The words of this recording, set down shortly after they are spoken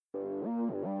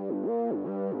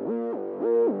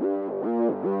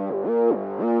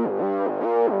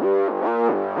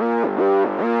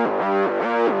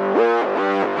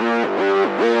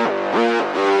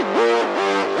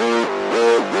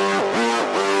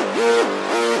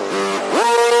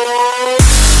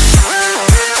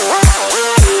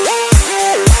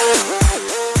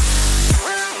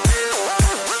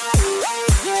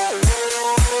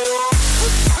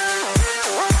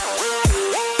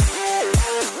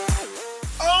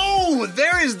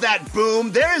is that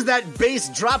boom. There's that bass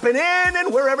dropping in.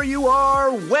 And wherever you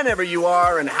are, whenever you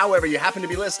are, and however you happen to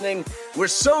be listening, we're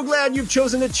so glad you've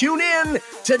chosen to tune in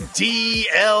to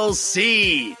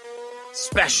DLC.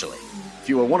 Especially if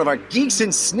you are one of our geeks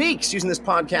and sneaks using this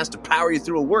podcast to power you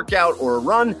through a workout or a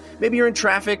run. Maybe you're in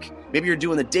traffic. Maybe you're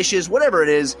doing the dishes. Whatever it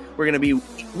is, we're going to be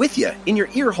with you in your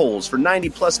ear holes for 90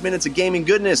 plus minutes of gaming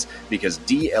goodness, because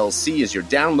DLC is your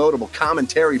downloadable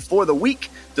commentary for the week,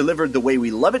 delivered the way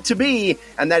we love it to be,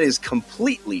 and that is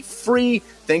completely free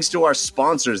thanks to our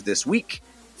sponsors this week,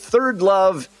 Third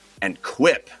Love and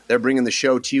Quip. They're bringing the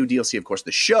show to you. DLC, of course,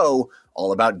 the show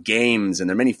all about games, and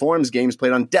there are many forms, games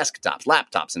played on desktops,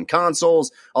 laptops, and consoles,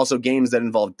 also games that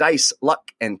involve dice,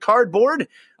 luck, and cardboard.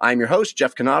 I'm your host,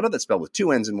 Jeff Cannata, that's spelled with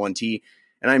 2 N's and 1 T,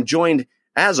 and I'm joined,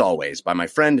 as always, by my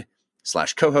friend,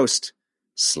 / co-host,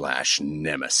 /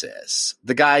 nemesis,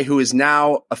 the guy who is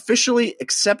now officially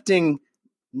accepting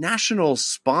national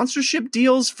sponsorship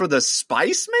deals for the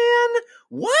Spice Man?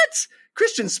 What?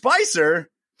 Christian Spicer?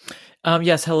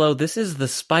 Yes, hello, this is the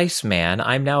Spice Man.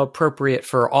 I'm now appropriate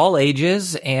for all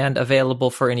ages and available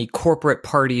for any corporate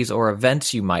parties or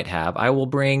events you might have. I will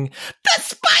bring the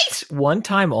spice one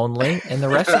time only, and the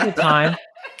rest of the time,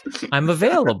 I'm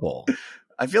available.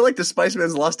 I feel like the Spice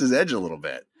Man's lost his edge a little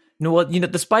bit. No, well,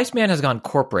 the Spice Man has gone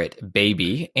corporate,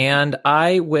 baby, and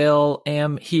I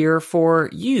am here for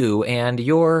you and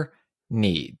your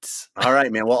needs. All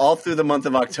right, man. Well, all through the month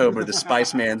of October, the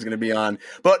Spice Man's going to be on.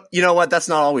 But you know what? That's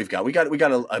not all we've got. We got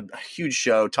a huge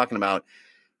show talking about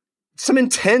some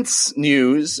intense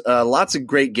news, lots of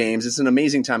great games. It's an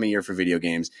amazing time of year for video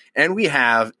games, and we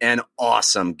have an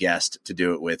awesome guest to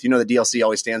do it with. You know, the DLC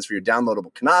always stands for your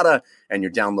downloadable Kanata and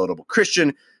your downloadable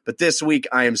Christian, but this week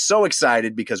I am so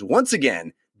excited because once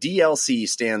again, DLC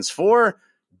stands for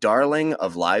Darling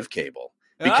of Live Cable,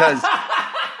 because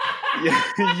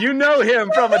you know him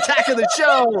from Attack of the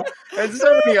Show and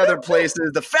so many other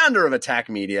places. The founder of Attack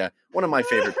Media, one of my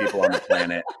favorite people on the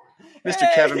planet.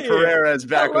 Mr. Kevin Pereira is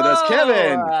back with us.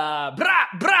 Kevin!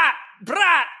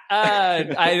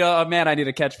 I know, man, I need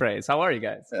a catchphrase. How are you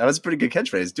guys? That was a pretty good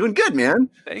catchphrase. Doing good, man.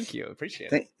 Thank you.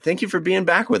 Appreciate it. Thank you for being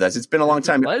back with us. It's been a long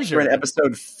time. Pleasure. We're in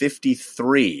episode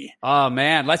 53. Oh,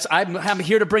 man. I'm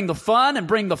here to bring the fun and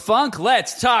bring the funk.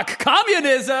 Let's talk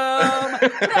communism.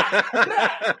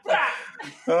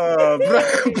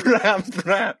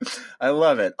 I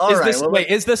love it. All right.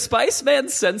 Is the Spice Man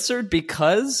censored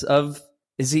because of...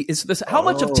 Is this how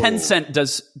much of Tencent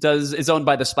is owned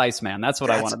by the Spice Man? That's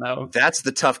what I want to know. That's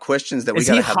the tough questions that we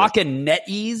got to have. Is he hawking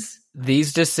NetEase?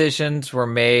 These decisions were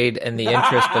made in the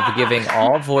interest of giving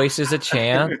all voices a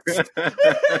chance.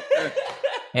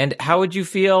 And how would you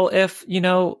feel if,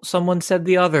 someone said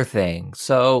the other thing?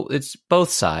 So it's both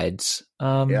sides.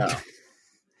 Yeah.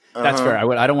 That's fair.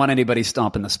 I don't want anybody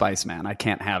stomping the Spice Man. I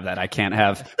can't have that. I can't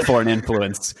have foreign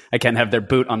influence. I can't have their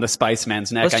boot on the Spice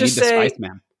Man's neck. I need the Spice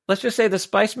Man. Let's just say the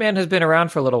Spice Man has been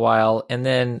around for a little while, and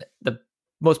then the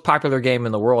most popular game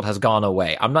in the world has gone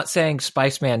away. I'm not saying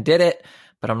Spice Man did it,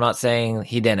 but I'm not saying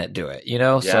he didn't do it,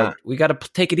 Yeah. So we got to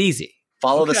take it easy.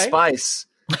 Follow the spice.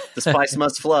 The spice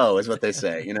must flow is what they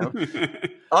say,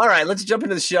 All right, let's jump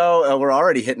into the show. We're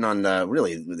already hitting on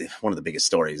really one of the biggest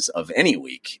stories of any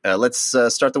week. Let's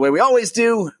start the way we always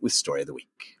do with Story of the Week.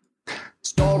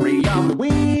 Story of the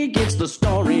week, it's the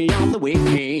story of the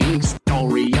week.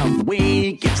 Story of the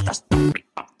week, it's the story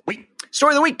of the week.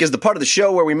 Story of the Week is the part of the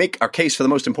show where we make our case for the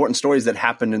most important stories that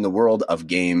happened in the world of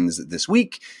games this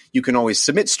week. You can always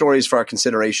submit stories for our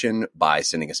consideration by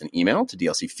sending us an email to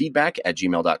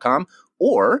dlcfeedback@gmail.com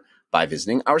or by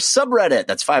visiting our subreddit.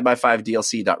 That's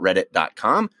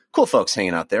 5x5dlc.reddit.com. Cool folks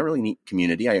hanging out there, really neat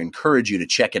community. I encourage you to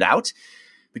check it out.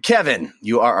 But Kevin,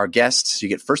 you are our guest, so you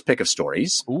get first pick of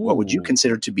stories. Ooh. What would you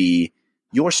consider to be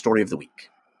your story of the week?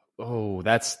 Oh,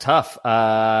 that's tough.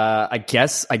 I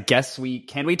guess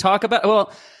can we talk about?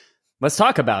 Well, let's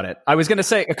talk about it. I was going to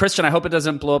say, Christian, I hope it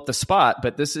doesn't blow up the spot,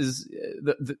 but this is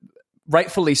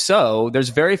rightfully so. There's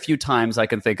very few times I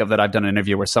can think of that I've done an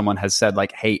interview where someone has said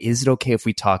like, hey, is it okay if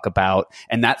we talk about,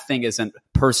 and that thing isn't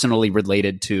personally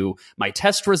related to my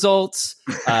test results,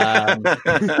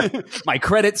 my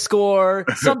credit score,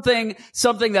 something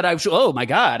that oh my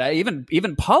God,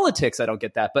 even politics, I don't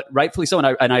get that, but rightfully so.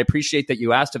 And I appreciate that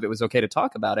you asked if it was okay to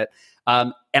talk about it.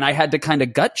 And I had to kind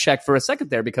of gut check for a second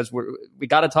there because we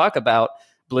got to talk about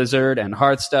Blizzard and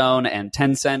Hearthstone and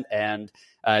Tencent and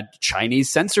Chinese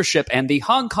censorship and the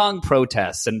Hong Kong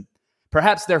protests and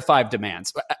perhaps their 5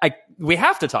 demands. We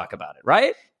have to talk about it,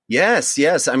 right?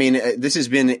 Yes. I mean, this has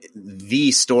been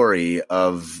the story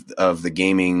of the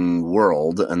gaming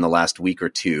world in the last week or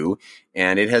two,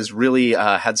 and it has really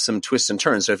had some twists and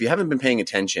turns. So if you haven't been paying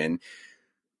attention,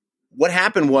 what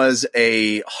happened was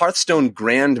a Hearthstone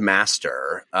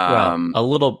Grandmaster.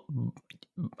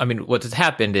 What has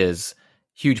happened is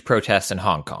huge protests in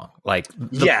Hong Kong. Like,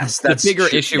 the bigger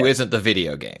issue isn't the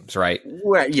video games, right?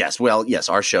 Well, yes.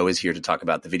 Our show is here to talk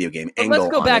about the video game but angle.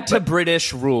 Let's go back to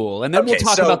British rule, and then we'll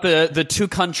talk about the two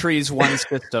countries, one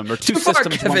system, or two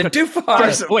systems. Kevin, too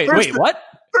far. Wait, what?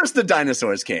 First, the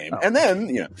dinosaurs came, and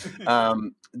then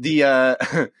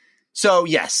So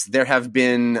yes, there have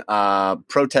been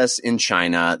protests in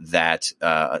China that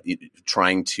that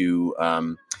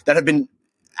have been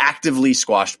actively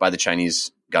squashed by the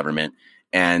Chinese government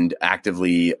and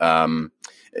actively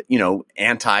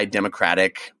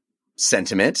anti-democratic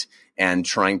sentiment and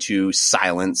trying to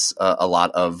silence a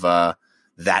lot of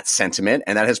that sentiment,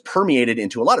 and that has permeated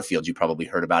into a lot of fields. You probably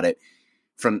heard about it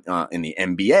from in the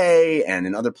NBA and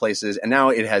in other places, and now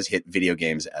it has hit video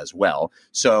games as well.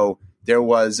 So there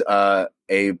was a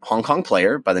Hong Kong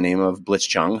player by the name of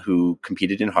Blitzchung who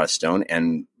competed in Hearthstone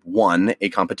and won a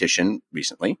competition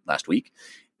recently, last week.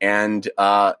 And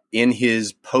in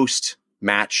his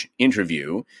post-match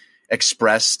interview,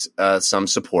 expressed some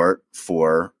support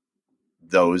for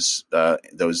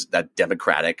that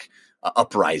democratic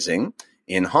uprising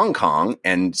in Hong Kong,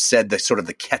 and said the sort of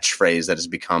the catchphrase that has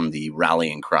become the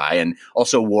rallying cry, and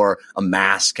also wore a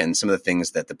mask and some of the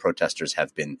things that the protesters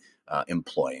have been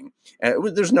employing. And it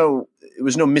was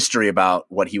no mystery about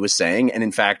what he was saying. And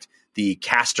in fact, the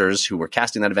casters who were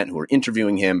casting that event, who were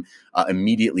interviewing him,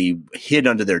 immediately hid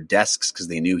under their desks because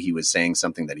they knew he was saying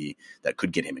something that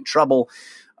could get him in trouble.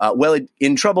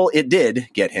 In trouble it did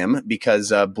get him,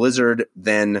 because Blizzard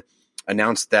then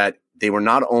announced that they were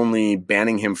not only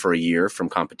banning him for a year from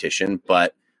competition,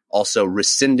 but also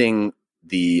rescinding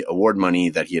the award money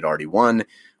that he had already won,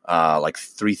 like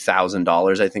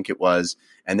 $3,000, I think it was,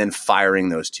 and then firing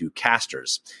those two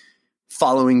casters.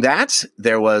 Following that,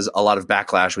 there was a lot of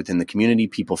backlash within the community,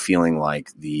 people feeling like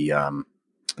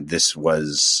this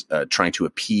was trying to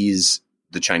appease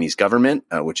the Chinese government,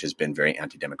 which has been very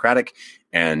anti-democratic.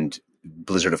 And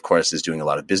Blizzard, of course, is doing a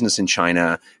lot of business in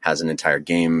China, has an entire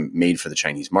game made for the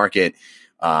Chinese market.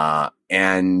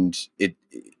 And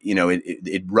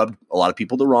it rubbed a lot of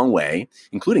people the wrong way,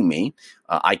 including me.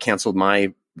 I canceled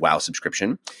my WoW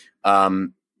subscription.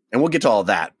 And we'll get to all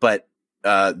that. But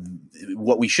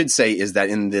what we should say is that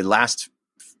in the last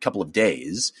couple of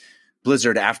days,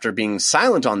 Blizzard, after being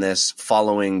silent on this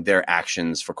following their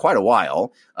actions for quite a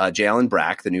while, J. Allen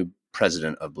Brack, the new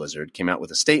president of Blizzard, came out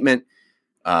with a statement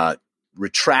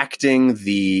retracting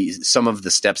some of the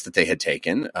steps that they had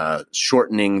taken,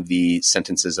 shortening the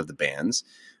sentences of the bans.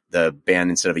 The ban,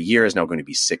 instead of a year, is now going to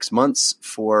be 6 months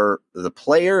for the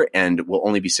player, and will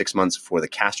only be 6 months for the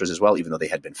casters as well, even though they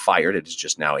had been fired. It is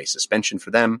just now a suspension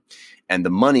for them. And the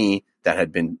money that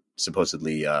had been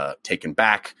supposedly taken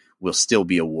back will still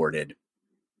be awarded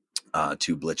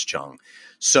to Blitzchung.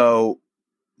 So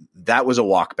that was a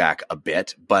walk back a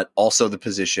bit, but also the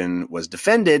position was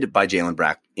defended by Jalen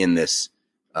Brack in this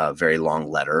very long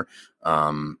letter,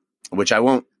 which I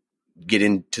won't get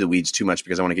into the weeds too much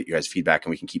because I want to get you guys' feedback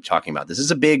and we can keep talking about this. This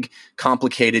is a big,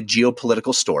 complicated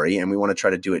geopolitical story, and we want to try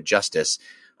to do it justice,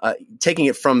 taking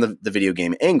it from the video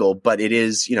game angle, but it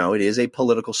is a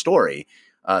political story.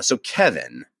 So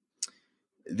Kevin,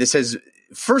 this has,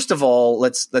 first of all,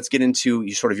 let's get into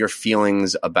sort of your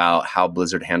feelings about how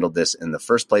Blizzard handled this in the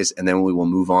first place, and then we will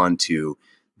move on to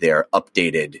their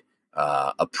updated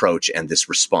approach and this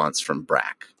response from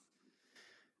Brack.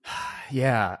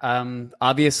 Yeah,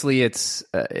 obviously it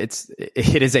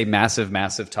is a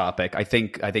massive topic. I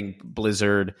think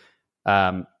Blizzard.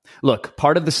 Look,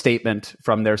 part of the statement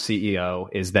from their CEO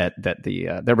is that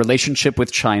their relationship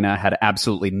with China had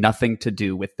absolutely nothing to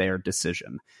do with their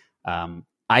decision.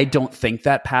 I don't think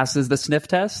that passes the sniff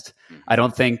test. I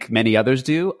don't think many others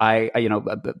do.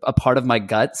 A part of my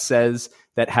gut says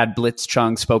that had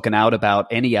Blitzchung spoken out about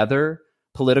any other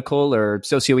political or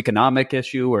socioeconomic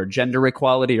issue or gender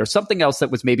equality or something else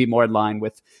that was maybe more in line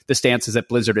with the stances that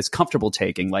Blizzard is comfortable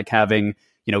taking, like having,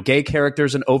 gay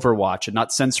characters in Overwatch and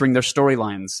not censoring their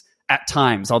storylines at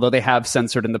times, although they have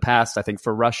censored in the past, I think,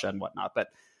 for Russia and whatnot. But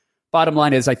bottom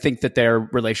line is, I think that their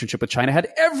relationship with China had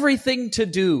everything to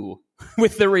do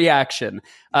with the reaction.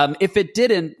 If it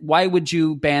didn't, why would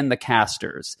you ban the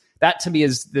casters? That to me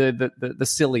is the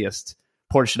silliest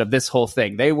portion of this whole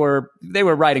thing. They were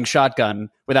riding shotgun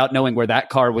without knowing where that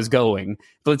car was going.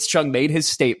 Blitzchung made his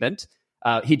statement.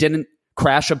 He didn't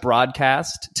crash a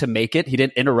broadcast to make it. He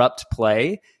didn't interrupt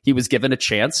play. He was given a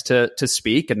chance to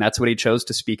speak, and that's what he chose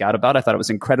to speak out about. I thought it was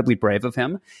incredibly brave of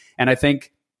him. And I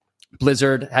think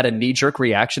Blizzard had a knee-jerk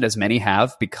reaction, as many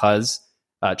have, because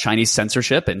Chinese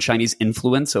censorship and Chinese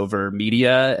influence over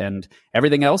media and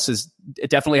everything else it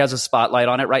definitely has a spotlight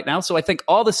on it right now. So I think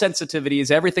all the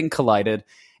sensitivities, everything collided,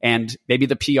 and maybe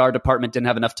the PR department didn't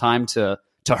have enough time to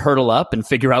hurdle up and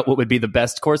figure out what would be the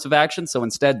best course of action. So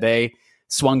instead they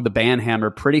swung the ban hammer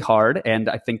pretty hard, and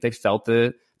I think they felt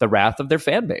the wrath of their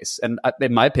fan base. And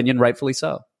in my opinion, rightfully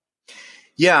so.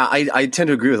 Yeah, I tend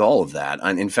to agree with all of that.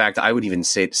 And in fact, I would even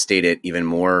state it even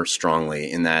more strongly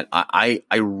in that I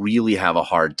really have a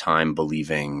hard time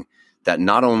believing that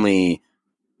not only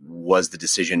was the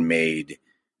decision made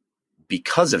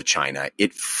because of China,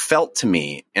 it felt to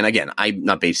me, and again, I'm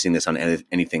not basing this on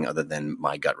anything other than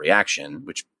my gut reaction,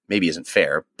 which maybe isn't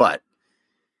fair, but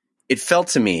it felt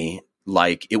to me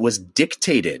like it was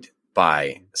dictated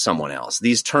by someone else.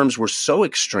 These terms were so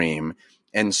extreme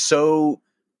and so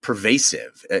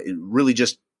pervasive, really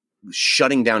just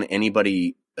shutting down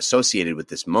anybody associated with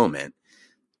this moment.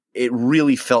 It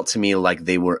really felt to me like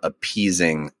they were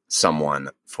appeasing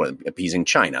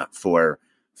China for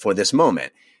this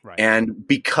moment. Right. And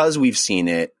because we've seen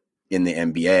it in the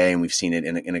NBA and we've seen it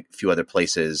in a few other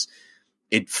places,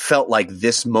 it felt like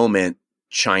this moment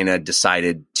China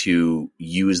decided to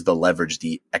use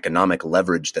the economic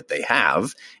leverage that they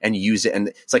have and use it. And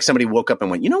it's like somebody woke up and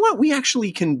went, you know what? We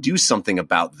actually can do something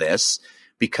about this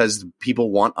because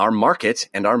people want our market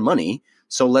and our money.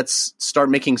 So let's start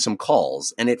making some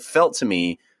calls. And it felt to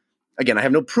me, again, I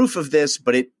have no proof of this,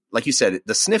 but it, like you said,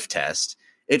 the sniff test,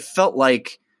 it felt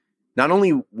like not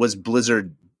only was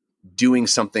Blizzard doing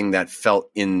something that felt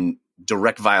in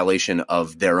direct violation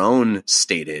of their own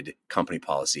stated company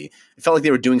policy, it felt like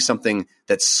they were doing something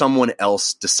that someone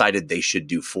else decided they should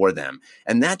do for them.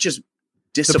 And that just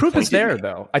disappointed me. The proof is there,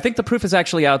 though. I think the proof is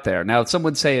actually out there. Now, some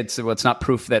would say it's not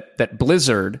proof that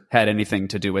Blizzard had anything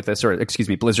to do with this, or excuse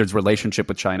me, Blizzard's relationship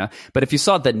with China. But if you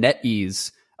saw the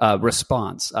NetEase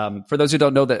response, for those who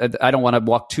don't know, that I don't want to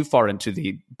walk too far into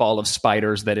the ball of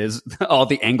spiders that is all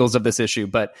the angles of this issue,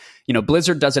 but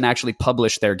Blizzard doesn't actually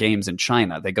publish their games in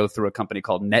China. They go through a company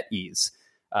called NetEase.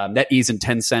 NetEase and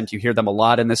Tencent, you hear them a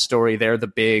lot in this story. They're the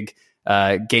big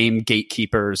game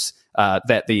gatekeepers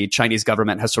that the Chinese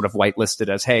government has sort of whitelisted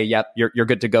as, hey, yep, you're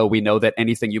good to go. We know that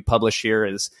anything you publish here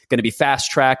is going to be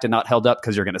fast-tracked and not held up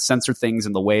because you're going to censor things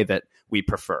in the way that we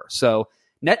prefer. So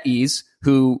NetEase,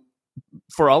 who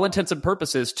for all intents and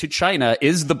purposes to China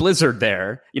is the Blizzard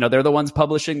there. They're the ones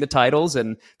publishing the titles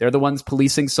and they're the ones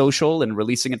policing social and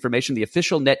releasing information. The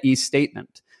official NetEase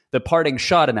statement, the parting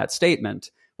shot in that statement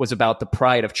was about the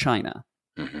pride of China.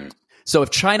 Mm-hmm. So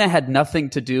if China had nothing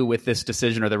to do with this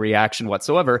decision or the reaction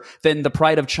whatsoever, then the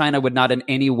pride of China would not in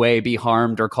any way be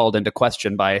harmed or called into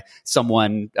question by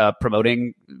someone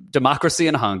promoting democracy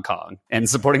in Hong Kong and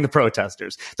supporting the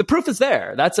protesters. The proof is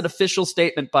there. That's an official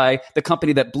statement by the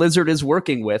company that Blizzard is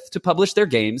working with to publish their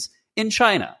games in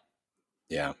China.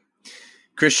 Yeah.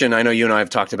 Christian, I know you and I have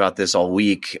talked about this all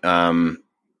week, and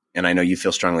I know you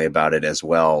feel strongly about it as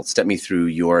well. Step me through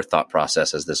your thought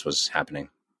process as this was happening.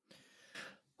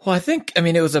 Well,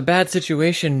 it was a bad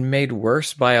situation made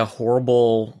worse by a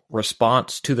horrible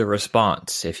response to the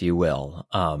response, if you will.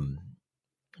 So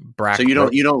you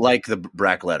don't like the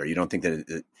Brack letter. You don't think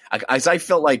that I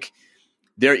felt like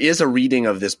there is a reading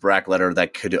of this Brack letter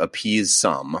that could appease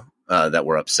some that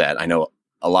were upset. I know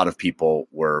a lot of people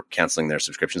were canceling their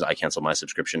subscriptions. I canceled my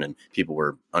subscription and people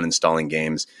were uninstalling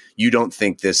games. You don't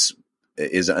think this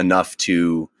is enough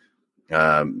to,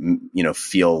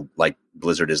 feel like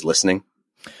Blizzard is listening?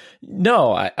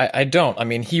 No, I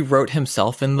don't. He wrote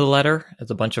himself in the letter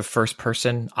as a bunch of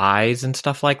first-person eyes and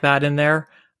stuff like that in there.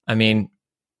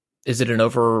 Is it an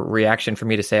overreaction for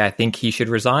me to say I think he should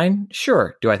resign?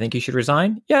 Sure. Do I think he should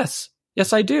resign? Yes.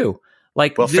 Yes, I do.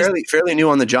 Fairly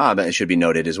new on the job, it should be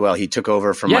noted as well. He took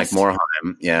over from Mike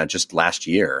Morhaime, just last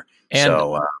year. And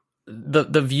so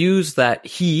the views that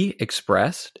he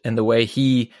expressed and the way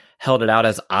he held it out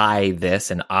as I this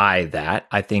and I that,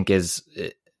 I think is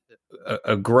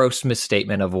a gross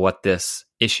misstatement of what this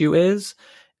issue is.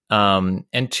 And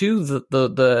two,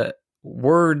 the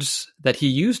words that he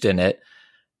used in it,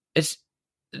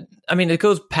 it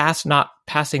goes past not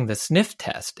passing the sniff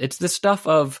test. It's the stuff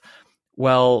of,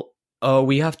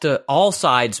 we have to, all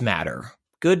sides matter.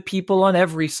 Good people on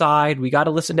every side. We got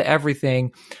to listen to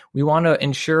everything. We want to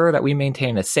ensure that we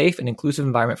maintain a safe and inclusive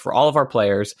environment for all of our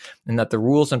players and that the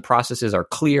rules and processes are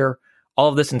clear. All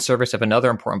of this in service of another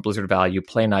important Blizzard value: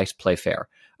 play nice, play fair.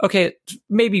 Okay,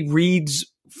 maybe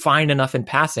reads fine enough in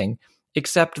passing,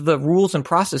 except the rules and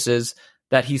processes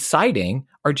that he's citing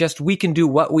are just, we can do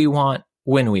what we want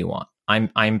when we want.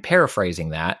 I'm paraphrasing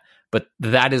that, but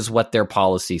that is what their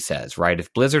policy says, right?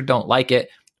 If Blizzard don't like it,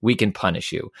 we can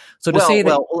punish you. So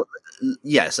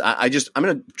yes, I'm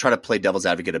going to try to play devil's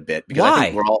advocate a bit because Why?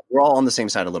 I think we're all on the same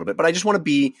side a little bit, but I just want to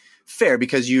be fair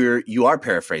because you are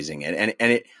paraphrasing it,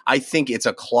 and I think it's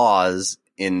a clause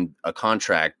in a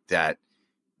contract that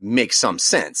makes some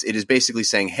sense. It is basically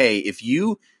saying, hey, if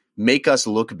you make us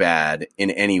look bad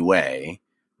in any way,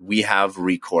 we have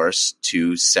recourse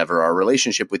to sever our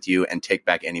relationship with you and take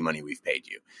back any money we've paid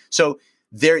you. So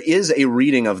there is a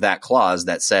reading of that clause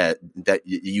that said that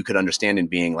you could understand in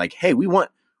being like, hey, we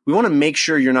want to make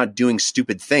sure you're not doing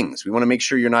stupid things. We want to make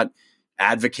sure you're not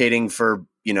advocating for,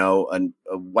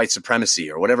 a white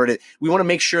supremacy or whatever it is. We want to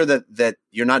make sure that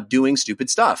you're not doing stupid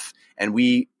stuff. And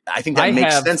I think that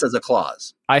makes sense as a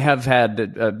clause. I have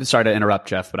had, sorry to interrupt,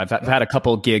 Jeff, but I've had a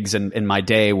couple gigs in my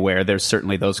day where there's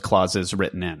certainly those clauses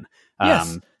written in.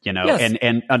 Yes. Yes.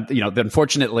 And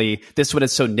unfortunately, this one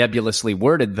is so nebulously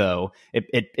worded, though,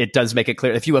 it does make it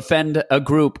clear if you offend a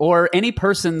group or any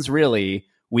persons, really,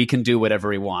 we can do whatever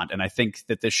we want. And I think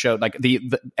that this showed, like,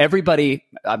 everybody,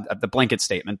 the blanket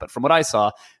statement, but from what I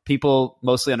saw, people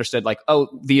mostly understood, like,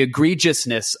 the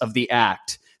egregiousness of the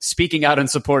act, speaking out in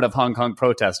support of Hong Kong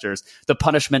protesters, the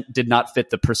punishment did not fit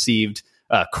the perceived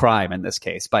crime in this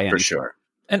case by any. For sure.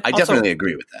 And I definitely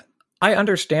agree with that. I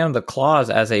understand the clause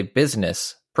as a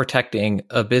business protecting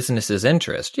a business's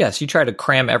interest. Yes, you try to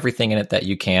cram everything in it that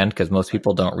you can because most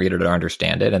people don't read it or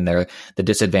understand it, and they're the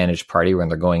disadvantaged party when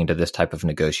they're going into this type of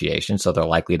negotiation, so they're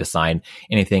likely to sign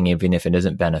anything even if it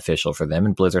isn't beneficial for them,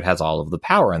 and Blizzard has all of the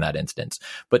power in that instance.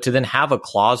 But to then have a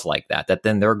clause like that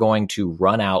then they're going to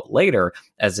run out later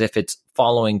as if it's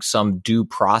following some due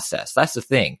process. That's the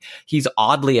thing. He's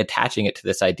oddly attaching it to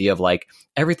this idea of like,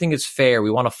 everything is fair. We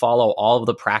want to follow all of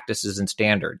the practices and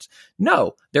standards.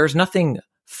 No, there's nothing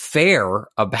fair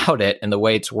about it in the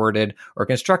way it's worded or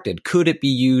constructed. Could it be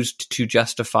used to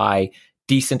justify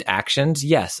decent actions?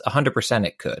 Yes, 100%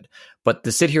 it could. But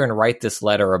to sit here and write this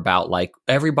letter about like,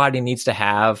 everybody needs to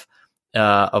have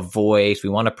a voice. We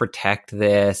want to protect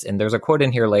this. And there's a quote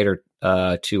in here later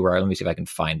too, where let me see if I can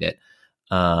find it.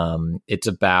 It's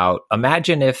about,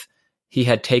 imagine if he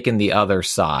had taken the other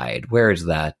side. Where is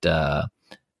that?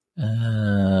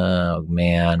 Oh,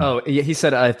 man. Oh, he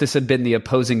said if this had been the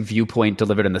opposing viewpoint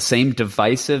delivered in the same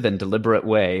divisive and deliberate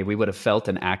way, we would have felt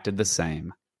and acted the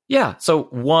same. Yeah. So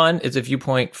one is a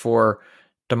viewpoint for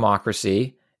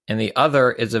democracy, and the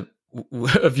other is a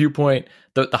viewpoint,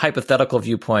 the hypothetical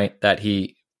viewpoint that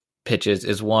he pitches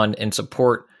is one in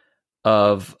support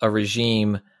of a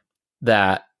regime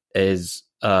that is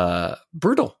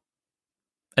brutal.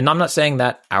 And I'm not saying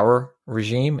that our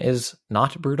regime is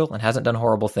not brutal and hasn't done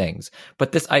horrible things,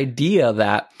 but this idea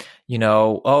that,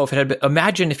 if it had been,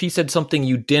 imagine if he said something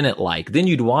you didn't like, then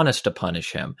you'd want us to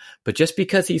punish him. But just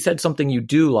because he said something you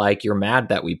do like, you're mad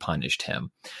that we punished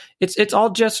him. It's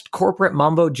all just corporate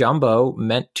mumbo jumbo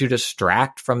meant to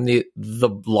distract from the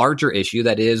larger issue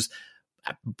that is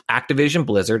Activision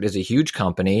Blizzard is a huge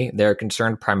company. They're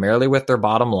concerned primarily with their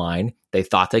bottom line. They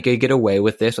thought they could get away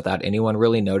with this without anyone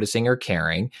really noticing or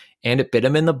caring, and it bit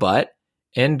them in the butt.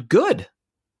 And good.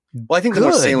 Well, I think the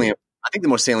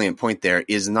most salient point there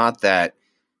is not that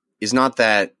they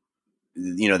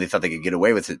thought they could get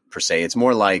away with it per se. It's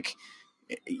more like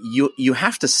you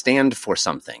have to stand for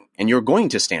something, and you're going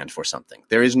to stand for something.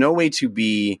 There is no way to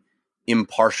be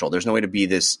impartial. There's no way to be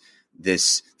this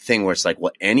thing where it's like,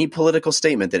 well, any political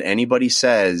statement that anybody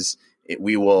says,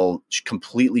 we will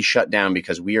completely shut down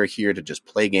because we are here to just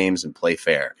play games and play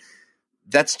fair.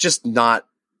 That's just not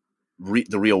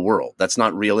the real world. That's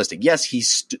not realistic. Yes, he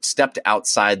stepped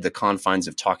outside the confines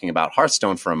of talking about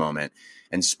Hearthstone for a moment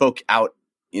and spoke out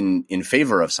in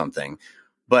favor of something.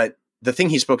 But the thing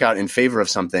he spoke out in favor of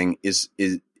something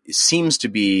seems to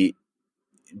be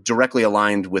directly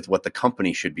aligned with what the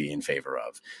company should be in favor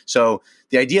of. So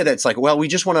the idea that it's like, well, we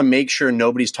just want to make sure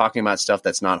nobody's talking about stuff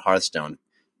that's not Hearthstone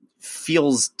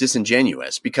feels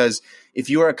disingenuous, because if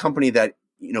you are a company that,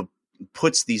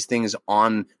 puts these things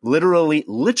on literally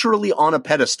on a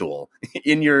pedestal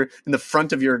in the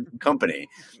front of your company,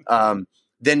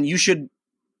 then you should,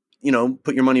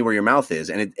 put your money where your mouth is.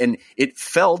 And it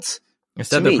felt,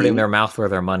 instead they're putting their mouth where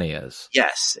their money is.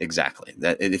 Yes, exactly.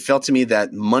 That it felt to me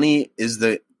that money is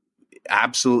the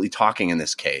absolutely talking in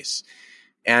this case.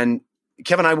 And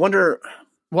Kevin, I wonder.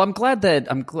 Well, I'm glad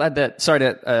that. Sorry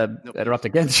to interrupt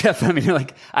again, Jeff. I mean,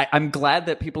 I'm glad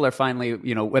that people are finally,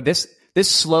 this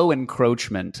slow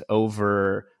encroachment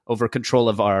over control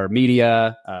of our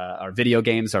media, our video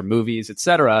games, our movies,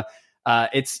 etc.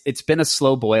 It's been a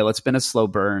slow boil. It's been a slow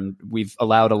burn. We've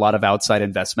allowed a lot of outside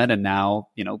investment, and now,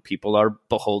 people are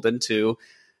beholden to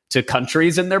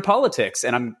countries and their politics.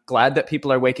 And I'm glad that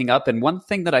people are waking up. And one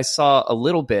thing that I saw a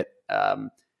little bit,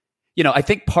 I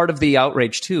think part of the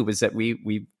outrage too is that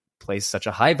we place such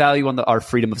a high value on our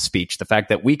freedom of speech, the fact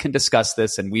that we can discuss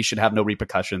this and we should have no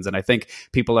repercussions. And I think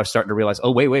people are starting to realize,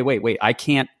 oh, wait, I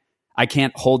can't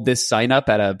hold this sign up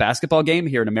at a basketball game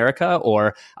here in America,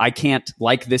 or I can't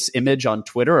like this image on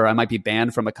Twitter, or I might be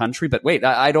banned from a country. But wait,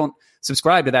 I don't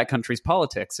subscribe to that country's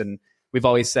politics. And we've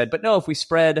always said, but no, if we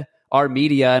spread our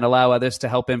media and allow others to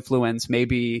help influence,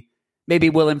 maybe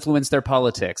we'll influence their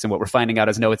politics. And what we're finding out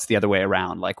is, no, it's the other way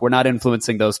around. Like, we're not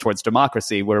influencing those towards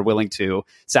democracy. We're willing to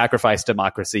sacrifice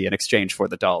democracy in exchange for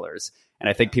the dollars. And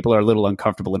I think people are a little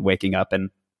uncomfortable in waking up. And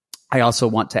I also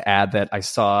want to add that I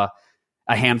saw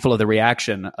a handful of the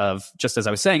reaction of, just as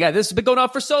I was saying, this has been going on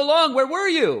for so long. Where were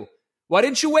you? Why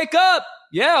didn't you wake up?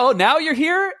 Yeah, now you're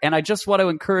here. And I just want to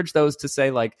encourage those to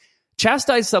say, like,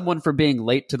 chastise someone for being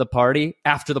late to the party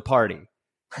after the party.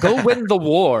 Go win the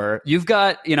war. You've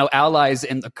got, allies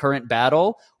in the current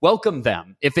battle. Welcome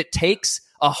them. If it takes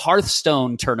a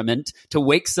Hearthstone tournament to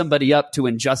wake somebody up to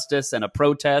injustice and a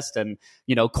protest and,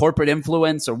 corporate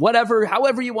influence or whatever,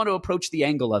 however you want to approach the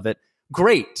angle of it,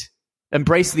 great.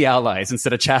 Embrace the allies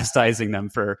instead of chastising them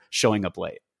for showing up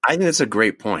late. I think that's a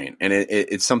great point. And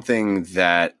it's something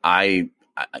that I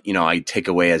take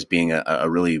away as being a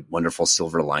really wonderful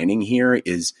silver lining here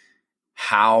is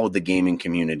how the gaming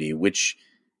community, which,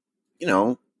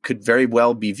 could very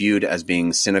well be viewed as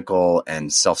being cynical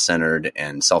and self-centered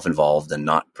and self-involved and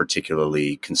not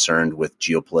particularly concerned with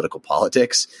geopolitical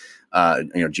politics,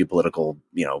 geopolitical,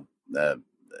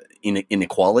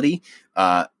 inequality.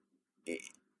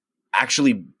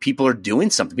 Actually, people are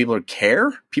doing something. People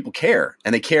care,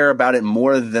 and they care about it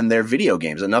more than their video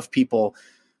games. Enough people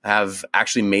have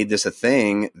actually made this a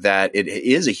thing that it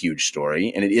is a huge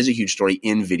story, and it is a huge story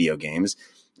in video games.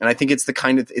 And I think it's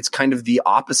kind of the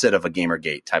opposite of a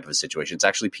Gamergate type of a situation. It's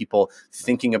actually people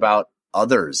thinking about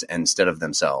others instead of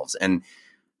themselves. And,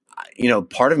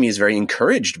 part of me is very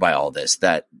encouraged by all this,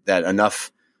 that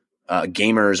enough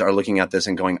gamers are looking at this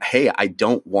and going, hey, I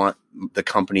don't want the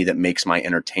company that makes my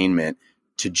entertainment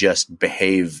to just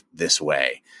behave this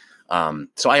way.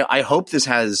 So I hope this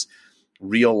has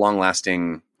real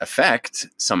long-lasting effect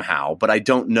somehow, but I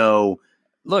don't know.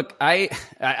 Look, I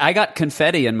got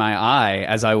confetti in my eye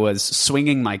as I was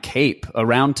swinging my cape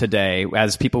around today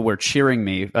as people were cheering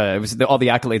me. It was all the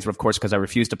accolades were, of course, because I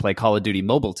refused to play Call of Duty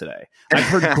Mobile today. I've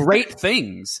heard great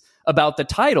things about the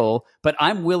title, but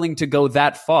I'm willing to go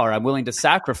that far. I'm willing to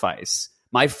sacrifice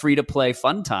my free-to-play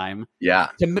fun time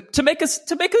to make a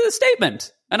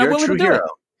statement. And You're I'm willing to do hero.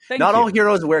 it. Not all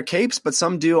heroes wear capes, but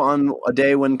some do on a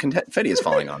day when confetti is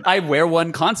falling on them. I wear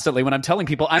one constantly when I'm telling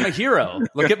people I'm a hero.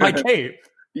 Look at my cape.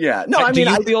 Yeah. No, I mean,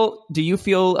 do you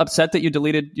feel upset that you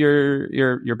deleted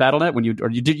your Battle.net you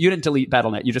didn't delete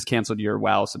Battle.net, you just canceled your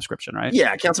WoW subscription, right?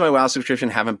 Yeah, I canceled my WoW subscription,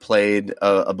 haven't played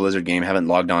a Blizzard game, haven't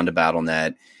logged on to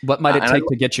Battle.net. What might it take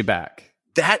to get you back?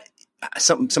 That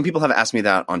some people have asked me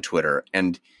that on Twitter,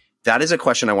 and that is a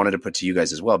question I wanted to put to you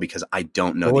guys as well, because I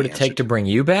don't know. What would it take to bring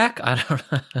you back? I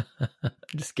don't know.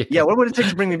 Just kidding. Yeah, what would it take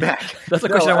to bring me back? That's the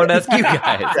question I wanted to ask you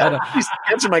guys. Please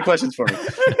answer my questions for me.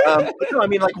 But no, I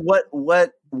mean, like,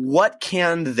 what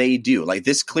can they do? Like,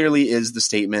 this clearly is the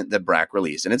statement that Brack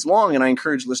released, and it's long, and I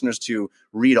encourage listeners to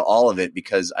read all of it,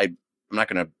 because I'm not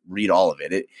going to read all of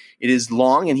it. It is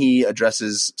long, and he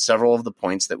addresses several of the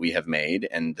points that we have made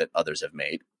and that others have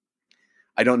made.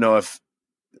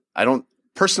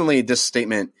 Personally, this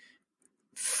statement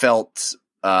felt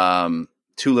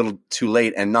too little, too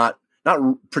late, and not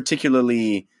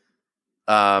particularly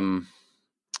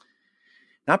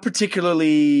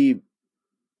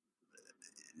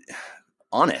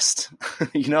honest.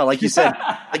 Like you said,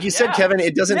 Kevin,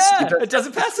 it doesn't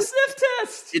pass the sniff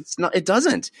test. It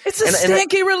doesn't. It's a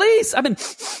stinky release. I've been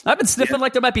sniffing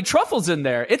like there might be truffles in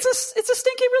there. It's a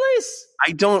stinky release.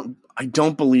 I don't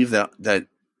believe that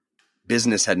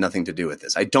business had nothing to do with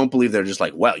this. I don't believe they're just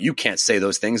like, well, you can't say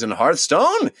those things in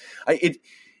Hearthstone. Would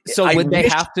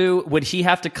he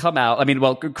have to come out? I mean,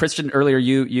 well, Christian, earlier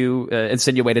you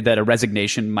insinuated that a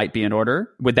resignation might be in order.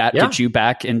 Would that get you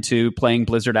back into playing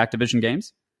Blizzard Activision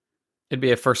games? It'd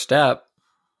be a first step.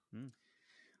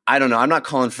 I don't know. I'm not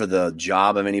calling for the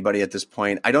job of anybody at this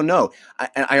point. I don't know.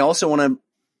 I also want to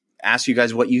ask you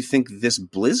guys what you think this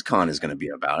BlizzCon is going to be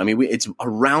about. I mean, it's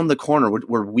around the corner.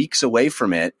 We're weeks away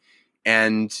from it.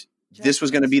 And this was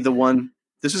going to be the one.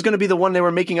 This was going to be the one they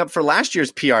were making up for last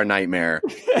year's PR nightmare,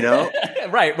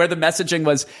 Right, where the messaging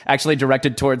was actually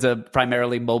directed towards a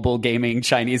primarily mobile gaming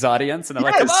Chinese audience. And they're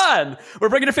like, come on, we're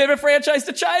bringing a favorite franchise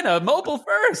to China. Mobile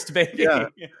first, baby. Yeah.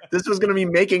 This was going to be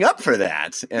making up for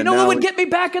that. And what would get me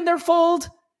back in their fold?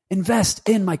 invest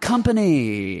in my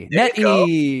company. There you go.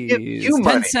 NetEase, Give you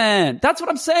money. Tencent. That's what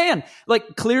I'm saying.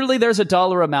 Like, clearly there's a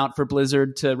dollar amount for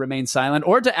Blizzard to remain silent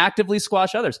or to actively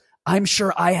squash others. I'm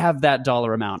sure I have that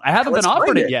dollar amount. I haven't been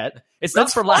offered it yet. It's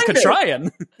not for lack of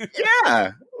trying.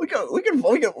 Yeah, we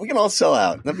can all sell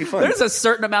out. That'd be fun. There's a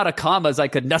certain amount of commas I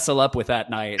could nestle up with that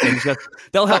night, and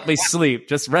they'll help me sleep.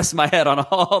 Just rest my head on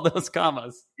all those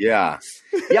commas. Yeah.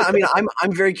 I mean,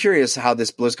 I'm very curious how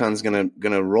this BlizzCon is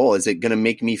gonna roll. Is it gonna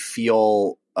make me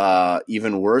feel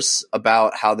even worse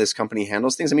about how this company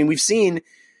handles things? I mean, we've seen.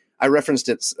 I referenced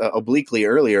it obliquely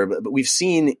earlier, but we've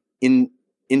seen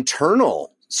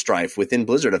internal strife within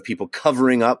Blizzard of people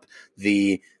covering up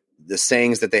the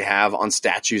sayings that they have on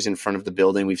statues in front of the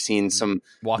building. We've seen some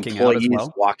employees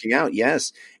walking out.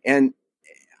 Yes. And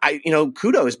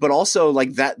kudos, but also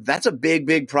like that's a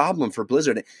big problem for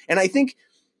Blizzard. And I think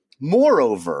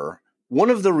moreover, one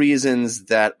of the reasons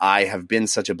that I have been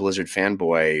such a Blizzard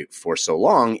fanboy for so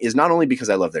long is not only because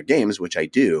I love their games, which I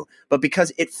do, but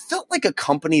because it felt like a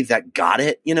company that got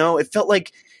it. It felt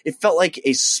like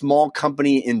a small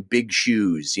company in big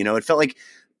shoes. It felt like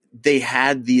they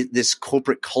had this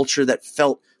corporate culture that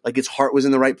felt like its heart was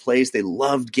in the right place. They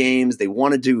loved games. They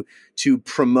wanted to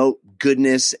promote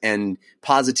goodness and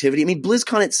positivity. I mean,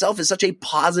 BlizzCon itself is such a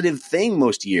positive thing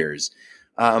most years.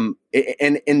 And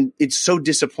it's so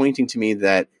disappointing to me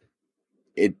that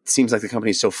it seems like the company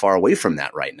is so far away from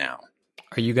that right now.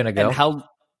 Are you going to go?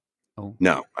 And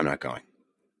No, I'm not going.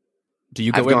 Do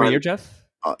you go every year, Jeff?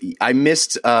 I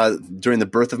missed during the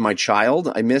birth of my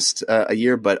child. I missed a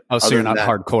year, but so you're not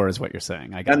hardcore, is what you're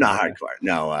saying. I'm not hardcore.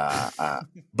 No,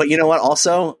 but you know what?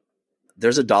 Also,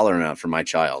 there's a dollar amount for my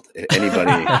child.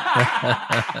 Anybody?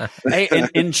 Hey,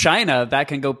 in China, that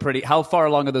can go pretty. How far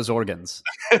along are those organs?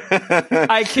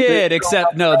 I kid,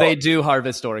 except no, they do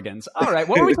harvest organs. All right,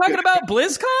 what were we talking about?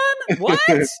 BlizzCon? What?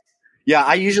 Yeah,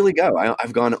 I usually go.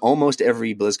 I've gone almost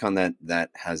every BlizzCon that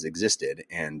has existed,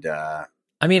 and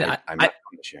I mean,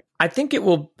 I think it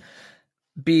will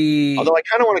be. Although I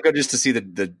kind of want to go just to see the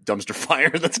dumpster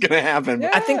fire that's going to happen. Yeah.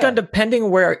 I think depending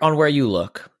on where you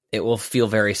look, it will feel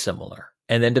very similar.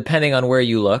 And then depending on where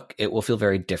you look, it will feel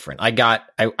very different.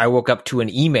 I woke up to an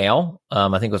email. I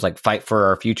think it was like Fight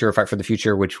for the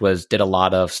Future, which did a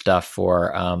lot of stuff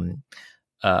for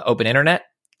open internet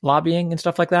lobbying and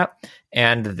stuff like that.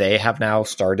 And they have now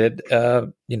started,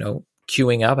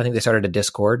 queuing up. I think they started a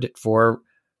Discord for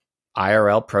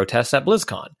IRL protests at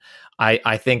BlizzCon.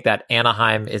 I think that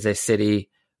Anaheim is a city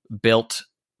built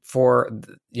for,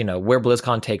 where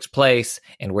BlizzCon takes place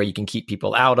and where you can keep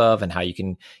people out of and how you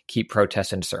can keep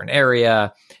protests in a certain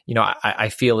area. I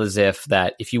feel as if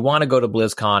you want to go to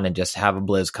BlizzCon and just have a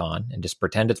BlizzCon and just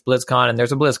pretend it's BlizzCon and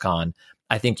there's a BlizzCon,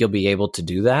 I think you'll be able to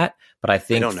do that. But I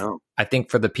don't know. I think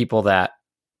for the people that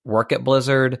work at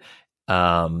Blizzard,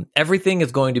 everything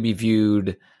is going to be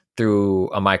viewed through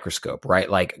a microscope, right?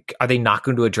 Like, are they not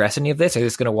going to address any of this? Are they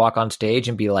just going to walk on stage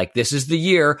and be like, this is the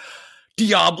year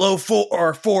Diablo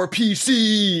 4 for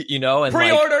PC, and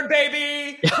pre-ordered,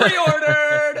 baby,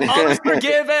 pre-ordered, all is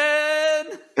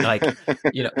forgiven. Like,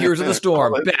 Heroes of the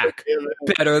Storm back,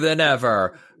 better than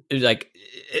ever. Like,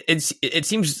 it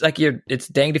seems like it's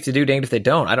danged if they do, danged if they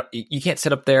don't. You can't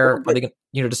sit up there,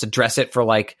 just address it for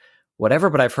like whatever.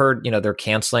 But I've heard, they're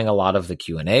canceling a lot of the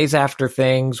Q&As after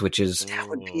things, which is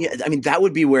that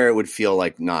would be where it would feel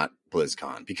like not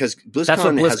BlizzCon, because BlizzCon that's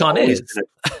what BlizzCon is.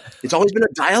 It's always been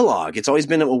a dialogue. It's always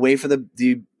been a way for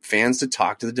the fans to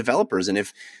talk to the developers. And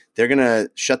if they're going to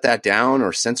shut that down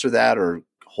or censor that or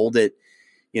hold it,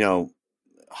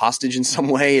 hostage in some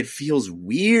way, it feels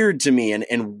weird to me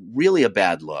and really a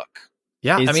bad look.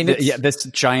 Yeah, this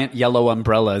giant yellow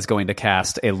umbrella is going to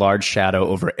cast a large shadow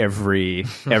over every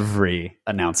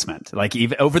announcement. Like,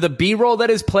 even over the B-roll that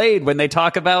is played when they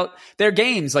talk about their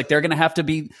games, like they're going to have to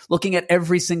be looking at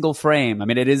every single frame. I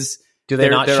mean, it is. Do they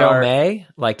not show May?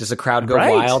 Like, does the crowd go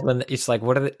wild when it's like,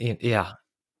 what are they? Yeah.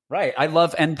 Right. I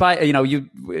love, and you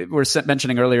were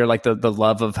mentioning earlier, like the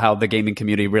love of how the gaming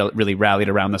community really rallied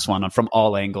around this one from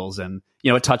all angles. And,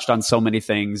 it touched on so many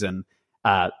things, and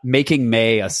making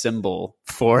May a symbol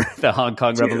for the Hong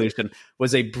Kong Revolution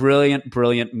was a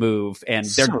brilliant move. And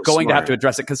they're going to have to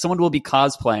address it because someone will be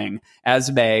cosplaying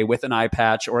as May with an eye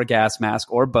patch or a gas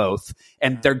mask or both.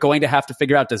 And they're going to have to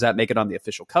figure out, does that make it on the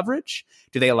official coverage?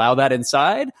 Do they allow that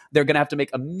inside? They're going to have to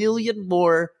make a million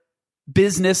more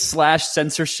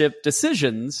business/censorship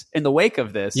decisions in the wake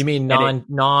of this. You mean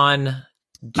non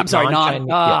I'm sorry,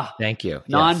 thank you.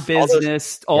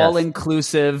 Non-business,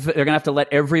 all-inclusive. They're going to have to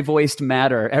let every voice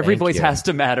matter. Every voice has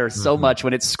to matter so much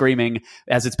when it's screaming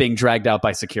as it's being dragged out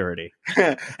by security.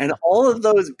 And all of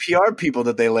those PR people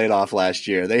that they laid off last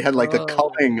year, they had like the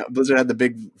culling. Blizzard had the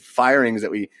big firings that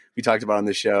we talked about on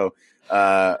the show.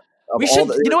 We should,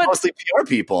 you know what? Mostly PR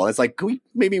people. It's like,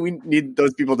 maybe we need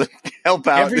those people to help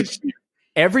out this year.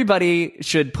 Everybody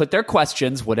should put their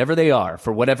questions, whatever they are,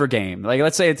 for whatever game. Like,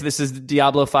 let's say this is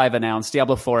Diablo 5 announced,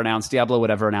 Diablo 4 announced, Diablo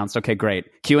whatever announced. Okay,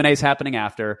 great. Q&A is happening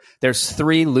after. There's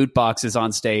 3 loot boxes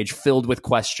on stage filled with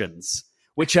questions.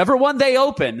 Whichever one they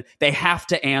open, they have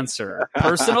to answer.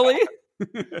 Personally,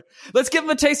 let's give them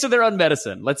a taste of their own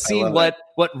medicine. Let's see what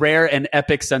rare and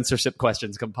epic censorship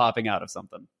questions come popping out of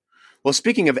something. Well,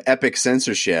 speaking of epic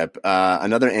censorship,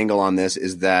 another angle on this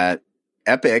is that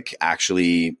Epic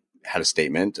actually had a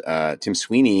statement. Tim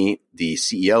Sweeney, the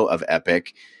CEO of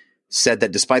Epic, said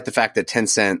that despite the fact that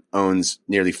Tencent owns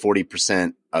nearly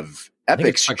 40% of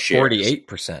Epic's like shares, 48%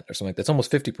 or something like that. It's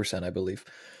almost 50%, I believe.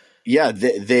 Yeah,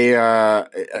 they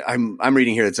I'm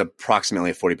reading here. It's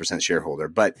approximately a 40% shareholder,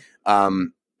 but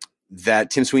that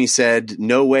Tim Sweeney said,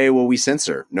 "No way will we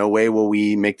censor. No way will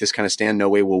we make this kind of stand. No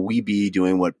way will we be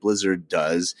doing what Blizzard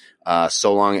does,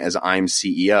 so long as I'm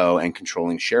CEO and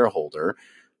controlling shareholder."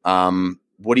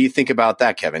 What do you think about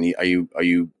that, Kevin? Are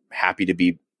you happy to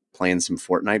be playing some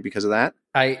Fortnite because of that?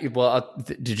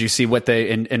 Did you see what they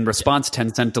in response?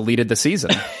 Tencent deleted the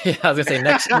season. Yeah, I was gonna say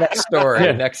next story.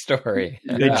 Yeah. Next story.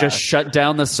 They just shut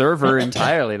down the server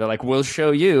entirely. They're like, "We'll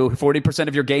show you. 40%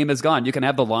 of your game is gone. You can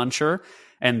have the launcher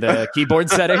and the keyboard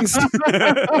settings,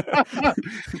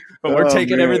 but we're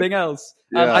taking everything else."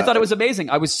 Yeah. I thought it was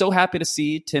amazing. I was so happy to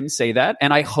see Tim say that,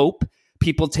 and I hope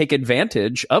people take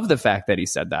advantage of the fact that he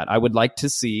said that. I would like to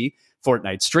see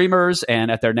Fortnite streamers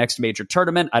and at their next major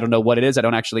tournament. I don't know what it is. I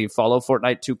don't actually follow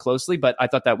Fortnite too closely, but I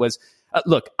thought that was,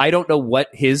 look, I don't know what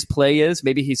his play is.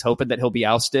 Maybe he's hoping that he'll be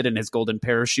ousted and his golden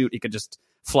parachute, he could just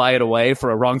fly it away for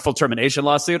a wrongful termination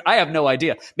lawsuit. I have no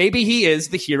idea. Maybe he is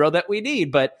the hero that we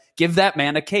need, but give that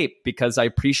man a cape, because I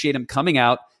appreciate him coming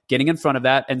out, getting in front of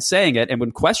that and saying it. And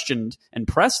when questioned and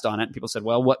pressed on it, people said,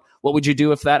 well, what would you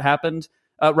do if that happened?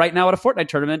 Right now at a Fortnite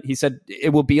tournament, he said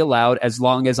it will be allowed as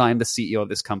long as I'm the CEO of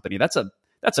this company. That's a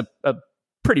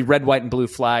pretty red, white, and blue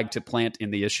flag to plant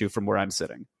in the issue from where I'm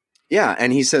sitting. Yeah,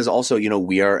 and he says also,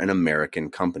 we are an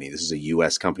American company. This is a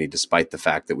U.S. company, despite the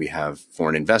fact that we have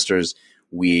foreign investors.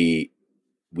 We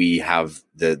have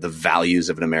the values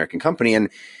of an American company,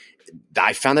 and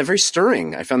I found that very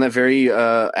stirring. I found that very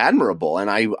admirable, and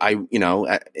I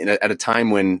at a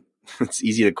time when it's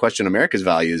easy to question America's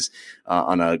values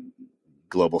on a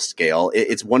global scale,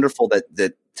 it's wonderful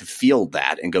that to feel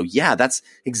that and go, yeah, that's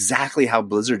exactly how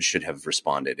Blizzard should have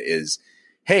responded is,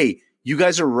 hey, you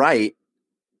guys are right.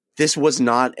 This was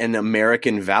not an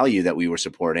American value that we were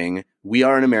supporting. We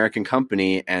are an American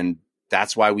company, and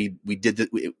that's why we did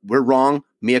that. We're wrong.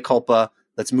 Mea culpa.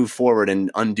 Let's move forward and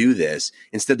undo this.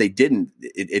 Instead, they didn't.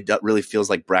 It really feels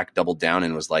like Brack doubled down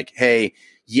and was like, hey,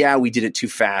 yeah, we did it too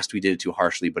fast. We did it too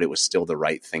harshly, but it was still the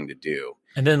right thing to do.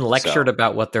 And then lectured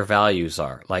about what their values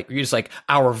are. Like, you're just like,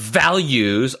 our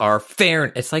values are fair.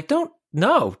 It's like, don't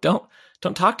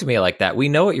talk to me like that. We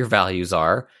know what your values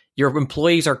are. Your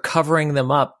employees are covering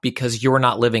them up because you're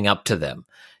not living up to them.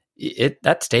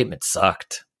 That statement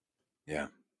sucked. Yeah.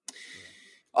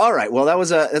 All right. Well,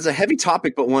 that's a heavy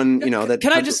topic, but one, that.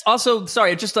 Can I just also,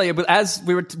 sorry, just as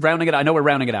we were rounding it out, I know we're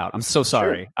rounding it out. I'm so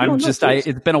sorry. Sure.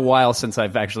 It's been a while since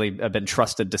I've actually been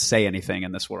trusted to say anything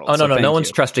in this world. Oh, no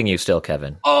one's trusting you still,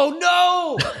 Kevin. Oh,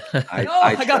 no.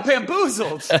 I got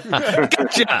bamboozled.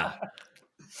 Gotcha.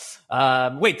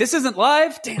 Wait, this isn't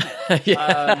live? Damn it.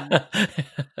 Yeah.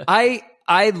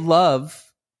 I love.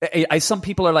 Some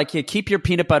people are like, yeah, keep your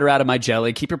peanut butter out of my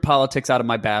jelly, keep your politics out of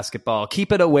my basketball,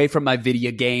 keep it away from my video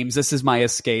games. This is my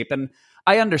escape. And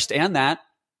I understand that.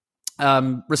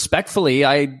 Respectfully,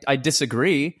 I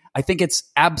disagree. I think it's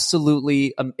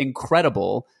absolutely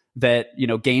incredible that,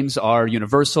 games are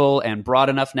universal and broad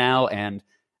enough now, and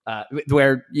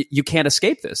where you can't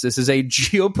escape this. This is a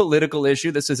geopolitical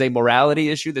issue. This is a morality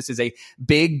issue. This is a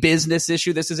big business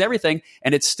issue. This is everything.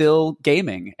 And it's still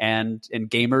gaming. And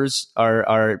gamers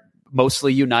are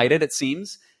mostly united, it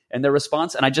seems, in their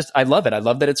response. And I love it. I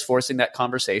love that it's forcing that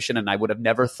conversation. And I would have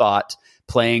never thought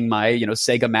playing my,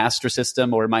 Sega Master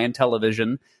System or my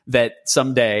Intellivision that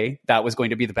someday that was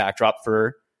going to be the backdrop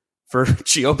for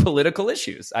geopolitical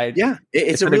issues.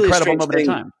 It's a an really incredible moment in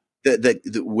time.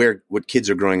 What kids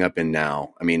are growing up in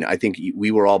now. I mean, I think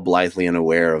we were all blithely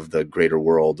unaware of the greater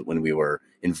world when we were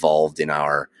involved in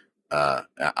our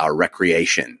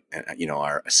recreation,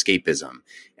 our escapism.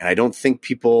 And I don't think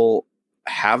people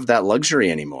have that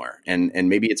luxury anymore, and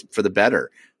maybe it's for the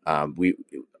better.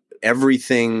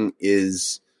 Everything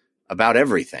is about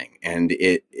everything, and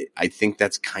I think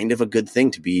that's kind of a good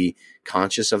thing, to be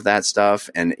conscious of that stuff.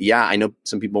 And yeah, I know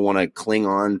some people want to cling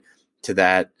on to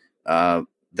that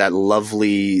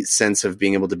lovely sense of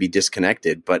being able to be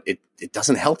disconnected, but it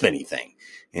doesn't help anything.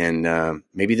 And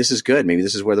maybe this is good. Maybe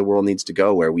this is where the world needs to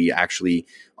go, where we actually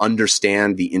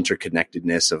understand the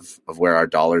interconnectedness of where our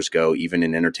dollars go, even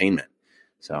in entertainment.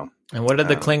 So, and what did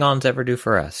the Klingons ever do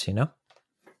for us? Well,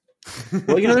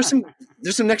 there's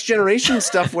some next generation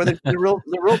stuff where they're real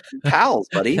pals,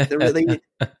 buddy. They're really,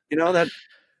 that.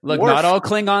 Look, not all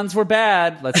Klingons were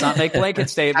bad. Let's not make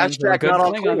blanket statements. Hashtag not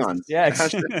all Klingons. Yeah.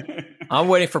 I'm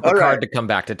waiting for Picard to come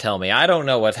back to tell me. I don't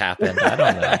know what happened. I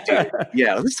don't know. Dude,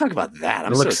 yeah, let's talk about that.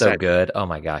 It looks so good. Oh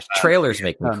my gosh. Trailers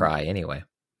make me cry anyway.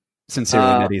 Sincerely,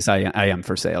 Neddies, I am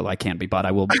for sale. I can't be bought.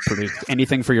 I will produce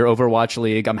anything for your Overwatch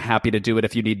League. I'm happy to do it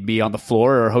if you need me on the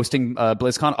floor or hosting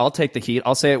BlizzCon. I'll take the heat.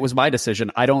 I'll say it was my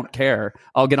decision. I don't care.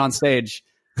 I'll get on stage.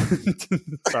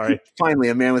 Sorry. Finally,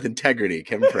 a man with integrity,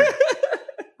 Kevin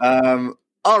Pereira.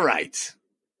 All right.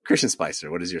 Christian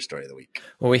Spicer, what is your story of the week?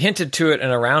 Well, we hinted to it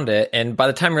and around it, and by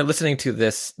the time you're listening to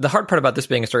this, the hard part about this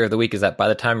being a story of the week is that by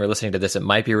the time you're listening to this, it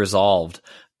might be resolved.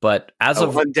 But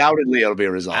undoubtedly, it'll be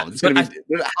resolved. It's gonna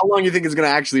be. How long do you think it's going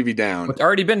to actually be down? It's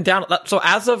already been down. So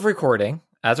as of recording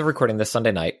this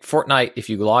Sunday night, Fortnite, if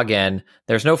you log in,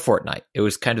 there's no Fortnite. It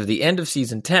was kind of the end of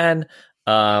season 10.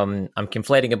 I'm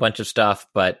conflating a bunch of stuff,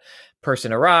 but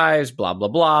person arrives, blah, blah,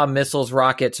 blah, missiles,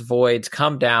 rockets, voids,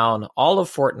 come down, all of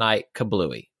Fortnite,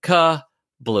 kablooey,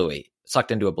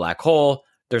 sucked into a black hole.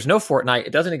 There's no Fortnite.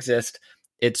 It doesn't exist.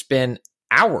 It's been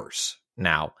hours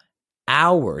now.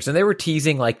 And they were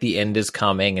teasing like the end is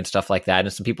coming and stuff like that.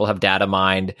 And some people have data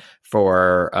mined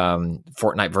for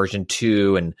Fortnite version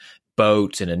 2 and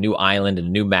boats and a new island and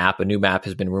a new map. A new map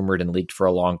has been rumored and leaked for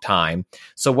a long time.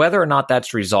 So whether or not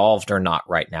that's resolved or not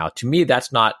right now, to me,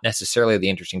 that's not necessarily the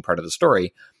interesting part of the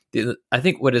story. I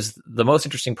think what is the most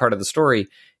interesting part of the story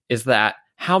is that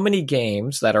how many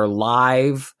games that are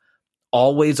live,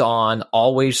 always on,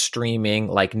 always streaming,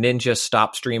 like Ninja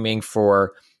stopped streaming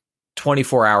for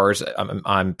 24 hours,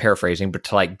 I'm paraphrasing, but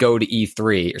to like go to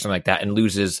E3 or something like that and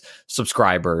loses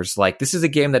subscribers. Like, this is a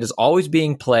game that is always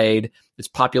being played. Its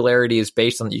popularity is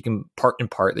based on that you can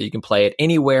that you can play it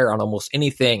anywhere on almost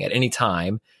anything at any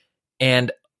time.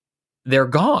 And they're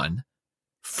gone.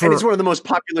 And it's one of the most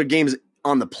popular games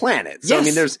on the planet. So, yes. I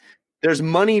mean, there's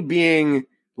money being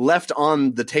left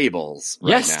on the tables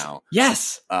right now.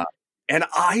 Yes. And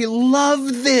I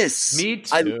love this. Me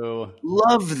too. I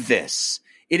love this.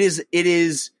 It is.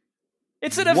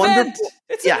 It's an event.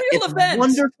 It's a real event.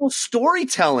 Wonderful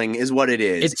storytelling is what it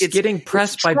is. It's getting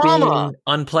pressed by being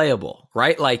unplayable,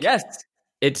 right? Like, yes,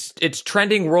 it's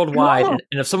trending worldwide.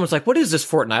 And if someone's like, "What is this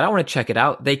Fortnite? I want to check it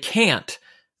out," they can't.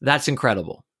 That's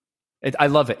incredible. I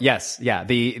love it. Yes, yeah.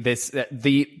 The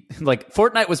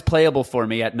Fortnite was playable for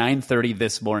me at 9:30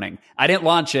 this morning. I didn't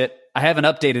launch it. I haven't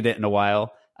updated it in a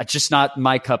while. It's just not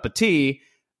my cup of tea.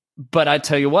 But I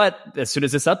tell you what, as soon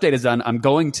as this update is done, I'm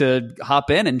going to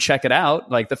hop in and check it out.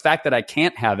 Like, the fact that I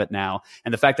can't have it now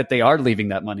and the fact that they are leaving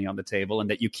that money on the table and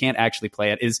that you can't actually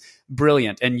play it is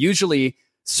brilliant. And usually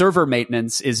server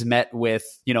maintenance is met with,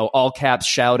 all caps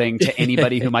shouting to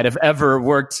anybody who might have ever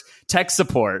worked tech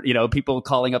support, people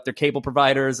calling up their cable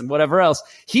providers and whatever else.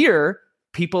 Here,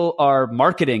 people are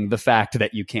marketing the fact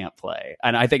that you can't play.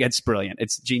 And I think it's brilliant.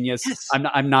 It's genius. Yes.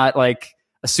 I'm not like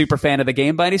a super fan of the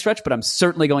game by any stretch, but I'm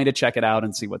certainly going to check it out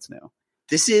and see what's new.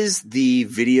 This is the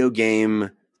video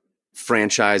game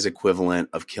franchise equivalent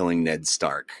of killing Ned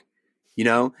Stark.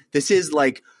 This is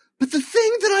like, but the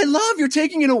thing that I love, you're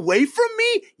taking it away from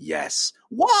me? Yes.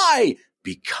 Why?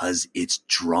 Because it's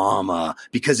drama.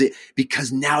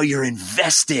 Because now you're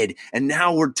invested, and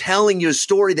now we're telling you a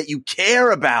story that you care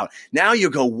about. Now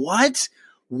you go, what?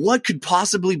 What could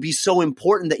possibly be so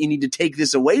important that you need to take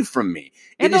this away from me?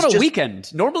 And on a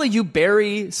weekend. Normally you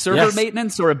bury server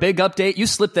maintenance or a big update. You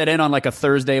slip that in on like a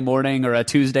Thursday morning or a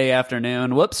Tuesday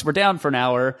afternoon. Whoops, we're down for an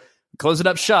hour. Close it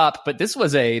up shop. But this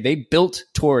was they built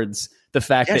towards the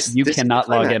fact that you cannot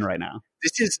log in right now.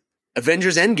 This is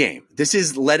Avengers Endgame. This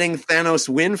is letting Thanos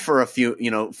win for a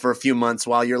few months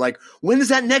while you're like, when is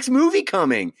that next movie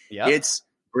coming? Yep. It's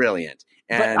brilliant.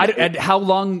 And how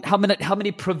long? How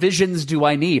many provisions do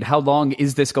I need? How long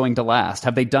is this going to last?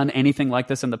 Have they done anything like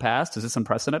this in the past? Is this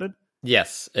unprecedented?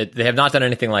 Yes, they have not done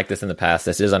anything like this in the past.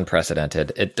 This is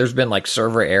unprecedented. There's been like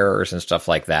server errors and stuff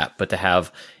like that, but to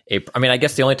have I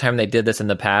guess the only time they did this in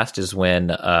the past is when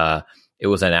it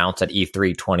was announced at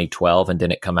E3 2012 and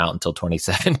didn't come out until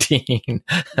 2017.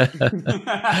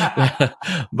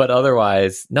 But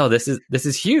otherwise, no, this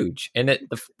is huge. And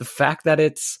the fact that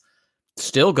it's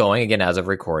still going again as of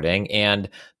recording, and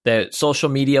the social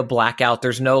media blackout,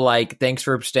 there's no like, thanks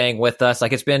for staying with us.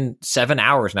 Like, it's been 7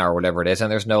 hours now or whatever it is.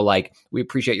 And there's no like, we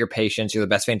appreciate your patience. You're the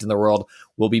best fans in the world.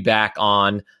 We'll be back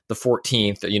on the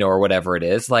 14th, or whatever it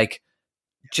is. Like,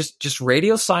 just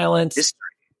radio silence. Mystery.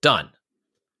 Done.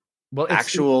 Well,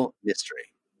 Actual mystery.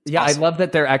 Yeah, awesome. I love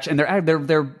that they're actually, and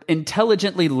they're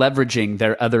intelligently leveraging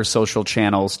their other social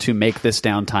channels to make this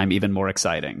downtime even more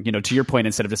exciting. To your point,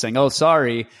 instead of just saying, "Oh,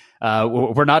 sorry,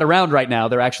 we're not around right now,"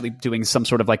 they're actually doing some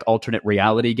sort of like alternate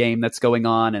reality game that's going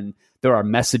on, and there are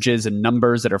messages and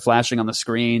numbers that are flashing on the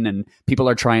screen, and people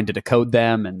are trying to decode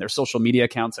them, and their social media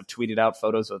accounts have tweeted out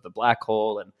photos of the black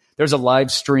hole, and there's a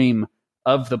live stream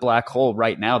of the black hole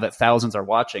right now that thousands are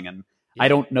watching. And I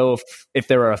don't know if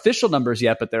there are official numbers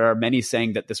yet, but there are many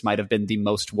saying that this might have been the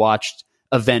most watched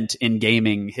event in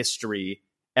gaming history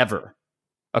ever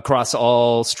across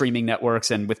all streaming networks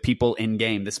and with people in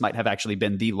game. This might have actually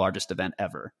been the largest event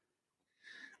ever.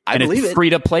 I believe it's it. free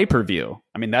to play per view.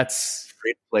 I mean, that's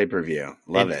Free to play per view.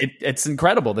 Love it. It's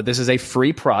incredible that this is a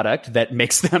free product that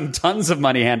makes them tons of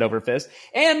money hand over fist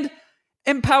and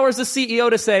empowers the CEO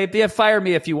to say, "Yeah, fire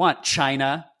me if you want,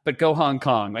 China, but go Hong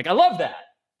Kong." Like, I love that.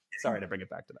 Sorry to bring it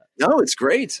back to that. No, it's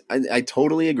great. I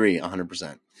totally agree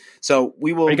 100%. So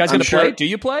we will. Are you guys going to play? Do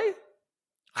you play?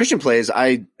 Christian plays.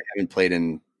 I haven't played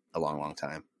in a long, long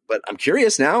time, but I'm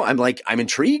curious now. I'm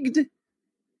intrigued.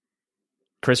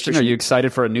 Christian, are you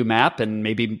excited for a new map and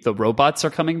maybe the robots are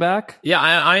coming back? Yeah,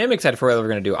 I am excited for what we're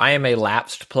going to do. I am a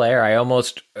lapsed player. I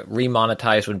almost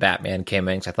remonetized when Batman came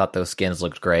in because I thought those skins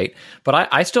looked great. But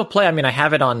I still play. I mean, I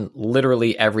have it on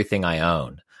literally everything I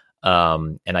own.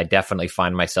 And I definitely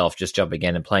find myself just jumping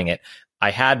in and playing it.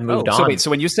 I had moved on. So wait, so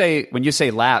when you say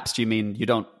lapsed, you mean you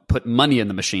don't put money in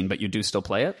the machine, but you do still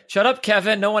play it? Shut up,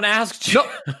 Kevin. No one asked you.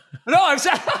 No, I'm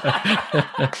sorry.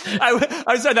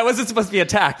 I'm sorry. That wasn't supposed to be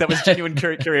attack. That was genuine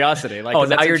curiosity. Like,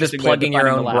 now you're just plugging your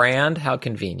own brand. How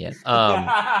convenient.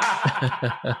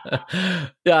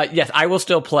 Yes, I will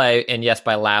still play. And yes,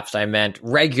 by lapsed, I meant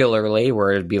regularly,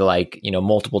 where it'd be like,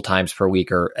 multiple times per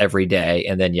week or every day.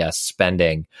 And then, yes,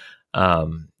 spending.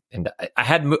 And I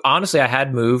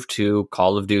had moved to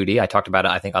Call of Duty. I talked about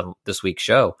it, I think, on last week's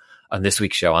show. And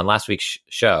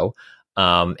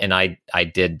I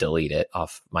did delete it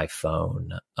off my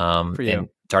phone. And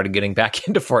started getting back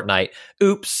into Fortnite.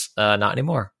 Oops, not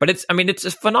anymore. But it's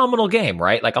a phenomenal game,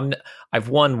 right? Like, I've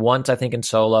won once, I think, in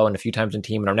solo and a few times in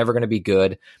team, and I'm never going to be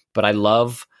good. But I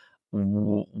love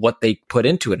what they put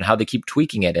into it and how they keep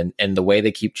tweaking it and the way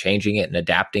they keep changing it and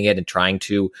adapting it and trying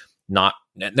to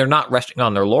they're not resting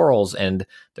on their laurels, and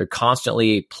they're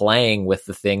constantly playing with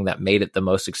the thing that made it the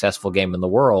most successful game in the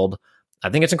world. I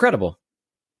think it's incredible.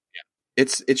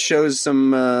 It shows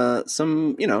some balls,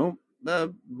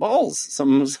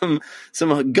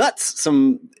 some guts,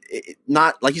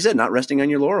 not, like you said, not resting on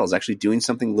your laurels, actually doing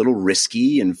something a little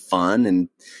risky and fun. And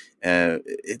I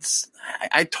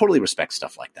totally respect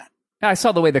stuff like that. I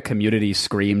saw the way the community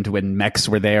screamed when mechs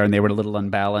were there and they were a little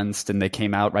unbalanced and they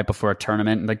came out right before a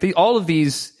tournament. Like, all of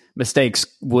these mistakes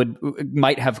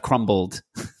might have crumbled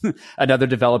another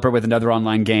developer with another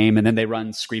online game, and then they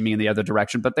run screaming in the other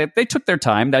direction. But they took their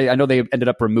time. I know they ended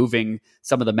up removing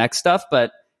some of the mech stuff,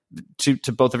 but to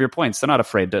both of your points, they're not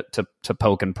afraid to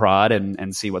poke and prod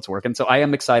and see what's working. So I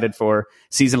am excited for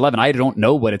Season 11. I don't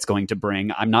know what it's going to bring.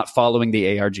 I'm not following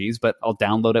the ARGs, but I'll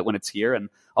download it when it's here and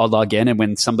I'll log in. And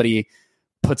when somebody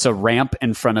puts a ramp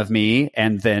in front of me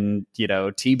and then,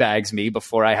 teabags me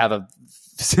before I have a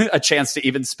chance to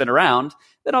even spin around,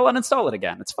 then I'll uninstall it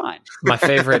again. It's fine. My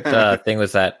favorite thing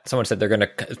was that someone said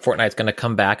Fortnite's going to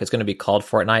come back. It's going to be called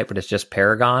Fortnite, but it's just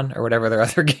Paragon or whatever their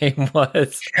other game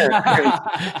was.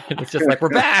 It's just like, we're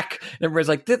back. And everybody's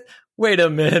like, wait a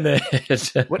minute.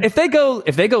 If they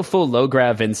go full low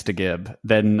grav Instagib,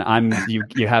 then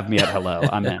you have me at hello.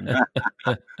 I'm in.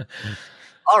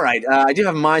 All right. I do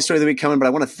have my story of the week coming, but I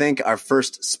want to thank our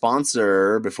first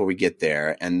sponsor before we get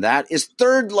there, and that is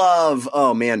Third Love.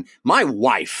 Oh, man. My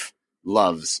wife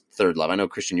loves Third Love. I know,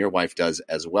 Christian, your wife does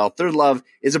as well. Third Love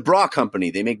is a bra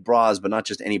company. They make bras, but not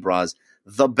just any bras.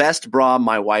 The best bra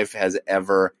my wife has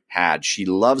ever had. She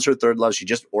loves her Third Love. She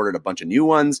just ordered a bunch of new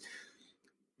ones.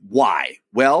 Why?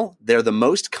 Well, they're the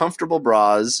most comfortable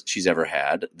bras she's ever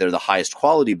had. They're the highest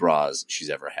quality bras she's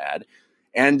ever had.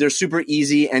 And they're super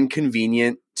easy and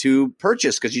convenient to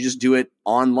purchase because you just do it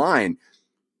online.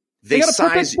 They got a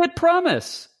perfect fit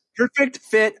promise. Perfect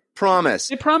fit promise.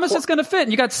 They promise it's going to fit,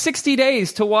 and you got 60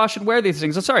 days to wash and wear these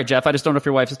things. I'm sorry, Jeff. I just don't know if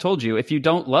your wife has told you. If you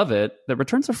don't love it, the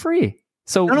returns are free.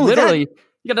 So literally,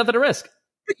 you got nothing to risk.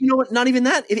 But you know what? Not even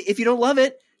that. If you don't love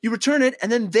it, you return it,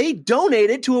 and then they donate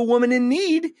it to a woman in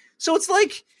need. So it's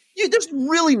like there's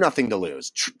really nothing to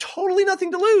lose. Totally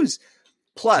nothing to lose.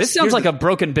 Plus, this sounds like a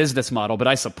broken business model, but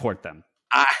I support them.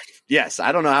 Yes,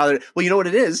 I don't know how. Well, you know what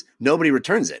it is? Nobody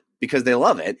returns it because they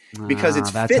love it because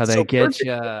it's that's fit how they so get perfect.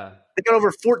 you. They got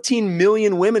over 14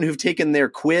 million women who've taken their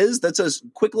quiz. That's a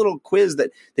quick little quiz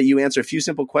that you answer a few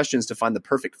simple questions to find the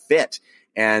perfect fit,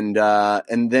 and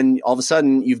then all of a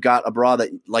sudden you've got a bra that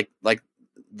like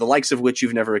the likes of which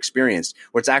you've never experienced,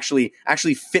 where it's actually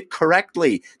fit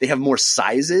correctly. They have more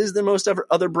sizes than most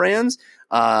other brands.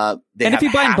 And if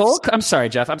you buy in bulk, I'm sorry,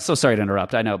 Jeff, I'm so sorry to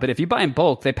interrupt. I know, but if you buy in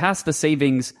bulk, they pass the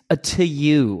savings to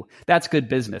you. That's good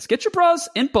business. Get your bras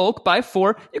in bulk, buy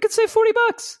 4. You can save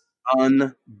 $40.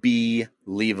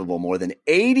 Unbelievable. More than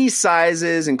 80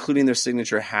 sizes, including their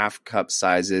signature half cup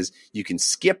sizes. You can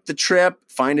skip the trip,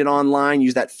 find it online,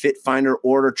 use that Fit Finder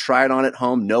order, try it on at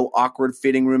home. No awkward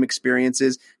fitting room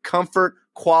experiences. Comfort,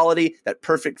 quality, that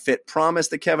perfect fit promise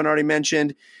that Kevin already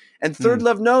mentioned. And Third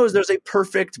Love knows there's a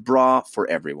perfect bra for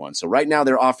everyone. So right now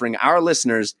they're offering our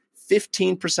listeners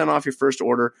 15% off your first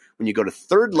order when you go to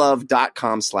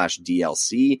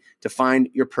thirdlove.com/DLC to find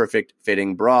your perfect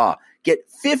fitting bra. Get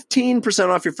 15%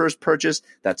 off your first purchase.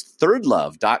 That's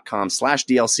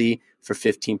thirdlove.com/DLC for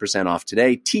 15% off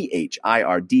today.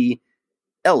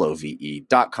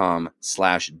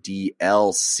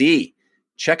 thirdlove.com/DLC.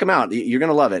 Check them out. You're going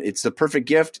to love it. It's the perfect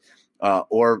gift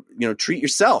or treat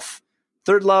yourself.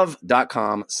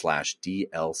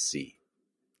 thirdlove.com/DLC.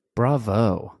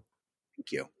 Bravo.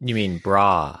 Thank you. You mean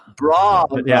bra? Bra.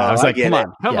 Yeah, I was like,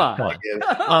 come Come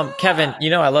on. Kevin,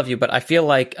 I love you, but I feel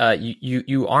like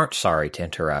you aren't sorry to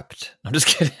interrupt. I'm just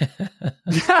kidding.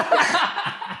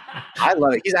 I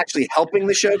love it. He's actually helping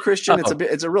the show, Christian.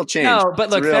 It's a real change. No,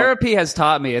 but look, therapy has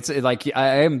taught me. It's like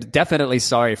I am definitely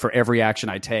sorry for every action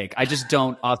I take. I just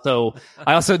don't. I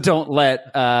also don't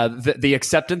let the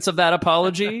acceptance of that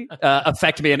apology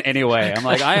affect me in any way. I'm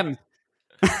like, I am.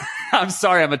 I'm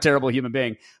sorry, I'm a terrible human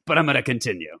being, but I'm going to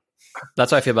continue.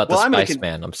 That's how I feel about the Spice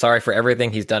Man. I'm sorry for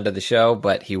everything he's done to the show,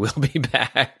 but he will be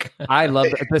back. I love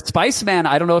the Spice Man.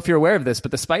 I don't know if you're aware of this,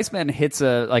 but the Spice Man hits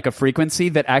a frequency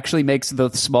that actually makes the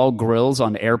small grills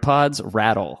on AirPods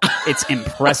rattle. It's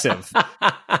impressive.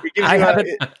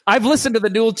 I've listened to the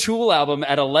Newell Tool album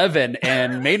at 11,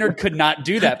 and Maynard could not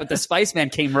do that, but the Spice Man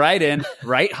came right in,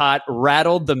 right hot,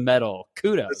 rattled the metal.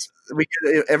 Kudos.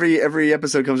 Every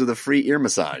episode comes with a free ear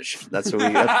massage. That's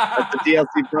what that's the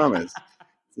DLC promise.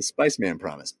 The Spice Man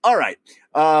promise. All right.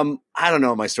 I don't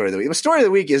know my story of the week. My story of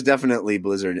the week is definitely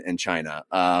Blizzard and China.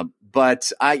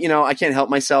 But I can't help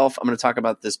myself. I'm going to talk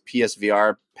about this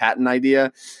PSVR patent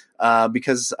idea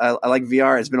because I like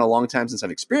VR. It's been a long time since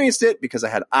I've experienced it because I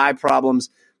had eye problems,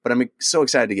 but I'm so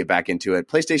excited to get back into it.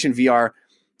 PlayStation VR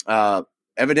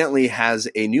evidently has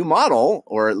a new model,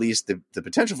 or at least the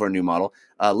potential for a new model.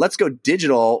 Let's Go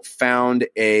Digital found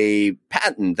a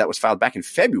patent that was filed back in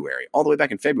February, all the way back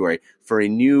in February, for a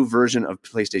new version of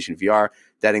PlayStation VR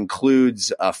that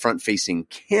includes front-facing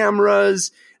cameras,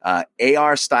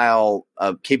 AR-style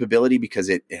capability because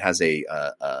it has a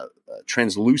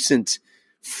translucent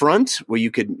front where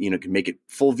you could make it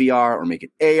full VR or make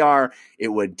it AR. It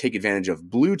would take advantage of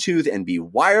Bluetooth and be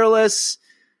wireless.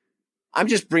 I'm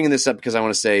just bringing this up because I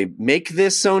want to say, make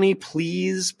this, Sony,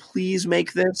 please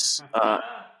make this.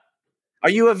 Are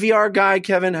you a VR guy,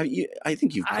 Kevin? I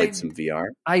think you've played some VR.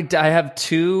 I have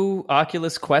 2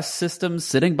 Oculus Quest systems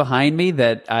sitting behind me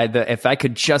that if I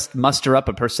could just muster up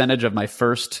a percentage of my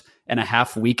first and a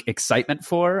half week excitement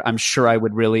for, I'm sure I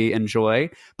would really enjoy.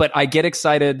 But I get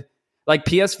excited. Like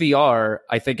PSVR,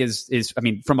 I think is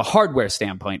from a hardware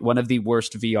standpoint, one of the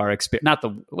worst VR experience.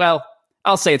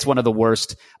 I'll say it's one of the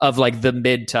worst of like the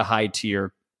mid to high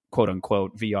tier, quote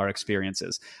unquote, VR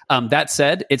experiences. That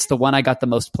said, it's the one I got the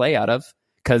most play out of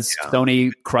because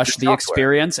Sony crushed the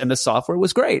experience and the software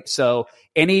was great. So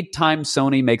anytime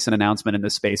Sony makes an announcement in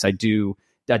this space, I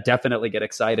definitely get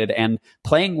excited. And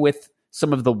playing with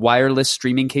some of the wireless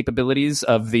streaming capabilities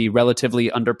of the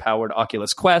relatively underpowered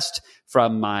Oculus Quest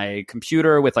from my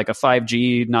computer with like a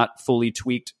 5G, not fully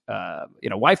tweaked,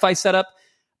 Wi-Fi setup.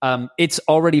 It's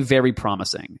already very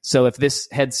promising. So if this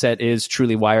headset is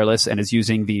truly wireless and is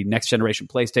using the next generation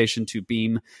PlayStation to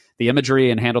beam the imagery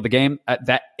and handle the game,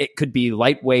 that it could be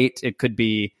lightweight, it could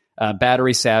be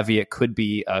battery savvy, it could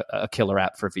be a killer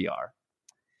app for VR.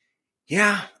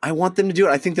 Yeah, I want them to do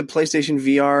it. I think the PlayStation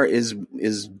VR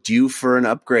is due for an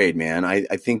upgrade, man. I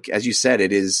think, as you said,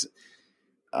 it is.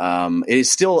 it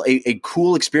is still a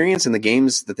cool experience, and the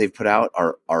games that they've put out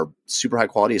are super high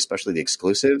quality, especially the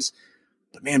exclusives.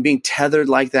 But man, being tethered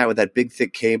like that with that big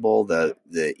thick cable, the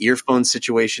earphone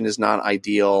situation is not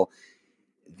ideal.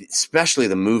 Especially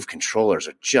the Move controllers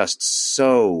are just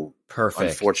so perfect.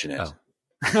 Unfortunate. Oh.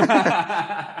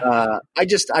 I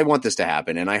want this to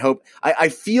happen, and I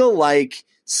feel like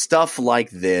stuff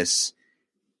like this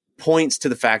points to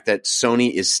the fact that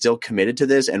Sony is still committed to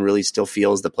this and really still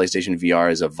feels the PlayStation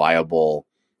VR is a viable,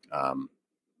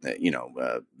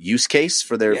 use case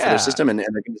for their system, and they're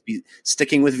going to be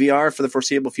sticking with VR for the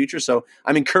foreseeable future. So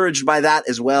I'm encouraged by that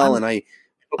as well, and I'm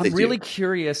really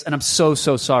curious, and I'm so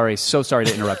sorry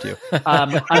to interrupt you.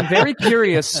 I'm very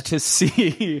curious to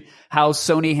see how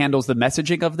Sony handles the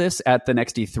messaging of this at the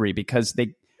next E3, because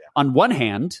on one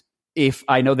hand, if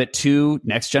I know that 2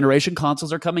 next generation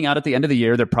consoles are coming out at the end of the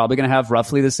year, they're probably going to have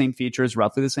roughly the same features,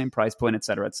 roughly the same price point, et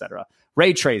cetera, et cetera.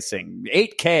 Ray tracing,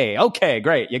 8K, okay,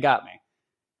 great, you got me.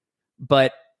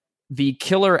 But the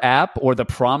killer app or the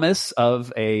promise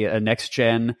of a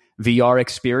next-gen VR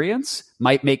experience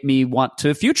might make me want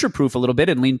to future-proof a little bit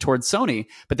and lean towards Sony,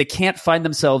 but they can't find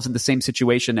themselves in the same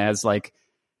situation as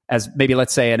maybe,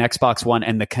 let's say, an Xbox One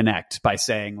and the Kinect, by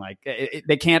saying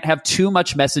they can't have too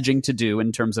much messaging to do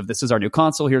in terms of, this is our new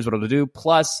console, here's what it'll do,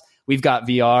 plus we've got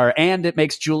VR and it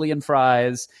makes julienne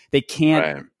fries. They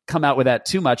can't come out with that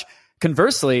too much.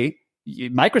 Conversely,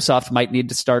 Microsoft might need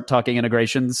to start talking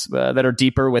integrations that are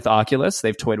deeper with Oculus.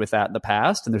 They've toyed with that in the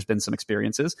past, and there's been some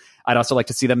experiences. I'd also like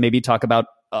to see them maybe talk about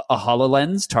a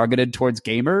HoloLens targeted towards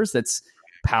gamers that's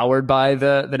powered by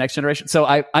the next generation. So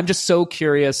I'm just so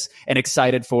curious and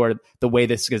excited for the way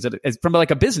this is from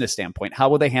a business standpoint. How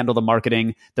will they handle the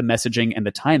marketing, the messaging, and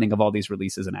the timing of all these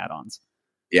releases and add-ons?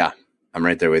 Yeah, I'm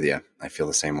right there with you. I feel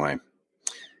the same way.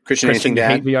 Christian, anything to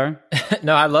add? VR?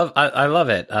 No, I love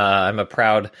it. I'm a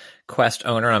proud Quest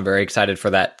owner. I'm very excited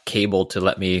for that cable to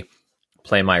let me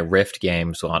play my Rift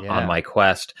games on my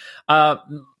Quest.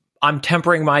 I'm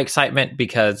tempering my excitement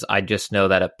because I just know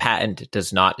that a patent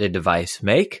does not a device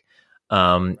make.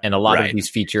 And a lot of these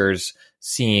features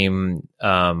seem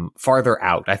farther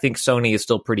out. I think Sony is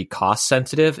still pretty cost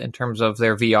sensitive in terms of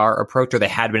their VR approach, or they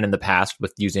had been in the past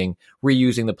with reusing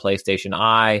the PlayStation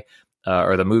Eye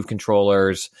or the Move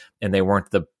controllers, and they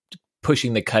weren't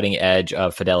pushing the cutting edge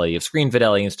of screen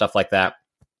fidelity and stuff like that.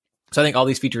 So I think all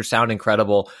these features sound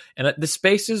incredible. And the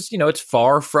space is, it's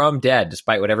far from dead,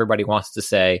 despite what everybody wants to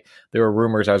say. There were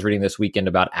rumors I was reading this weekend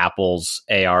about Apple's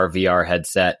AR, VR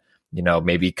headset,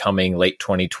 maybe coming late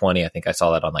 2020. I think I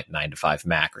saw that on 9 to 5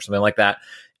 Mac or something like that.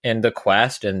 And the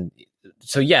Quest. And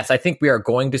so, yes, I think we are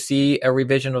going to see a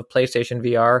revision of PlayStation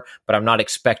VR, but I'm not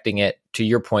expecting it, to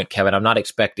your point, Kevin, I'm not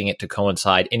expecting it to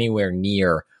coincide anywhere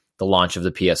near the launch of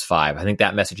the PS5. I think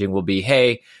that messaging will be,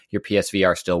 hey, your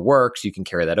PSVR still works. You can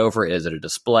carry that over. Is it a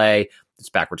display? It's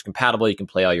backwards compatible. You can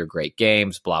play all your great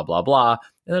games, blah, blah, blah.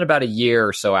 And then about a year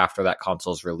or so after that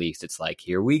console's released, it's like,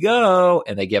 here we go.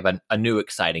 And they give a new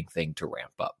exciting thing to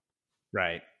ramp up.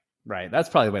 Right. That's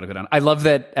probably the way to go down. I love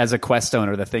that as a Quest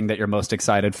owner, the thing that you're most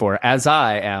excited for, as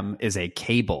I am, is a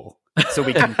cable. So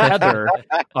we can tether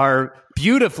our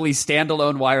beautifully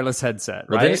standalone wireless headset,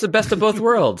 right? Well, it's the best of both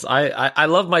worlds. I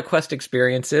love my Quest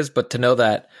experiences, but to know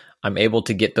that I'm able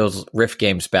to get those Rift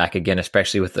games back again,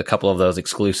 especially with a couple of those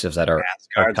exclusives that are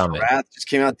coming. Wrath just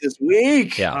came out this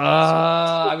week. Yeah.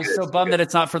 I was so bummed that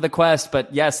it's not for the Quest,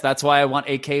 but yes, that's why I want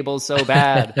a cable so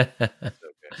bad.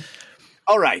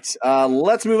 All right,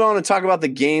 let's move on and talk about the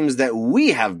games that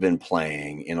we have been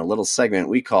playing in a little segment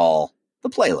we call the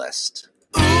playlist.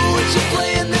 Ooh, what you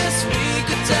playing this week?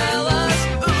 Tell us.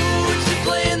 Ooh, what you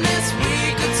playing this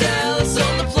week? Tell us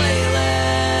on the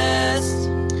playlist.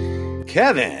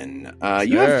 Kevin,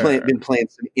 you have been playing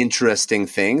some interesting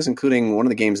things, including one of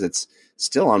the games that's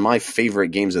still on my favorite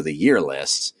games of the year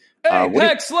list.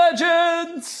 Apex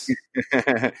Legends!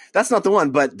 That's not the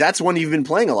one, but that's one you've been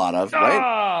playing a lot of,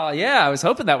 right? Oh, yeah, I was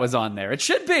hoping that was on there. It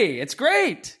should be. It's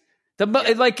great. The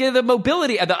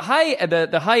mobility, the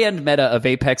high end meta of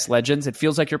Apex Legends, it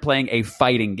feels like you're playing a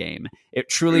fighting game. It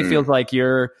truly feels like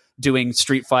you're doing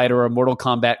Street Fighter or Mortal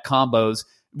Kombat combos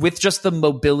with just the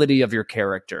mobility of your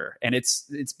character. And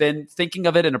it's been thinking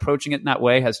of it and approaching it in that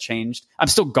way has changed. I'm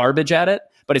still garbage at it,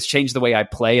 but it's changed the way I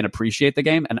play and appreciate the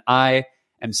game. And I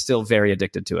am still very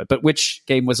addicted to it. But which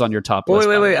game was on your top list?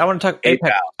 Wait. I want to talk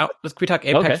Apex. Can we talk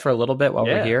Apex for a little bit while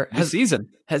we're here? Has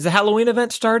the Halloween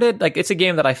event started? It's a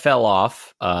game that I fell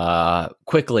off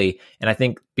quickly. And I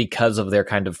think because of their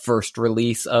kind of first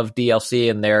release of DLC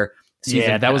and their season.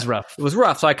 Yeah, that was rough. It was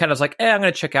rough. So I kind of was like, I'm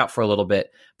going to check out for a little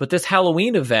bit. But this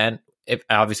Halloween event if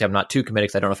obviously I'm not too committed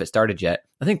because I don't know if it started yet.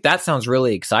 I think that sounds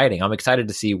really exciting. I'm excited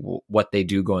to see what they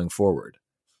do going forward.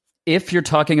 If you're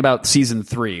talking about season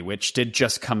 3, which did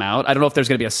just come out, I don't know if there's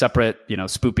going to be a separate,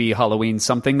 spoopy Halloween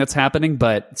something that's happening,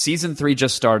 but season 3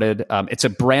 just started. It's a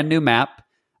brand new map,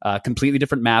 completely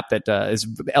different map that is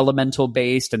elemental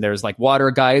based, and there's like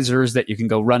water geysers that you can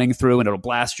go running through, and it'll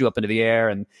blast you up into the air.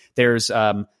 And there's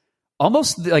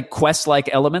almost like quest-like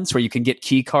elements where you can get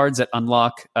key cards that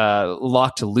unlock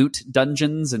locked loot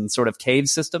dungeons and sort of cave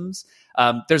systems.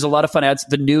 There's a lot of fun ads.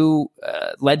 The new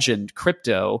legend,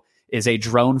 Crypto, is a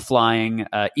drone-flying,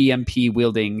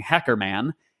 EMP-wielding hacker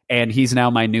man, and he's now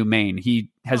my new main.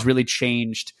 He has really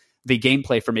changed the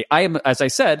gameplay for me. I am, as I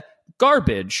said,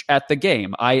 garbage at the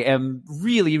game. I am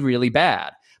really, really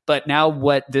bad. But now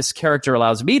what this character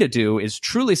allows me to do is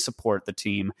truly support the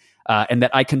team, and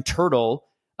that I can turtle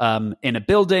in a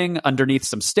building, underneath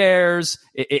some stairs,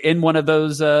 in one of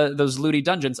those looty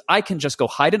dungeons. I can just go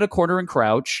hide in a corner and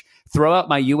crouch, throw out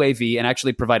my UAV, and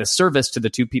actually provide a service to the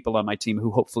 2 people on my team who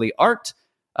hopefully aren't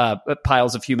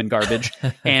piles of human garbage.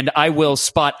 And I will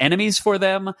spot enemies for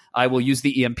them. I will use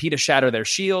the EMP to shatter their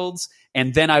shields.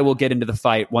 And then I will get into the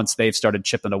fight once they've started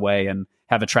chipping away and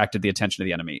have attracted the attention of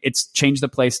the enemy. It's changed the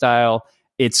play style.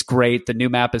 It's great. The new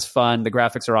map is fun. The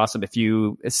graphics are awesome. If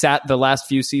you sat the last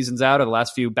few seasons out or the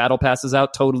last few battle passes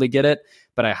out, totally get it.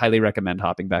 But I highly recommend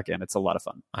hopping back in. It's a lot of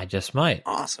fun. I just might.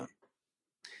 Awesome.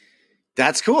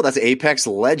 That's cool. That's Apex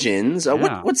Legends.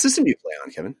 What system do you play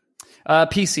on, Kevin?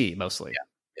 PC mostly.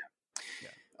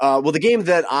 Yeah. Well, the game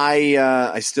that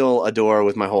I still adore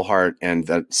with my whole heart, and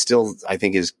that still I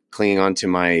think is clinging on to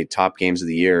my top games of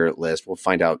the year list. We'll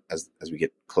find out as we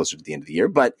get closer to the end of the year.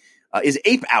 But is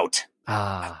Ape Out.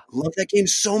 I love that game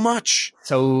so much.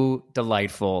 So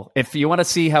delightful. If you want to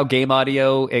see how game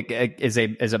audio is a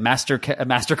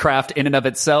mastercraft in and of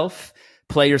itself,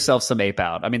 play yourself some Ape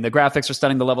Out. I mean, the graphics are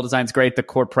stunning. The level design's great. The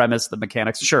core premise, the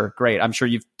mechanics, sure, great. I'm sure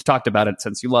you've talked about it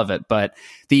since you love it. But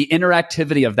the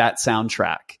interactivity of that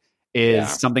soundtrack is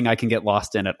something I can get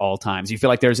lost in at all times. You feel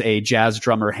like there's a jazz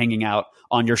drummer hanging out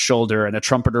on your shoulder and a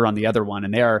trumpeter on the other one,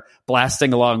 and they are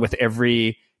blasting along with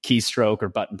every keystroke or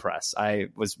button press. I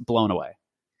was blown away.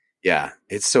 Yeah,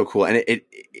 it's so cool. And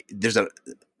there's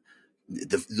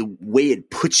the way it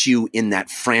puts you in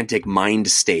that frantic mind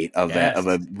state of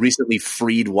a recently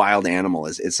freed wild animal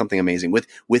is something amazing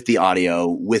with the audio,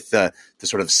 with the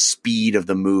sort of speed of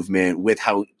the movement, with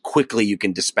how quickly you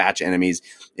can dispatch enemies.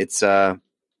 It's an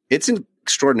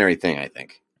extraordinary thing, I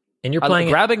think. And you're playing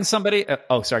grabbing somebody.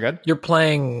 Oh, sorry, go ahead. You're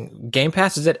playing Game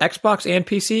Pass. Is it Xbox and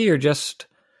PC or just?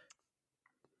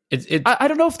 I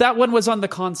don't know if that one was on the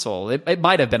console. It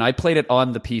might have been. I played it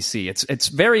on the PC.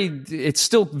 It's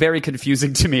still very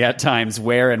confusing to me at times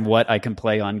where and what I can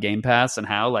play on Game Pass and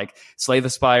how. Like Slay the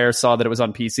Spire saw that it was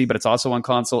on PC, but it's also on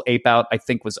console. Ape Out, I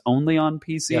think, was only on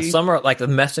PC. Yeah, some are like the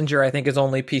Messenger. I think is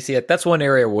only PC. That's one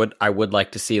area I would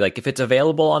like to see. Like if it's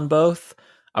available on both,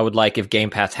 I would like if Game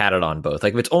Pass had it on both.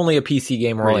 Like if it's only a PC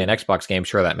game or only an Xbox game,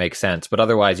 sure, that makes sense. But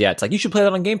otherwise, yeah, it's like you should play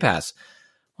that on Game Pass.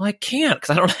 Well, I can't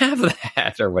because I don't have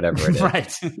that or whatever it is.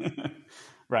 Right.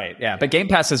 Right. Yeah. But Game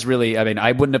Pass is really, I mean,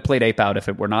 I wouldn't have played Ape Out if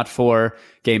it were not for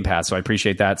Game Pass. So I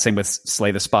appreciate that. Same with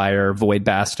Slay the Spire, Void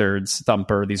Bastards,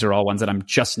 Thumper. These are all ones that I'm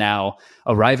just now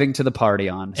arriving to the party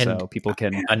on. And so people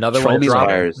can. Another one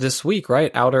dropped this week, right?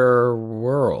 Outer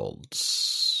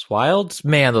Worlds. Wilds?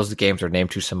 Man, those games are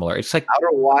named too similar. It's like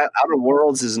Outer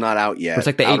Worlds is not out yet. It's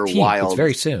like the Outer 18th. Wilds. It's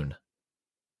very soon.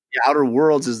 Yeah, Outer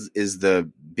Worlds is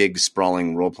the big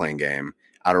sprawling role playing game.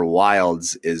 Outer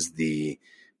Wilds is the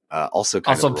also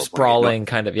sprawling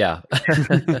kind of it's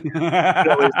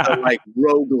the like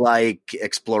roguelike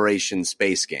exploration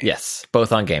space game. Yes,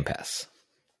 both on Game Pass.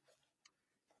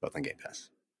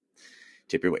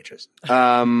 Tip your waitress.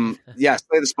 Yeah,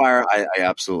 Slay the Spire. I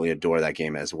absolutely adore that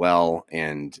game as well,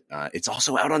 and it's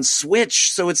also out on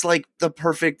Switch, so it's like the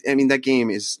perfect. I mean, that game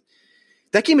is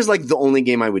like the only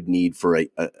game I would need for a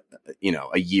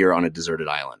year on a deserted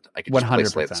island. I could just play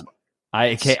Slay the Spire.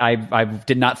 I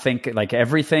did not think like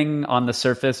everything on the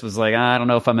surface was like, I don't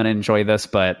know if I'm going to enjoy this,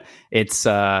 but it's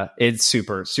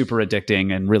super, super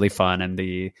addicting and really fun. And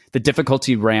the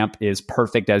difficulty ramp is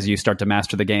perfect as you start to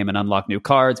master the game and unlock new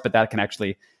cards, but that can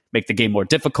actually make the game more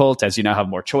difficult as you now have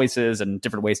more choices and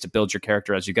different ways to build your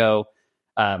character as you go.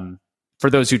 For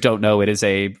those who don't know, it is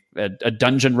a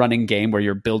dungeon running game where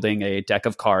you're building a deck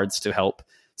of cards to help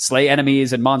slay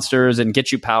enemies and monsters and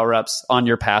get you power-ups on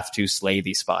your path to slay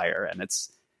the Spire. And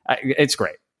it's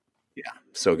great. Yeah,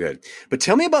 so good. But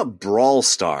tell me about Brawl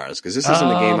Stars, because this isn't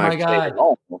a game I've played at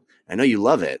all. I know you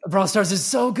love it. Brawl Stars is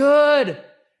so good.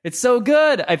 It's so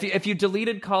good. If you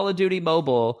deleted Call of Duty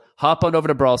Mobile, hop on over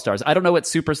to Brawl Stars. I don't know what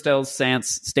Supercell's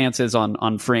stance is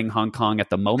on freeing Hong Kong at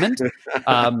the moment.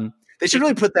 They should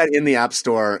really put that in the App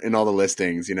Store in all the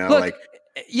listings, Look,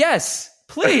 yes,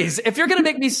 please. If you're going to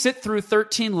make me sit through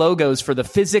 13 logos for the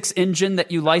physics engine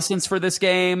that you license for this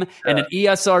game and an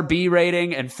ESRB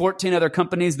rating and 14 other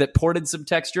companies that ported some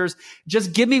textures,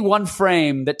 just give me one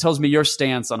frame that tells me your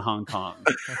stance on Hong Kong.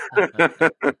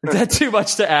 Is that too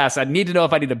much to ask? I need to know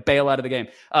if I need to bail out of the game.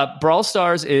 Brawl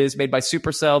Stars is made by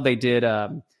Supercell. They did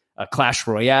a Clash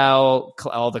Royale,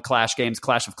 all the Clash games,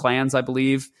 Clash of Clans, I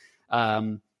believe.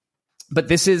 But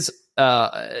this is,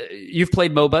 you've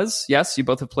played MOBAs. Yes, you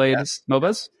both have played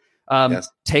MOBAs. Yes.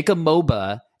 Take a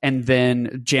MOBA and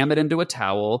then jam it into a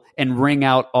towel and wring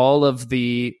out all of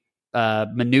the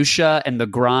minutia and the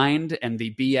grind and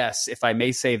the BS, if I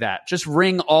may say that. Just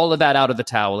wring all of that out of the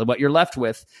towel. And what you're left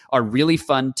with are really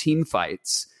fun team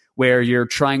fights where you're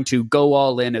trying to go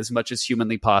all in as much as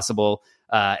humanly possible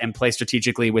and play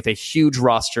strategically with a huge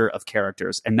roster of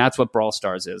characters. And that's what Brawl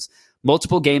Stars is.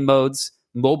 Multiple game modes,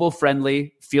 mobile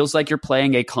friendly, feels like you're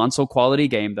playing a console quality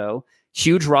game though.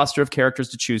 Huge roster of characters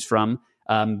to choose from.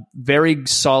 Very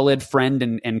solid friend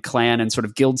and clan and sort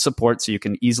of guild support, so you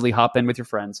can easily hop in with your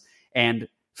friends. And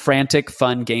frantic,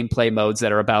 fun gameplay modes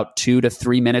that are about 2 to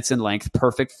 3 minutes in length,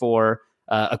 perfect for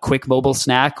a quick mobile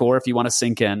snack or if you want to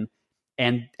sink in.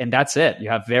 And that's it. You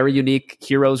have very unique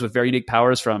heroes with very unique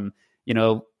powers, from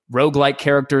roguelike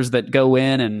characters that go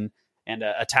in and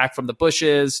attack from the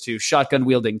bushes, to shotgun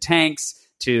wielding tanks,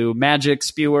 to magic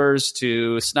spewers,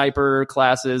 to sniper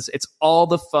classes. It's all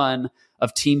the fun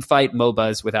of team fight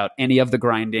MOBAs without any of the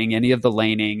grinding, any of the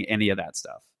laning, any of that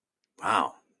stuff.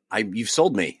 Wow. You've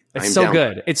sold me. It's so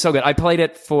good. It's so good. I played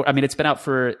it it's been out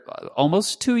for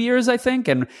almost 2 years, I think.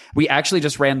 And we actually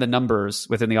just ran the numbers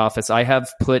within the office. I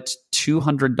have put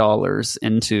 $200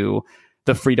 into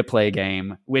the free-to-play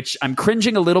game, which I'm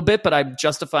cringing a little bit, but I'm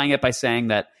justifying it by saying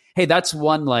that, hey, that's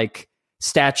one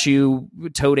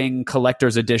statue-toting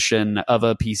collector's edition of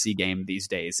a PC game these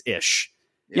days-ish.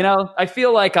 Yeah. I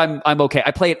feel like I'm okay.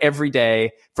 I play it every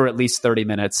day for at least 30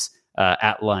 minutes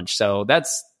at lunch. So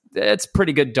it's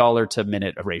pretty good dollar to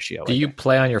minute ratio. Do you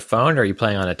play on your phone, or are you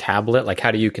playing on a tablet? Like, how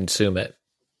do you consume it?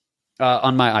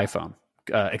 On my iPhone,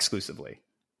 exclusively.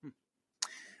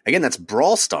 Again, that's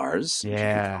Brawl Stars.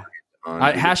 Yeah.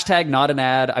 Hashtag not an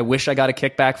ad. I wish I got a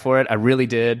kickback for it. I really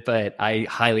did, but I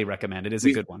highly recommend it. It's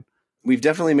a good one. We've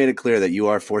definitely made it clear that you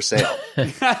are for sale.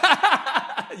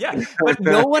 Yeah, but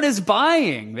no one is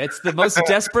buying. It's the most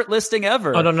desperate listing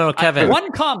ever. Oh no, Kevin.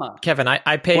 One comma. Kevin,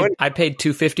 I paid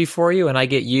 $250 for you, and I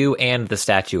get you and the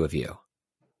statue of you.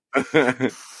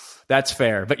 That's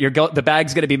fair, but the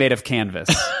bag's going to be made of canvas.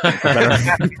 That's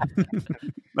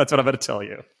what I'm going to tell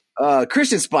you.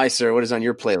 Christian Spicer, what is on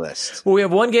your playlist? Well, we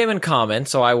have one game in common,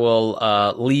 so I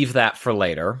will leave that for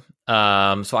later.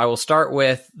 So I will start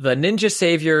with the Ninja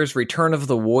Saviors Return of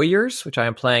the Warriors, which I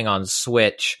am playing on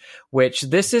Switch, which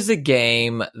this is a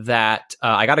game that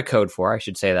I got a code for. I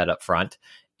should say that up front.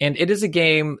 And it is a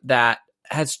game that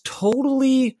has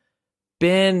totally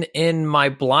been in my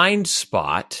blind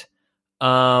spot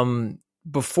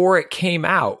before it came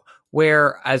out,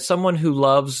 where as someone who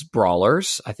loves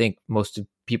brawlers, I think most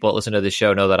people that listen to the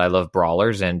show know that I love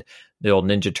brawlers and the old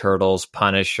Ninja Turtles,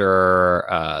 Punisher,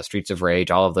 Streets of Rage,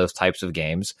 all of those types of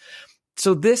games.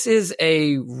 So this is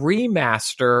a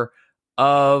remaster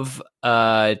of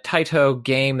a Taito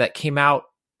game that came out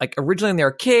like originally in the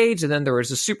arcades, and then there was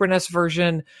a Super NES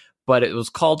version, but it was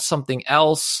called something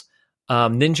else.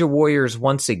 Ninja Warriors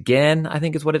Once Again, I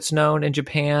think is what it's known in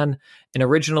Japan. And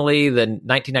originally the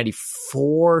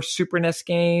 1994 Super NES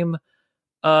game,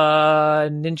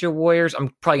 Ninja Warriors.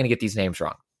 I'm probably going to get these names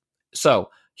wrong. So,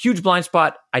 huge blind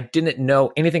spot. I didn't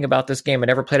know anything about this game. I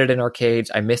never played it in arcades.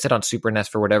 I missed it on Super NES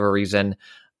for whatever reason.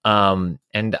 And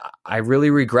I really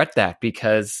regret that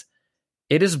because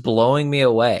it is blowing me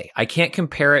away. I can't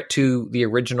compare it to the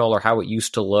original or how it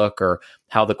used to look or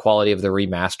how the quality of the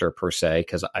remaster per se,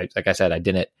 because like I said, I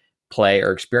didn't play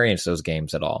or experience those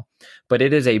games at all. But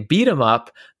it is a beat 'em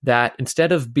up that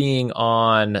instead of being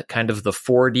on kind of the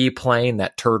 4D plane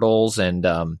that Turtles and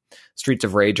Streets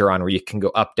of Rage are on, where you can go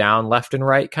up, down, left, and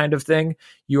right kind of thing,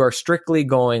 you are strictly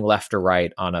going left or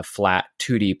right on a flat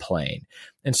 2D plane.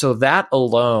 And so that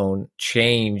alone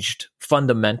changed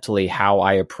fundamentally how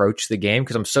I approach the game,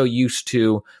 because I'm so used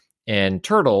to in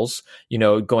Turtles,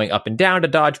 going up and down to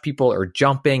dodge people or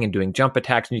jumping and doing jump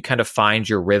attacks, and you kind of find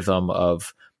your rhythm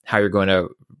of how you're going to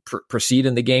proceed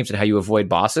in the games and how you avoid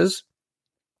bosses.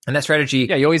 And that strategy,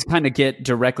 Yeah, you always kind of get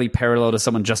directly parallel to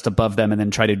someone just above them and then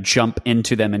try to jump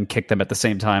into them and kick them at the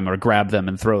same time or grab them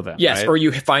and throw them. yes, right? or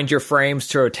you find your frames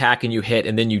to attack and you hit,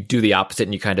 and then you do the opposite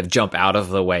and you kind of jump out of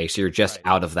the way, so you're just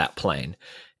out of that plane.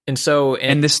 And so,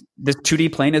 And this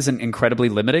 2D plane isn't incredibly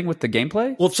limiting with the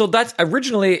gameplay? well, so that's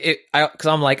originally because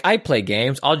I'm like, I play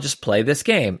games, I'll just play this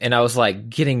game, and I was like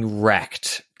getting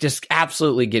wrecked, just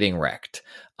absolutely getting wrecked.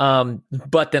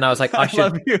 But then I was like, I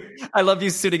should. I love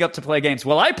you suiting up to play games.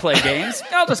 Well, I play games.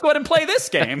 I'll just go ahead and play this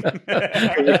game. It's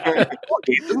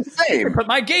the same. Put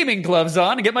my gaming gloves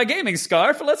on and get my gaming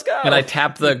scarf. Let's go. And I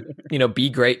tap the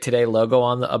 "Be Great Today" logo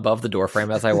on above the door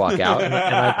frame as I walk out, and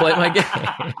I play my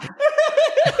game.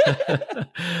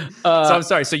 So I'm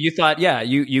sorry. So you thought,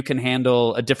 you can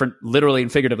handle a different, literally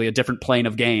and figuratively, a different plane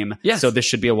of game. Yes. So this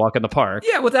should be a walk in the park.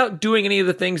 Yeah, without doing any of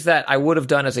the things that I would have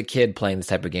done as a kid playing this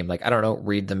type of game. Like, I don't know,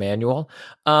 read the manual.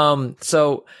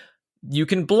 So you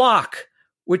can block,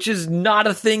 which is not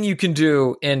a thing you can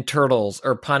do in Turtles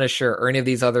or Punisher or any of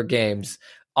these other games.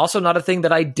 Also not a thing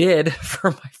that I did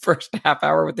for my first half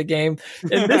hour with the game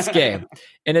in this game.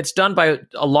 And it's done by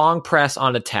a long press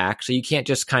on attack. So you can't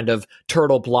just kind of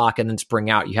turtle block and then spring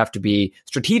out. You have to be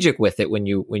strategic with it when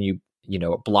you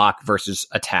block versus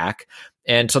attack.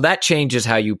 And so that changes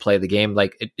how you play the game.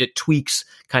 Like it tweaks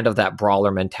kind of that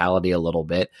brawler mentality a little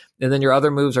bit. And then your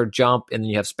other moves are jump, and then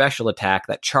you have special attack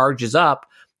that charges up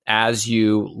as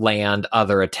you land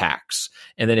other attacks.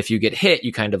 And then if you get hit,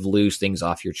 you kind of lose things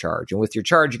off your charge. And with your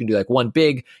charge, you can do like one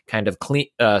big kind of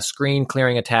screen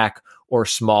clearing attack, or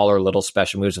smaller little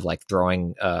special moves of like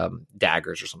throwing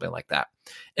daggers or something like that.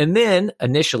 And then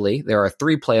initially, there are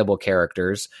 3 playable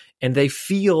characters, and they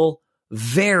feel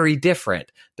very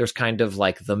different. There's kind of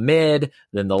like the mid,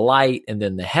 then the light, and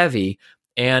then the heavy.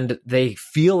 And they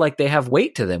feel like they have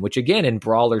weight to them, which again, in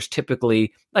brawlers,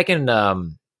 typically, like in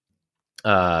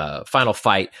Final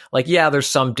Fight, like, yeah, there's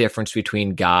some difference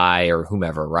between Guy or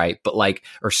whomever, right? But like,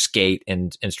 or Skate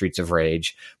and Streets of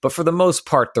Rage. But for the most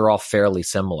part, they're all fairly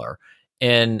similar.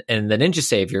 And the Ninja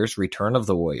Saviors, Return of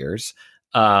the Warriors,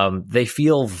 they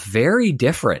feel very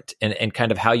different and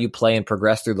kind of how you play and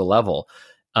progress through the level.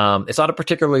 It's not a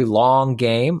particularly long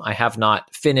game. I have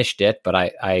not finished it, but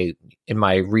I in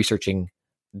my researching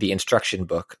the instruction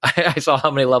book, I saw how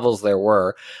many levels there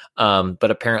were.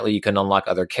 But apparently you can unlock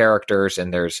other characters,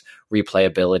 and there's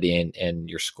replayability and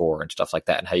your score and stuff like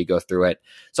that, and how you go through it.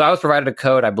 So I was provided a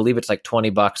code. I believe it's like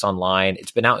 $20 online.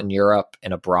 It's been out in Europe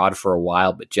and abroad for a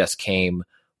while, but just came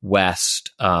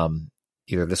west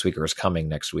either this week or is coming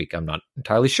next week. I'm not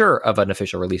entirely sure of an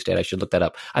official release date. I should look that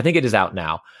up. I think it is out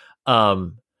now.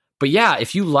 But yeah,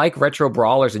 if you like retro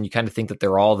brawlers and you kind of think that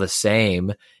they're all the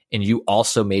same, and you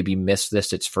also maybe missed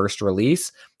its first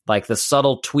release, like the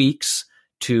subtle tweaks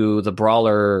to the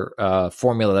brawler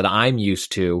formula that I'm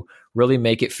used to really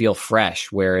make it feel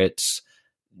fresh, where it's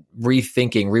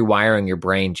rewiring your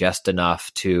brain just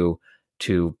enough to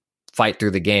fight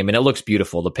through the game. And it looks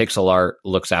beautiful. The pixel art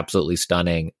looks absolutely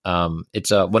stunning.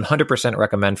 It's a 100%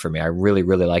 recommend for me. I really,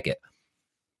 really like it.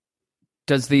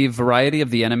 Does the variety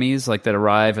of the enemies like that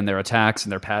arrive and their attacks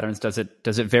and their patterns, does it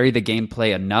vary the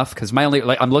gameplay enough? Because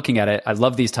I'm looking at it. I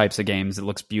love these types of games. It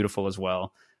looks beautiful as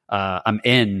well. I'm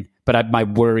in, but my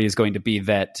worry is going to be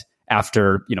that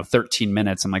after 13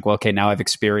 minutes, I'm like, well, okay, now I've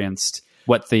experienced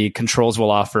what the controls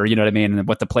will offer, you know what I mean, and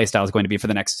what the playstyle is going to be for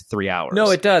the next 3 hours. No,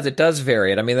 it does. It does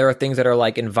vary. I mean, there are things that are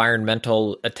like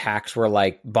environmental attacks where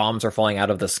like bombs are falling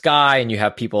out of the sky, and you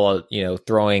have people,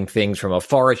 throwing things from a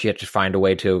forest. You have to find a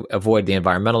way to avoid the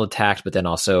environmental attacks, but then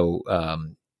also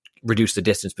reduce the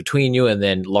distance between you, and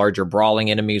then larger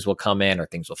brawling enemies will come in, or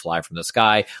things will fly from the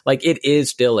sky. Like, it is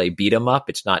still a beat 'em up.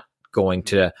 It's not going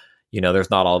to,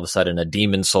 there's not all of a sudden a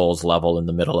Demon Souls level in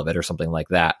the middle of it or something like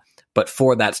that. But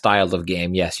for that style of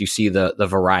game, yes, you see the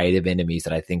variety of enemies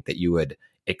that I think that you would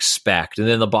expect. And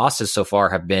then the bosses so far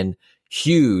have been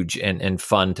huge and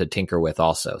fun to tinker with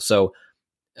also. So,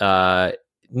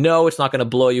 no, it's not going to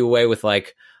blow you away with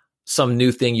like some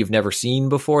new thing you've never seen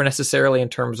before necessarily in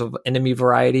terms of enemy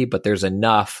variety, but there's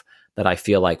enough that I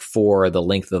feel like for the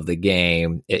length of the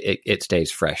game, it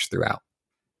stays fresh throughout.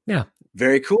 Yeah.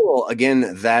 Very cool.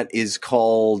 Again, that is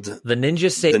called The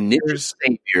Ninja Saviors.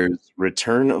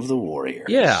 Return of the Warriors.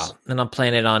 Yeah, and I'm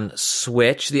playing it on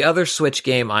Switch. The other Switch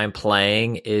game I'm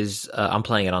playing is, I'm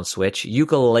playing it on Switch,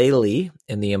 Yooka-Laylee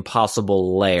in the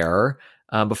Impossible Lair.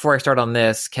 Before I start on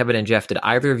this, Kevin and Jeff, did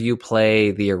either of you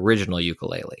play the original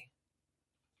Yooka-Laylee?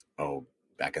 Oh,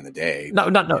 back in the day. No,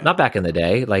 not back in the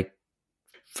day. Like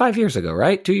 5 years ago,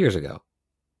 right? 2 years ago.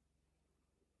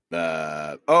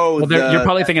 Well, you're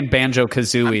probably thinking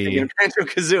Banjo-Kazooie.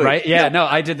 Banjo-Kazooie. Right? Yeah, no,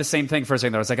 I did the same thing for a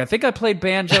second. I was like, I think I played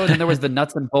Banjo, and then there was the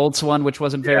Nuts and Bolts one, which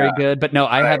wasn't very good. But no,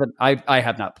 I haven't. I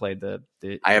have not played the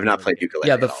I have not played Yooka-Laylee.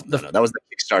 Yeah, no, that was the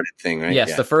Kickstarted thing, right?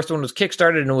 Yes, the first one was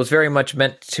Kickstarted, and it was very much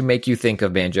meant to make you think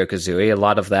of Banjo-Kazooie. A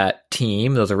lot of that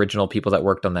team, those original people that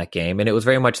worked on that game, and it was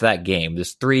very much that game,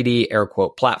 this 3D air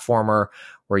quote platformer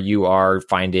where you are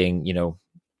finding,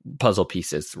 puzzle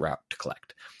pieces throughout to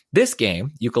collect. This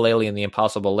game, Yooka-Laylee and the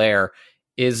Impossible Lair,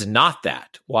 is not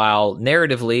that. While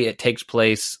narratively it takes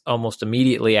place almost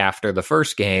immediately after the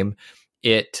first game,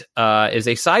 it is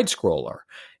a side scroller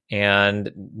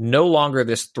and no longer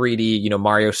this 3D,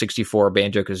 Mario 64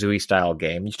 Banjo-Kazooie style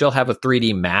game. You still have a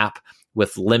 3D map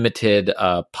with limited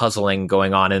puzzling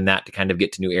going on in that to kind of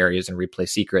get to new areas and replay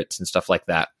secrets and stuff like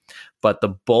that. But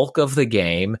the bulk of the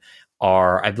game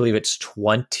are, I believe it's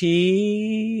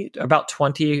about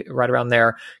 20, right around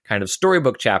there, kind of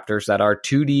storybook chapters that are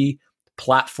 2D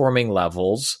platforming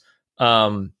levels,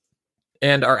 and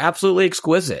are absolutely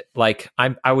exquisite. Like,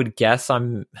 I would guess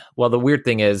the weird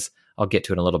thing is, I'll get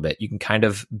to it in a little bit, you can kind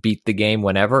of beat the game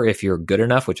whenever if you're good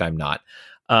enough, which I'm not.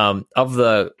 Of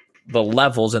the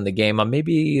levels in the game, I'm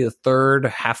maybe the third,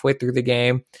 halfway through the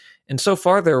game, and so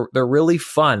far they're really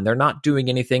fun. They're not doing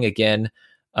anything, again,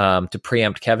 to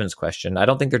preempt Kevin's question, I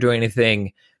don't think they're doing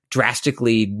anything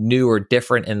drastically new or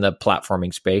different in the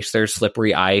platforming space. There's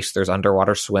slippery ice, there's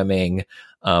underwater swimming,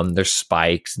 there's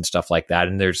spikes and stuff like that,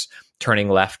 and there's turning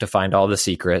left to find all the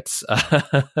secrets,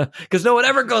 because no one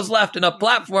ever goes left in a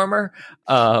platformer.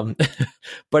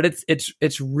 But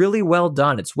it's really well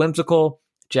done. It's whimsical,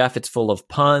 Jeff. It's full of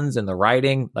puns and the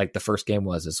writing, like the first game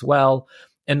was as well.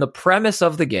 And the premise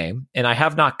of the game, and I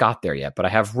have not got there yet, but I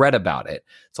have read about it.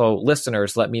 So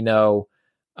listeners, let me know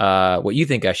what you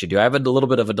think I should do. I have a little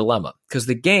bit of a dilemma because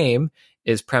the game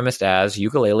is premised as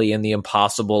Yooka-Laylee in the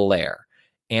Impossible Lair.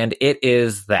 And it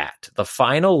is that. The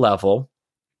final level,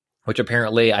 which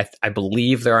apparently I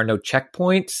believe there are no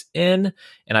checkpoints in,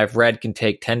 and I've read can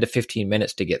take 10 to 15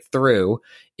 minutes to get through,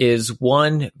 is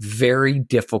one very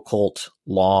difficult,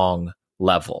 long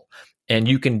level. And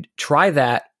you can try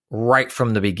that right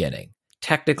from the beginning.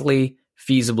 Technically,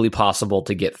 feasibly possible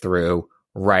to get through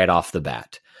right off the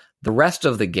bat. The rest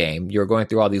of the game, you're going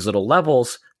through all these little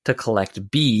levels to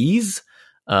collect bees,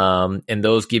 and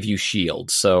those give you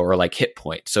shields, or like hit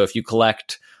points. So if you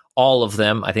collect all of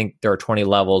them, I think there are 20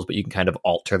 levels, but you can kind of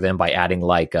alter them by adding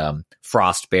like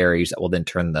frost berries that will then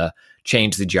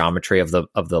change the geometry of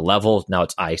the level. Now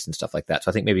it's ice and stuff like that.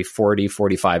 So I think maybe 40,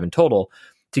 45 in total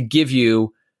to give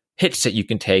you hits that you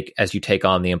can take as you take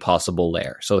on the Impossible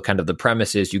Lair. So kind of the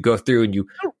premise is you go through and you...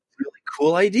 Really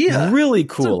cool idea. Really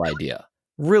cool idea.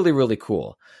 Really, really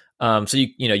cool. So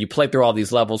you play through all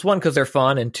these levels, one, because they're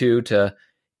fun, and two, to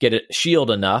get it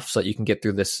shield enough so that you can get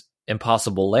through this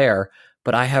Impossible Lair.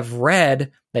 But I have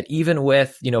read that even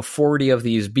with, 40 of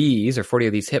these bees or 40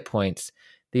 of these hit points,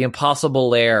 the Impossible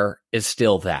Lair is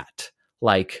still that.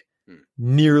 Like,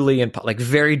 nearly, like,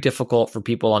 very difficult for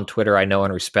people on Twitter I know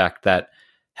and respect that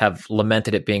have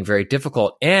lamented it being very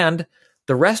difficult. And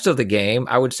the rest of the game,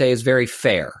 I would say, is very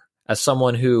fair. As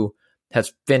someone who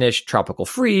has finished Tropical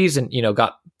Freeze and,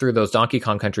 got through those Donkey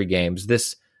Kong Country games,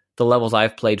 the levels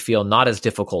I've played feel not as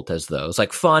difficult as those.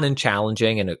 Like, fun and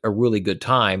challenging and a really good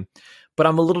time. But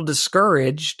I'm a little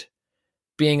discouraged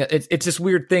it's this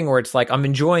weird thing where it's like, I'm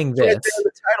enjoying this. Right there in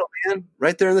the title, man.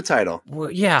 Right there in the title.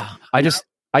 Well, yeah. It's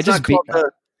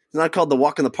not called the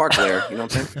Walk in the Park Lair. You know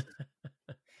what I'm saying?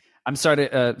 I'm sorry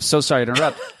to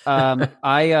interrupt.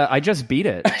 I just beat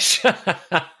it.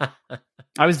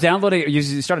 I was downloading. You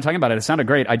started talking about it. It sounded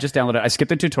great. I just downloaded it. I skipped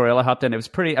the tutorial. I hopped in. It was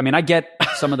pretty. I mean, I get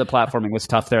some of the platforming was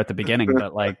tough there at the beginning,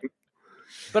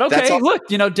 but okay. Look,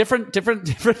 different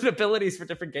abilities for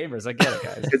different gamers. I get it,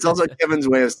 guys. It's also Kevin's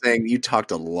way of saying you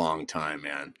talked a long time,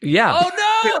 man. Yeah. Oh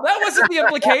no, that wasn't the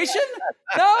implication.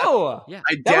 No. Yeah.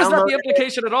 That was not the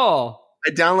implication at all.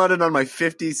 I downloaded on my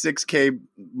 56K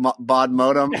baud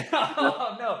modem.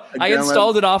 Oh, no. I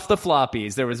installed it off the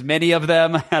floppies. There was many of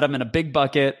them. I had them in a big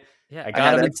bucket. Yeah, I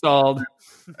got them installed.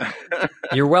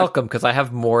 You're welcome, because I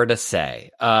have more to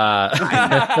say. My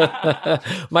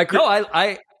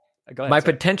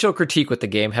potential critique with the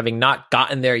game, having not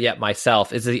gotten there yet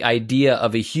myself, is the idea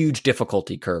of a huge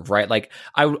difficulty curve, right? Like,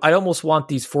 I almost want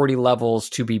these 40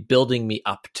 levels to be building me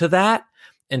up to that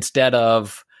instead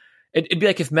of... It'd be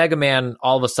like if Mega Man,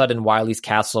 all of a sudden, Wily's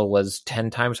Castle was 10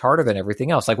 times harder than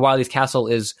everything else. Like, Wily's Castle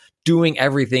is doing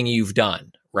everything you've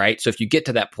done, right? So if you get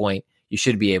to that point, you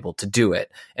should be able to do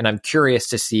it. And I'm curious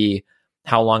to see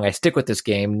how long I stick with this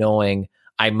game, knowing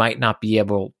I might not be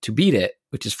able to beat it,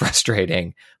 which is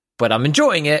frustrating, but I'm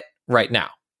enjoying it right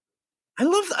now.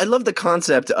 I love the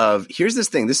concept of, here's this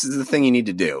thing. This is the thing you need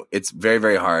to do. It's very,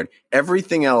 very hard.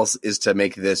 Everything else is to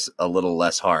make this a little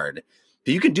less hard.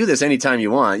 But you can do this anytime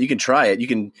you want. You can try it. You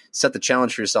can set the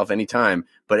challenge for yourself anytime.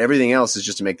 But everything else is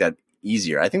just to make that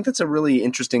easier. I think that's a really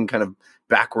interesting kind of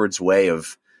backwards way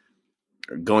of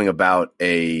going about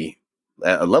a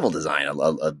level design,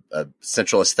 a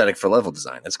central aesthetic for level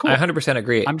design. That's cool. I 100%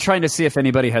 agree. I'm trying to see if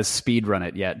anybody has speed run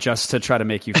it yet, just to try to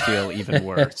make you feel even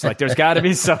worse. Like, there's got to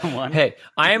be someone. Hey,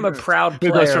 I am a proud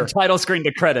who goes player. from title screen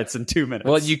to credits in 2 minutes.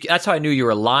 Well, that's how I knew you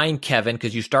were lying, Kevin,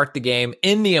 because you start the game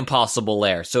in the impossible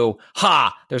lair. So,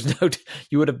 there's no,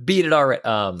 you would have beat it already.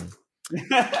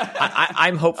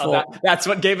 I'm hopeful. That's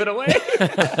what gave it away. Look,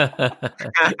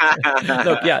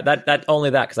 yeah, that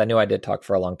only that, because I knew I did talk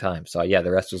for a long time. So yeah, the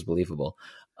rest was believable.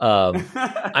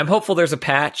 I'm hopeful there's a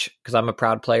patch, because I'm a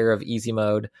proud player of easy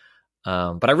mode.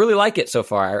 But I really like it so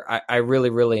far. I really,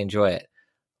 really enjoy it.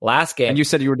 Last game, and you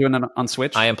said you were doing it on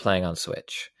Switch. I am playing on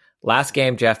Switch. Last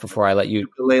game, Jeff. Before I let you,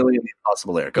 Yooka-Laylee and the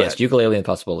Impossible Lair. Go ahead. Yooka-Laylee and the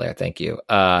Impossible Lair. Thank you.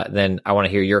 Then I want to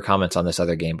hear your comments on this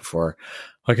other game before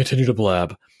I continue to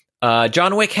blab.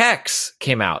 John Wick Hex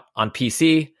came out on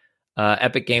PC,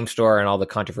 Epic Game Store, and all the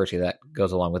controversy that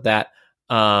goes along with that.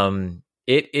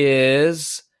 It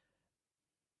is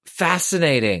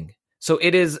fascinating. So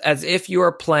it is as if you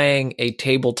are playing a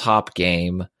tabletop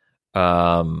game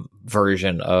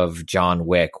version of John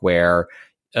Wick, where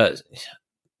I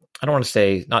don't want to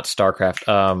say not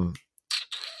StarCraft.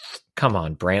 Come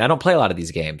on, brain. I don't play a lot of these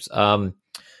games.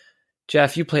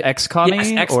 Jeff, you play XCOM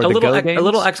or a little games?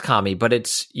 XCOM, but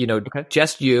it's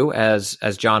just you as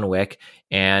John Wick,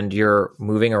 and you're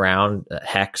moving around.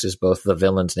 Hex is both the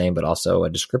villain's name, but also a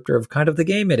descriptor of kind of the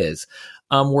game it is,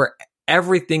 where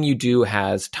everything you do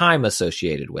has time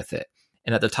associated with it.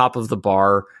 And at the top of the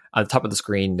bar, at the top of the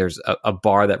screen, there's a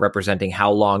bar that representing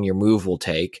how long your move will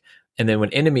take. And then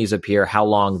when enemies appear, how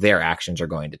long their actions are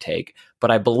going to take.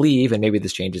 But I believe, and maybe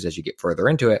this changes as you get further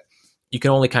into it, you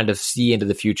can only kind of see into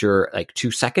the future like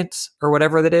 2 seconds or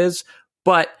whatever that is.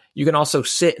 But you can also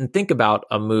sit and think about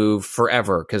a move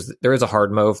forever, because there is a hard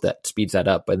mode that speeds that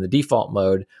up. But in the default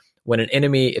mode, when an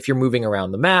enemy, if you're moving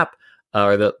around the map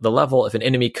or the level, if an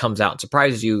enemy comes out and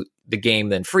surprises you, the game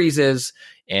then freezes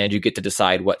and you get to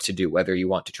decide what to do, whether you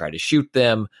want to try to shoot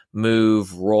them,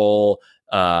 move, roll,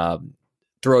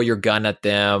 throw your gun at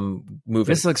them, move.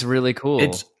 This looks really cool.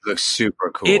 It looks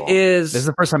super cool. It is. This is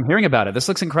the first time hearing about it. This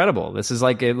looks incredible. This is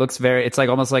like, it looks very, it's like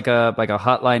almost like a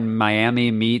Hotline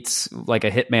Miami meets like a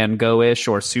Hitman Go-ish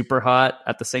or Super Hot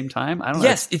at the same time. I don't know.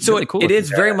 Yes, it's really cool. It is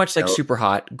very much like Nope. Super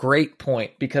Hot. Great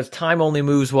point, because time only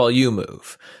moves while you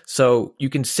move. So you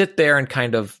can sit there and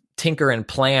kind of tinker and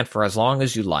plan for as long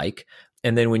as you like.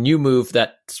 And then when you move,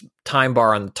 that time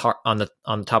bar on the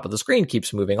top of the screen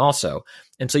keeps moving also.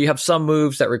 And so you have some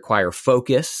moves that require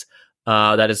focus.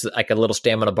 That is like a little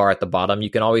stamina bar at the bottom. You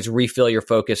can always refill your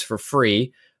focus for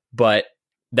free, but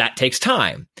that takes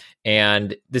time.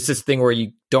 And this is the thing where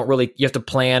you have to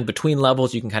plan between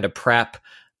levels. You can kind of prep,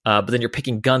 but then you're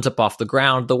picking guns up off the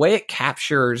ground. The way it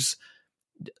captures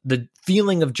the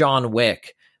feeling of John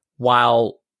Wick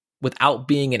without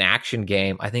being an action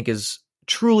game, I think is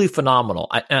truly phenomenal.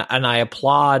 I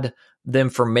applaud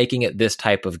them for making it this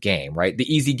type of game, right? The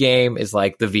easy game is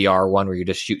like the VR one where you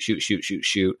just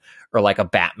shoot, or like a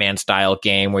Batman style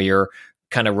game where you're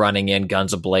kind of running in,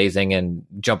 guns a-blazing and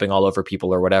jumping all over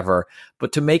people or whatever.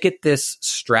 But to make it this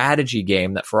strategy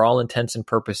game that for all intents and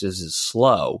purposes is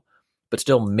slow, but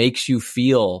still makes you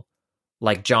feel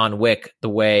like John Wick, the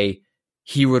way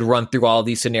he would run through all of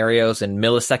these scenarios in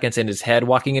milliseconds in his head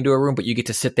walking into a room, but you get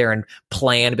to sit there and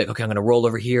plan, be like, okay, I'm going to roll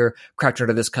over here, crouch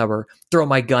under this cover, throw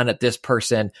my gun at this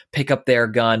person, pick up their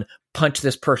gun, punch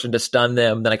this person to stun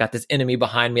them. Then I got this enemy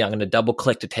behind me. I'm going to double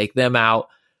click to take them out.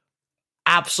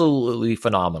 Absolutely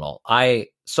phenomenal. I,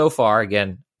 so far,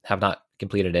 again, have not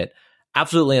completed it,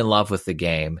 absolutely in love with the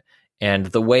game. And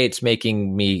the way it's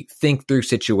making me think through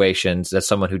situations as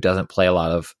someone who doesn't play a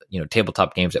lot of,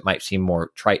 tabletop games that might seem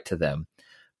more trite to them.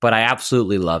 But I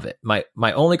absolutely love it. My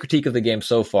only critique of the game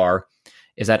so far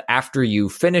is that after you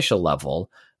finish a level,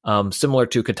 similar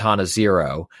to Katana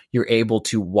Zero, you're able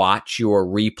to watch your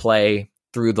replay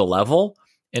through the level.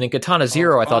 And in Katana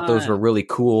Zero, I thought those were really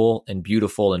cool and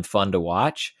beautiful and fun to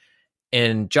watch.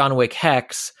 In John Wick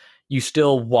Hex, you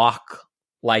still walk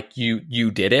like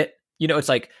you did it. It's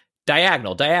like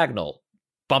diagonal,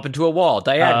 bump into a wall,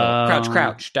 diagonal,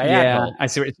 crouch, diagonal. Yeah, I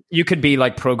see. You could be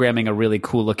like programming a really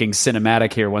cool looking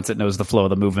cinematic here once it knows the flow of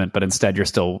the movement, but instead you're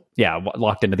still,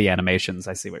 locked into the animations.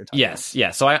 I see what you're talking about.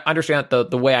 Yes. So I understand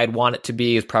that the way I'd want it to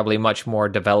be is probably much more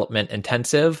development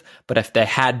intensive, but if they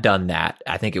had done that,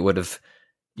 I think it would have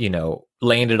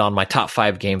landed on my top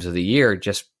 5 games of the year,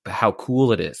 just how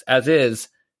cool it is. As is,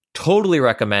 totally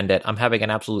recommend it. I'm having an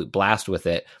absolute blast with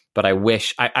it, but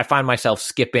I find myself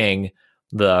skipping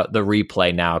the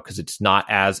replay now because it's not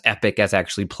as epic as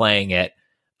actually playing it.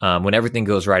 When everything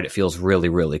goes right, it feels really,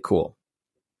 really cool.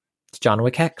 It's John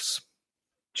Wick Hex.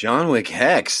 John Wick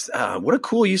Hex. What a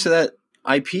cool use of that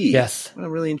IP. Yes. What a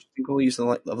really interesting cool use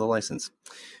of the license.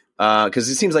 Because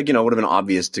it seems like, it would have been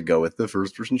obvious to go with the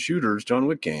first-person shooters John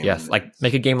Wick game. Yes, like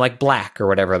make a game like Black or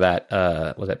whatever that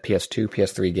was that PS2,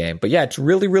 PS3 game. But yeah, it's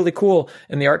really, really cool.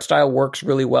 And the art style works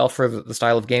really well for the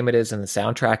style of game it is. And the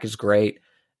soundtrack is great.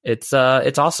 It's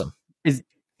awesome.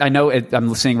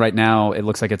 I'm seeing right now, it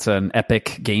looks like it's an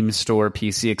Epic Game Store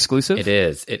PC exclusive. It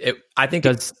is. I think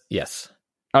yes.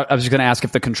 I was just going to ask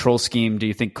if the control scheme, do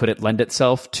you think, could it lend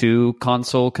itself to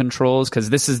console controls? Because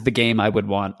this is the game I would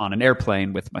want on an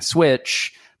airplane with my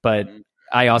Switch, but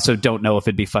I also don't know if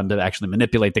it'd be fun to actually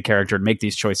manipulate the character and make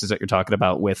these choices that you're talking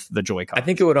about with the Joy-Con. I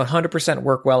think it would 100%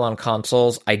 work well on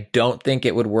consoles. I don't think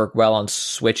it would work well on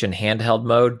Switch and handheld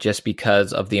mode just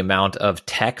because of the amount of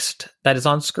text that is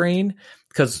on screen.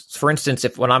 Because, for instance,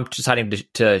 when I'm deciding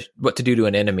to what to do to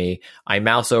an enemy, I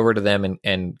mouse over to them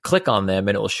and click on them,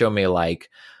 and it will show me like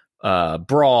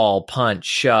brawl, punch,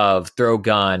 shove, throw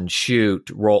gun, shoot,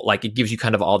 roll. Like it gives you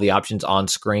kind of all the options on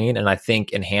screen. And I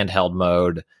think in handheld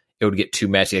mode, it would get too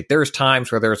messy. Like there's times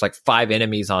where there's like 5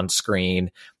 enemies on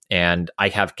screen, and I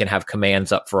can have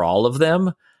commands up for all of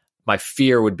them. My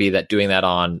fear would be that doing that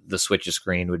on the Switch's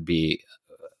screen would be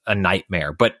a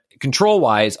nightmare. But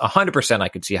control-wise, 100% I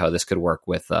could see how this could work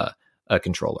with a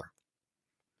controller.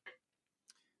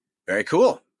 Very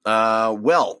cool.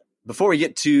 Well, before we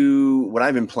get to what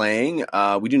I've been playing,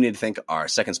 we do need to thank our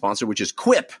second sponsor, which is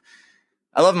Quip.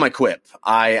 I love my Quip.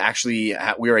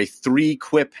 We're a 3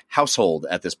 Quip household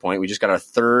at this point. We just got our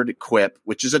 3rd Quip,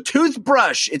 which is a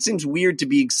toothbrush. It seems weird to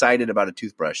be excited about a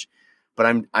toothbrush, but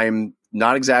I'm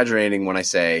not exaggerating when I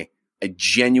say I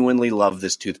genuinely love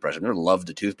this toothbrush. I've never loved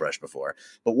a toothbrush before.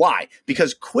 But why?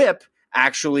 Because Quip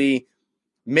actually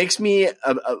makes me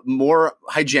a more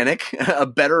hygienic, a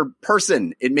better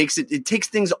person. It takes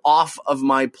things off of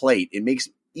my plate. It makes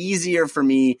it easier for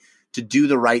me to do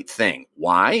the right thing.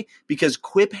 Why? Because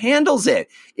Quip handles it.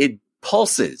 It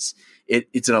pulses.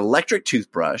 It's an electric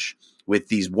toothbrush with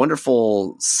these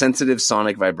wonderful sensitive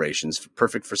sonic vibrations,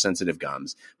 perfect for sensitive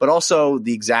gums, but also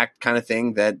the exact kind of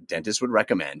thing that dentists would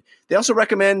recommend. They also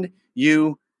recommend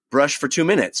you brush for 2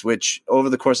 minutes, which over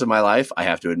the course of my life, I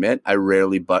have to admit, I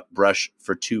rarely brush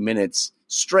for 2 minutes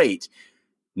straight.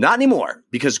 Not anymore,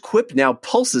 because Quip now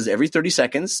pulses every 30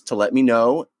 seconds to let me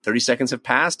know 30 seconds have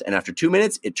passed, and after 2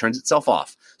 minutes, it turns itself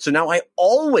off. So now I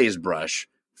always brush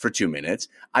for 2 minutes.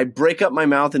 I break up my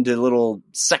mouth into little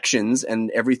sections, and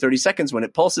every 30 seconds when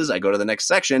it pulses, I go to the next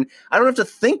section. I don't have to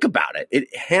think about it. It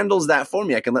handles that for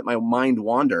me. I can let my mind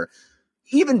wander.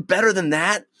 Even better than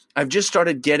that, I've just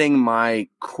started getting my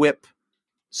Quip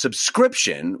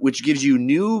subscription, which gives you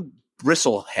new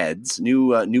bristle heads,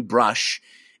 new brush,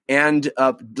 and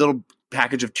a little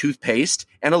package of toothpaste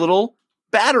and a little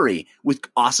battery with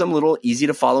awesome little easy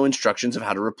to follow instructions of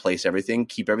how to replace everything,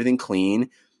 keep everything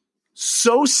clean.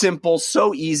 So simple,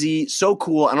 so easy, so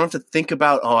cool. I don't have to think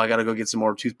about, I got to go get some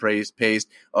more toothpaste.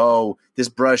 Oh, this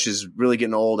brush is really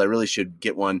getting old. I really should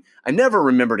get one. I never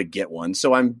remember to get one.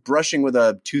 So I'm brushing with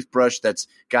a toothbrush that's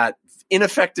got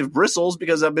ineffective bristles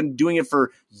because I've been doing it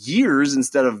for years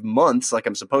instead of months like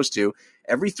I'm supposed to.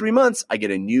 Every 3 months, I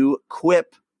get a new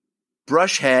Quip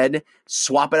brush head,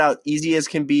 swap it out easy as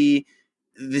can be.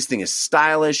 This thing is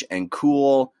stylish and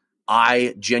cool.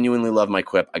 I genuinely love my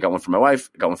Quip. I got one for my wife.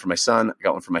 I got one for my son. I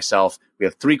got one for myself. We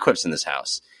have 3 Quips in this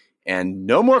house. And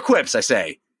no more Quips, I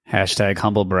say. Hashtag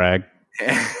humble brag.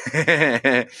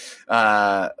 I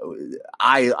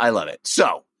love it.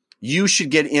 So you should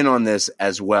get in on this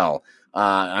as well.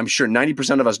 I'm sure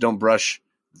 90% of us don't brush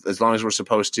as long as we're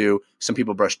supposed to. Some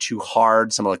people brush too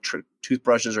hard. Some electric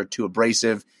toothbrushes are too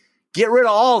abrasive. Get rid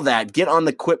of all that. Get on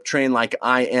the Quip train like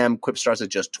I am. Quip starts at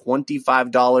just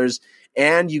 $25.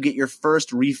 And you get your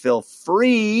first refill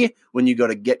free when you go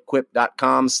to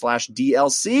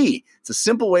getquip.com/DLC. It's a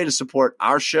simple way to support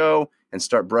our show and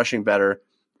start brushing better.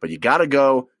 But you got to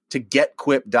go to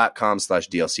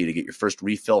getquip.com/DLC to get your first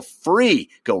refill free.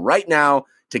 Go right now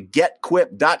to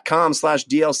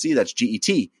getquip.com/DLC. That's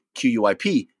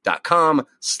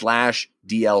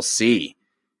getquip.com/DLC.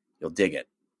 You'll dig it.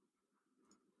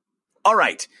 All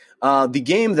right. The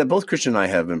game that both Christian and I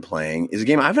have been playing is a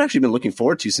game I've actually been looking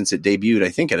forward to since it debuted, I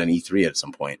think, at an E3 at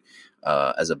some point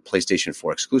as a PlayStation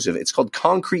 4 exclusive. It's called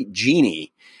Concrete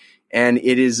Genie. And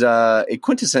it is a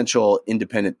quintessential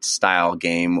independent style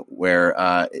game where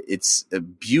it's a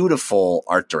beautiful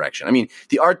art direction. I mean,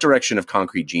 the art direction of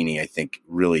Concrete Genie, I think,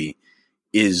 really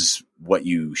is what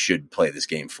you should play this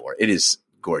game for. It is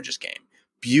a gorgeous game.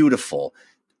 Beautiful.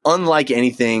 Unlike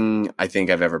anything I think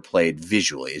I've ever played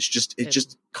visually. It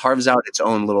just carves out its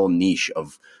own little niche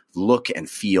of look and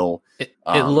feel. It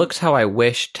looks how I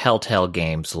wish Telltale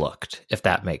games looked, if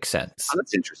that makes sense. Oh,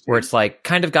 that's interesting. Where it's like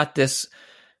kind of got this,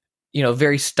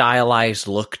 very stylized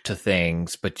look to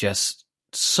things, but just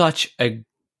such a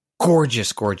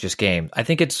gorgeous, gorgeous game. I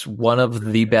think it's one of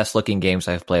the best looking games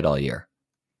I've played all year.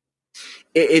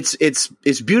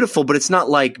 It's beautiful, but it's not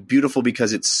like beautiful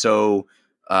because it's so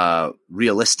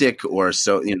realistic or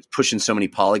so pushing so many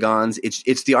polygons.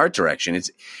 It's the art direction.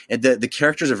 The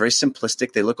characters are very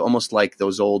simplistic. They look almost like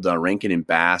those old Rankin and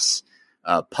Bass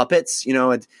puppets.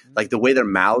 Like the way their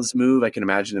mouths move. I can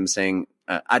imagine them saying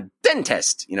a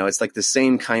dentist. It's like the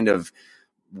same kind of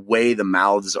way the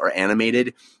mouths are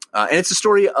animated. And it's a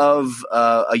story of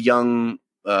a young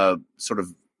sort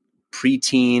of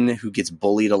preteen who gets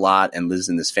bullied a lot and lives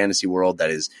in this fantasy world that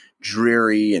is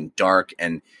dreary and dark.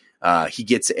 And he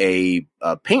gets a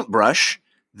paintbrush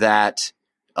that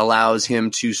allows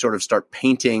him to sort of start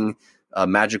painting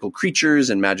magical creatures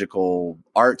and magical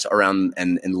art around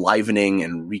and enlivening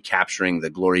and recapturing the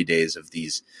glory days of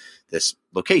this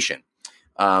location.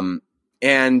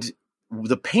 And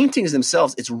the paintings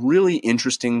themselves, it's really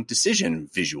interesting decision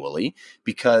visually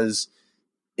because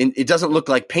it doesn't look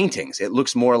like paintings. It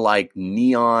looks more like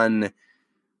neon,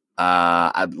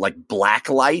 like black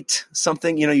light,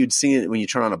 something, you'd see it when you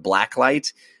turn on a black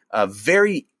light.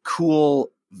 Very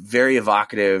cool, very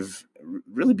evocative,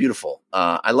 really beautiful.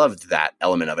 I loved that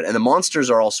element of it. And the monsters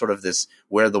are all sort of this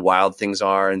where the wild things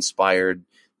are inspired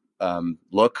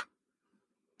look.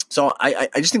 So I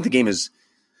just think the game is,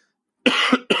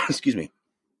 excuse me.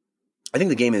 I think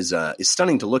the game is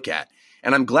stunning to look at.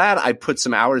 And I'm glad I put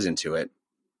some hours into it.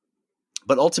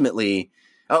 But ultimately,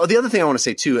 the other thing I want to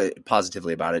say too,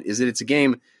 positively about it, is that it's a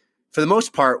game, for the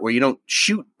most part, where you don't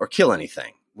shoot or kill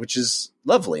anything, which is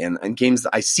lovely. And games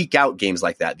I seek out games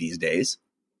like that these days.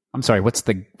 I'm sorry. What's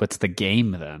the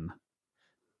game then?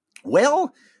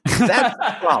 Well, that's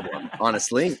the problem,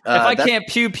 honestly. If I can't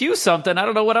pew something, I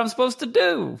don't know what I'm supposed to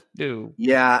do.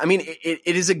 Yeah, I mean,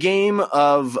 it is a game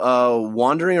of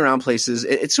wandering around places.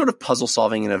 It's sort of puzzle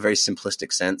solving in a very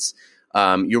simplistic sense.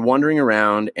 You're wandering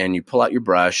around and you pull out your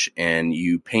brush and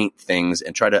you paint things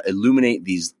and try to illuminate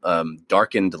these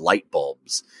darkened light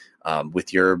bulbs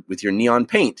with your neon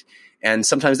paint. And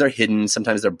sometimes they're hidden,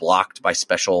 sometimes they're blocked by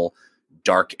special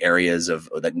dark areas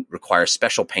that require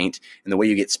special paint. And the way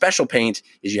you get special paint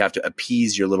is you have to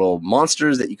appease your little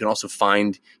monsters that you can also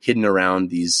find hidden around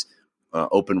these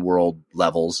open world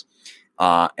levels.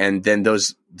 And then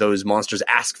those monsters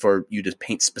ask for you to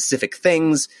paint specific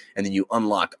things, and then you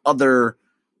unlock other,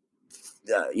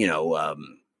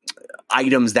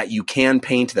 items that you can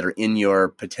paint that are in your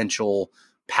potential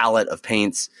palette of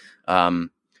paints.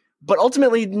 But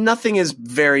ultimately, nothing is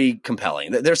very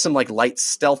compelling. There's some like light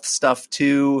stealth stuff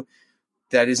too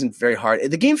that isn't very hard.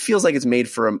 The game feels like it's made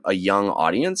for a young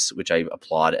audience, which I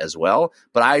applaud as well.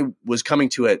 But I was coming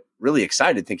to it really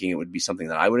excited, thinking it would be something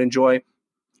that I would enjoy.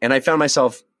 And I found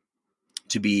myself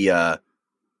to be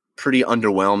pretty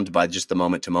underwhelmed by just the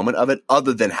moment-to-moment of it,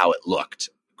 other than how it looked.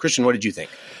 Christian, what did you think?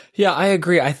 Yeah, I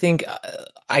agree. I think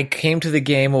I came to the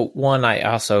game. One, I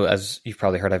also, as you've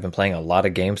probably heard, I've been playing a lot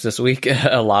of games this week,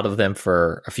 a lot of them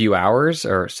for a few hours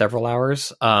or several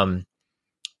hours.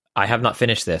 I have not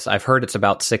finished this. I've heard it's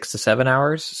about 6 to 7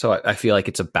 hours, so I feel like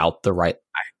it's about the right...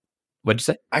 What'd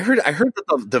you say? I heard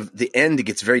that the end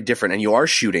gets very different, and you are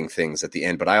shooting things at the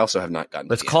end, but I also have not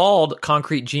gotten It's called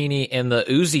Concrete Genie and the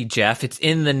Uzi, Jeff. It's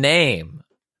in the name.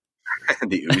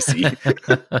 The Uzi.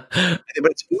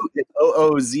 But it's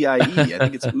Oozie. I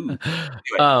think it's Ooh.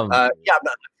 Anyway,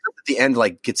 at the end,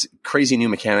 like, gets crazy new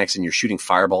mechanics, and you're shooting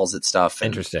fireballs at stuff.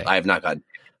 Interesting. I have not gotten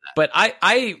that. But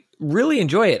I really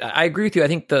enjoy it. I agree with you. I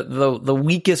think the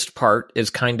weakest part is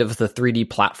kind of the 3D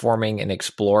platforming and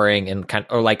exploring and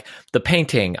or like the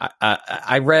painting.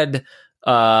 I read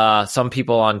some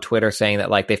people on Twitter saying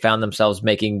that like they found themselves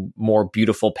making more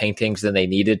beautiful paintings than they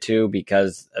needed to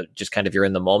because just kind of you're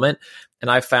in the moment. And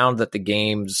I found that the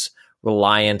game's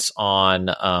reliance on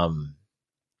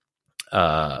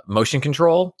motion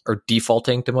control or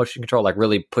defaulting to motion control, like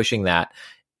really pushing that,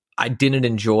 I didn't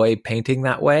enjoy painting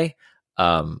that way.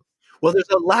 Well, there's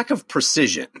a lack of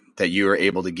precision that you are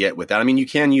able to get with that. I mean, you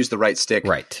can use the right stick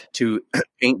right. to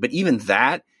paint, but even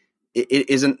that it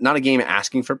isn't not a game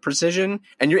asking for precision,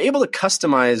 and you're able to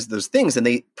customize those things, and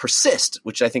they persist,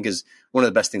 which I think is one of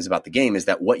the best things about the game, is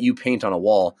that what you paint on a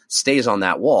wall stays on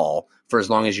that wall for as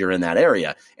long as you're in that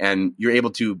area. And you're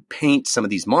able to paint some of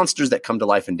these monsters that come to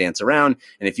life and dance around.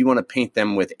 And if you want to paint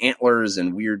them with antlers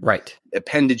and weird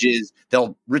appendages,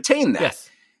 they'll retain that. Yes.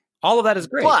 All of that is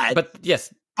great. But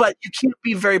yes. But you can't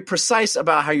be very precise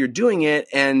about how you're doing it.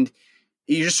 And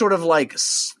you're just sort of like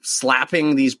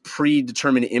slapping these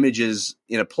predetermined images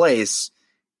in a place.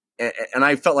 And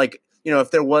I felt like,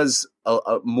 if there was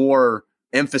a more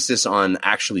emphasis on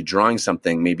actually drawing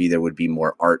something, maybe there would be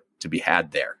more art to be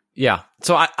had there. Yeah.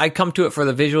 So I come to it for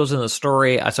the visuals and the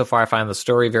story. So far, I find the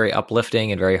story very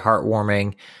uplifting and very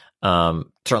heartwarming.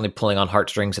 Certainly pulling on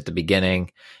heartstrings at the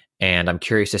beginning. And I'm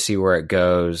curious to see where it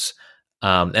goes.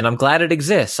 And I'm glad it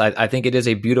exists. I think it is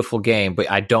a beautiful game, but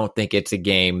I don't think it's a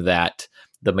game that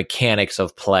the mechanics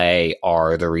of play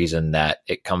are the reason that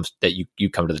you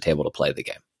come to the table to play the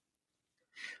game.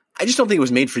 I just don't think it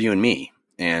was made for you and me.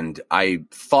 And I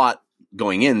thought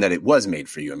going in that it was made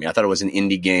for you and me. I thought it was an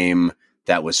indie game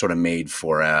that was sort of made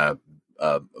for a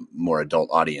more adult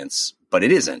audience, but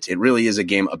it isn't. It really is a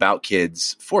game about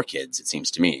kids, for kids, it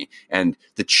seems to me. And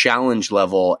the challenge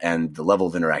level and the level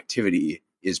of interactivity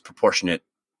is proportionate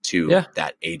to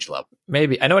that age level.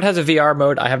 Maybe. I know it has a VR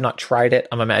mode. I have not tried it.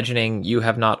 I'm imagining you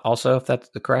have not also, if that's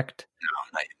correct.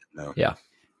 No. Yeah.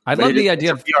 I love the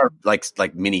idea of VR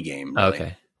like mini game. Really.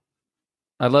 Okay.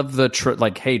 I love the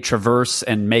traverse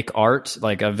and make art.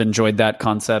 Like, I've enjoyed that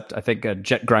concept. I think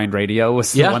Jet Grind Radio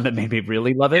was the one that made me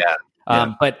really love it.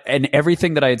 But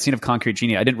everything that I had seen of Concrete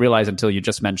Genie, I didn't realize until you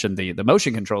just mentioned the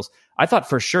motion controls. I thought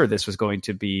for sure this was going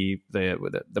to be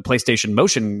the PlayStation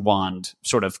motion wand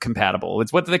sort of compatible.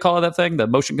 It's what do they call that thing? The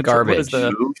motion control. Garbage.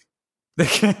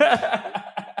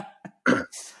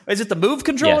 Is it the Move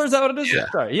controller? Yes. Is that what it is? Yeah.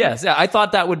 Sorry. Yes. Yeah. I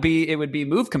thought it would be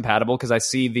Move compatible because I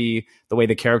see the way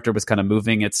the character was kind of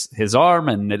moving his arm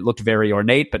and it looked very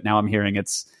ornate, but now I'm hearing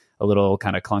it's a little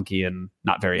kind of clunky and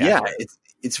not very accurate.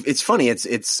 It's funny.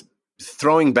 It's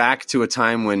throwing back to a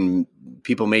time when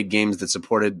people made games that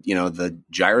supported, the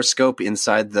gyroscope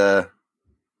inside the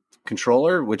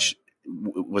controller, which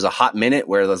was a hot minute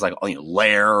where there's like,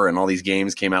 Lair and all these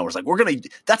games came out. Where it's like,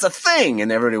 that's a thing.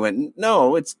 And everybody went,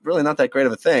 no, it's really not that great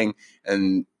of a thing.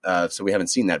 And so we haven't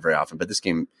seen that very often, but this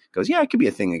game goes, it could be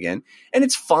a thing again. And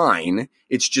it's fine.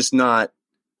 It's just not.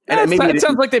 And it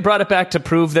sounds like they brought it back to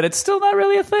prove that it's still not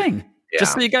really a thing. Yeah.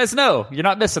 Just so you guys know, you're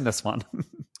not missing this one.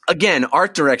 Again,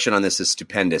 art direction on this is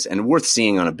stupendous and worth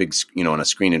seeing on a big, on a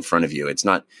screen in front of you. It's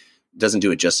not, doesn't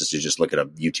do it justice to just look at a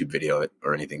YouTube video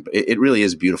or anything, but it really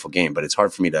is a beautiful game, but it's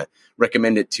hard for me to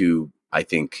recommend it to, I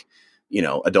think,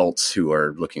 adults who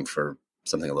are looking for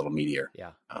something a little meatier. Yeah.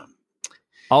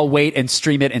 I'll wait and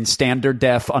stream it in standard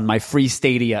def on my free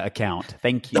Stadia account.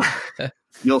 Thank you.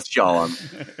 You'll show them.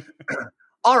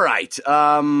 All right.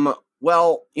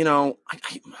 Well, I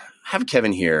have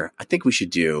Kevin here. I think we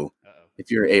should do,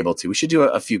 if you're able to, we should do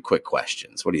a few quick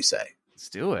questions. What do you say? Let's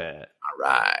do it. All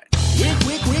right.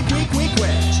 Quick question. Quick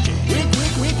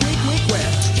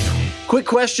question. Quick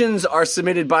questions are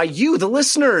submitted by you, the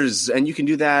listeners, and you can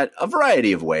do that a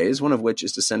variety of ways, one of which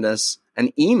is to send us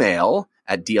an email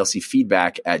at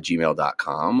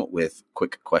dlcfeedback@gmail.com with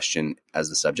quick question as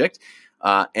the subject.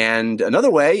 And another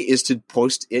way is to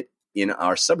post it in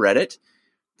our subreddit.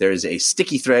 There's a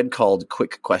sticky thread called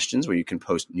Quick Questions where you can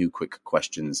post new quick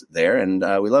questions there, and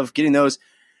we love getting those.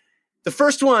 The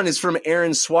first one is from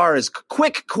Aaron Suarez.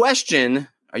 Quick question.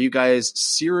 Are you guys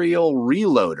serial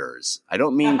reloaders? I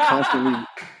don't mean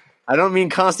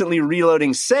constantly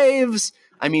reloading saves.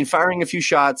 I mean firing a few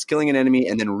shots, killing an enemy,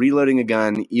 and then reloading a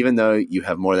gun, even though you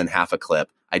have more than half a clip.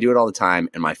 I do it all the time,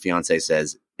 and my fiance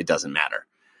says it doesn't matter.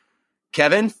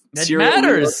 Kevin? It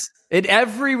matters.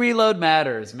 Every reload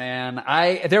matters, man.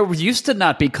 There used to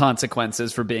not be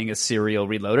consequences for being a serial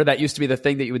reloader. That used to be the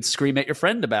thing that you would scream at your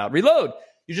friend about. Reload.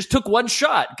 You just took one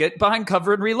shot. Get behind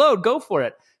cover and reload. Go for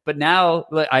it. But now,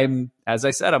 as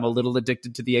I said, I'm a little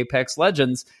addicted to the Apex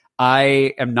Legends.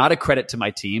 I am not a credit to my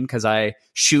team because I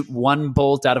shoot one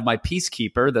bolt out of my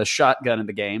Peacekeeper, the shotgun in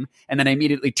the game, and then I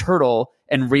immediately turtle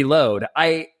and reload.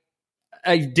 I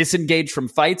disengage from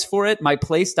fights for it. My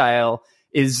playstyle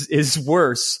is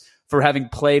worse for having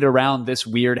played around this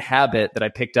weird habit that I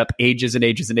picked up ages and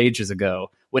ages and ages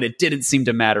ago when it didn't seem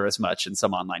to matter as much in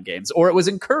some online games, or it was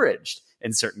encouraged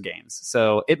in certain games.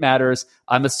 So it matters.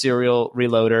 I'm a serial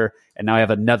reloader, and now I have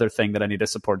another thing that I need a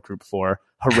support group for.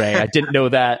 Hooray. I didn't know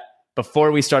that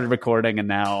before we started recording, and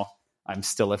now I'm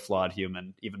still a flawed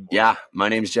human, even more. Yeah, my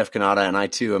name's Jeff Kanata, and I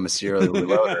too am a serial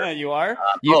reloader. You are?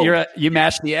 You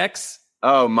mash the X?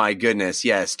 Oh my goodness,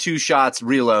 yes. 2 shots,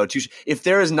 reload. If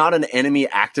there is not an enemy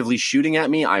actively shooting at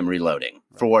me, I'm reloading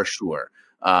for sure.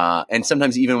 And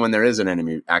sometimes even when there is an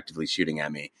enemy actively shooting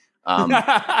at me.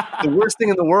 The worst thing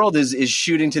in the world is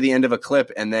shooting to the end of a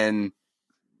clip and then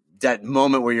that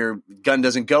moment where your gun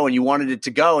doesn't go and you wanted it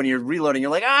to go and you're reloading.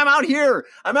 You're like, I'm out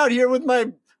here with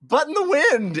my butt in the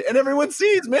wind and everyone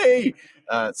sees me.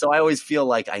 So I always feel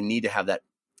like I need to have that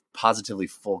positively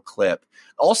full clip.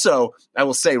 Also, I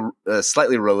will say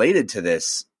slightly related to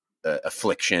this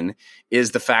affliction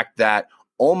is the fact that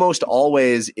almost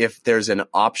always if there's an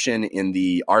option in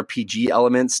the RPG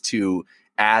elements to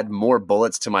add more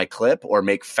bullets to my clip or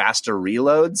make faster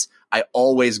reloads, I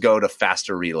always go to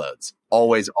faster reloads.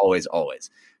 Always, always, always.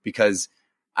 Because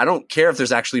I don't care if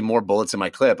there's actually more bullets in my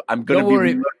clip. I'm going to be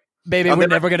reloading. Baby, we're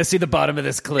never going to see the bottom of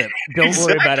this clip. Don't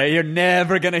worry about it. You're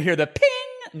never going to hear the ping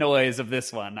noise of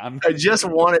this one. I just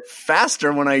want it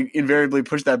faster when I invariably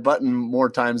push that button more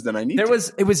times than I need to. I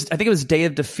think it was Day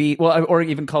of Defeat, well, or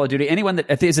even Call of Duty. Anyone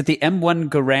that is it the M1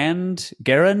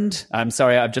 Garand? I'm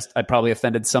sorry, I probably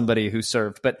offended somebody who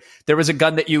served, but there was a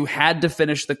gun that you had to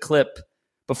finish the clip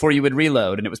before you would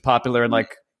reload, and it was popular in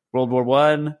like World War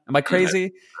One. Am I crazy?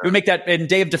 It would make that in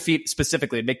Day of Defeat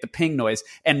specifically, it'd make the ping noise.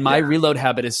 And my reload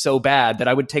habit is so bad that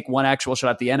I would take one actual shot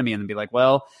at the enemy and then be like,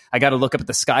 well, I got to look up at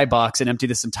the skybox and empty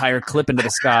this entire clip into the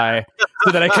sky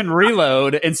so that I can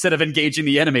reload instead of engaging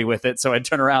the enemy with it. So I'd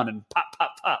turn around and pop,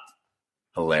 pop, pop.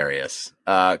 Hilarious.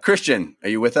 Christian, are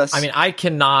you with us? I mean, I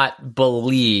cannot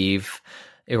believe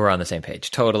we're on the same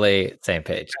page. Totally same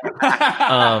page.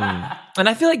 And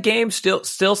I feel like games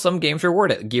still some games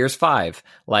reward it. Gears 5,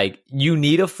 like you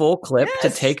need a full clip to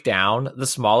take down the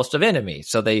smallest of enemies.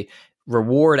 So they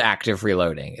reward active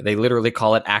reloading. They literally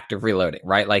call it active reloading,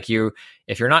 right? Like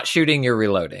if you're not shooting, you're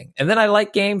reloading. And then I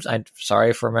like games. I'm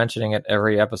sorry for mentioning it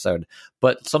every episode,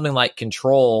 but something like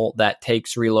Control that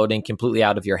takes reloading completely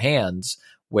out of your hands,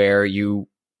 where your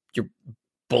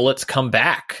bullets come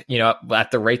back,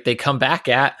 at the rate they come back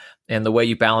at. And the way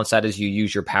you balance that is you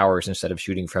use your powers instead of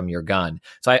shooting from your gun.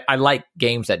 So I like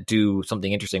games that do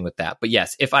something interesting with that. But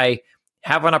yes, if I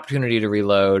have an opportunity to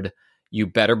reload, you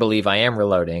better believe I am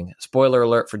reloading. Spoiler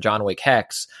alert for John Wick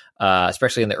Hex,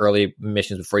 especially in the early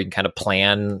missions before you can kind of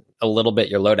plan a little bit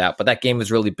your loadout. But that game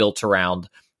is really built around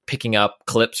picking up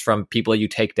clips from people you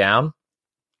take down.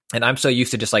 And I'm so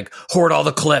used to just like hoard all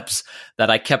the clips that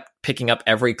I kept picking up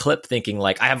every clip thinking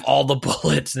like I have all the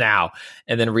bullets now.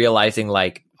 And then realizing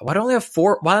like, why do I only have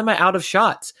 4? Why am I out of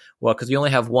shots? Well, because you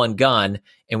only have one gun.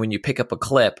 And when you pick up a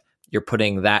clip, you're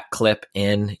putting that clip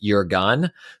in your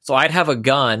gun. So I'd have a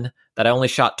gun that I only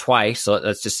shot twice. So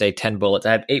let's just say 10 bullets.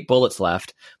 I had 8 bullets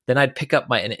left. Then I'd pick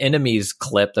up an enemy's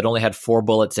clip that only had 4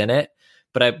 bullets in it.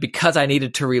 But because I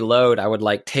needed to reload, I would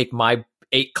like take my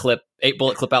 8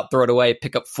 bullet clip out, throw it away,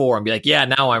 pick up 4 and be like, yeah,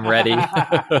 now I'm ready.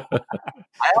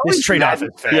 This trade-off is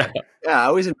fair. Yeah, I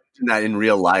always imagine that in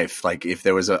real life. Like if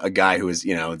there was a guy who was,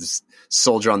 this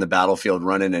soldier on the battlefield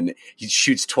running and he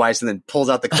shoots twice and then pulls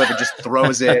out the clip and just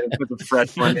throws it and puts a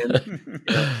fresh one in.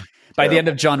 By the end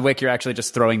of John Wick, you're actually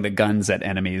just throwing the guns at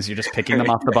enemies. You're just picking them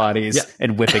off the bodies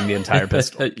and whipping the entire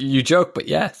pistol. You joke, but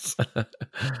yes.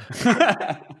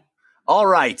 All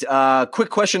right. Quick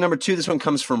question number 2. This one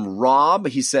comes from Rob.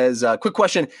 He says, quick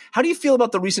question. How do you feel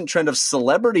about the recent trend of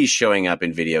celebrities showing up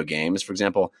in video games? For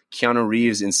example, Keanu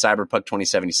Reeves in Cyberpunk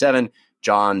 2077,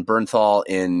 John Bernthal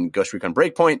in Ghost Recon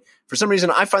Breakpoint. For some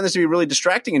reason, I find this to be really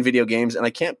distracting in video games, and I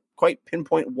can't quite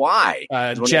pinpoint why.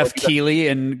 Jeff Keighley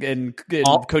in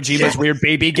Kojima's weird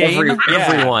baby game.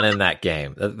 Everyone in that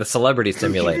game, the celebrity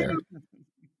simulator.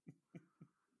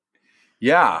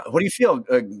 Yeah. What do you feel,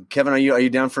 Kevin? Are you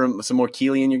down for some more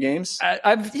Keighley in your games?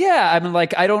 I'm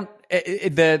like, I don't.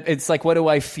 It's like, what do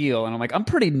I feel? And I'm like, I'm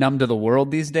pretty numb to the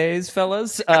world these days,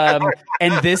 fellas. And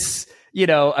this,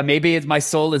 maybe my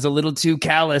soul is a little too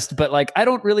calloused, but like, I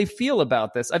don't really feel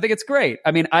about this. I think it's great.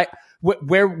 I mean,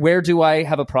 where do I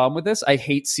have a problem with this? I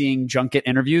hate seeing junket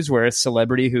interviews where a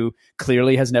celebrity who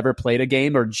clearly has never played a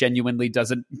game or genuinely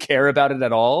doesn't care about it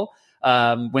at all.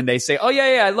 When they say, "Oh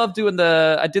yeah, I love doing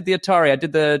I did the Atari, I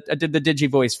did the Digi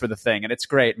voice for the thing, and it's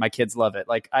great. My kids love it."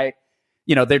 Like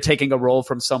they're taking a role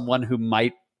from someone who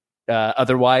might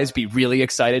otherwise be really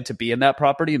excited to be in that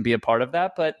property and be a part of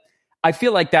that. But I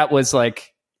feel like that was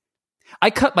like,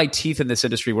 I cut my teeth in this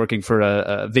industry working for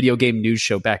a video game news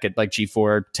show back at like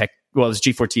G4 Tech. Well, it was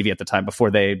G4 TV at the time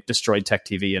before they destroyed Tech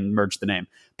TV and merged the name.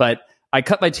 But I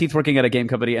cut my teeth working at a game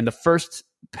company, and the first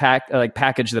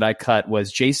package that I cut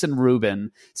was Jason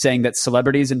Rubin saying that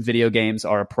celebrities in video games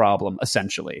are a problem,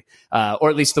 essentially, or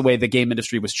at least the way the game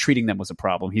industry was treating them was a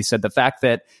problem. He said the fact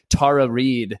that Tara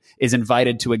Reid is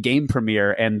invited to a game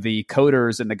premiere and the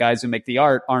coders and the guys who make the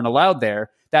art aren't allowed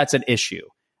there, that's an issue.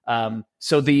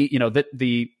 So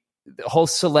the whole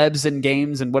celebs in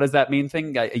games and what does that mean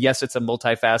thing? Yes, it's a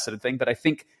multifaceted thing, but I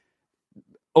think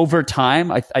over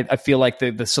time, I feel like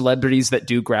the celebrities that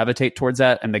do gravitate towards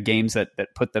that and the games that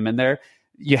put them in there,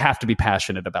 you have to be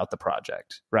passionate about the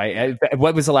project, right?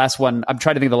 What was the last one? I'm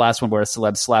trying to think of the last one where a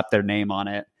celeb slapped their name on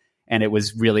it, and it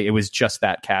was just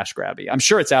that cash grabby. I'm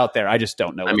sure it's out there. I just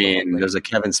don't know. I mean, there's a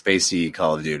Kevin Spacey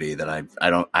Call of Duty that I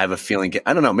have a feeling.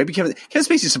 I don't know. Maybe Kevin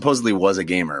Spacey supposedly was a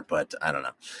gamer, but I don't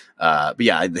know. But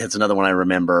yeah, it's another one I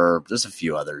remember. There's a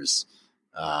few others.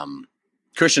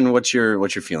 Christian, what's your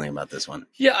feeling about this one?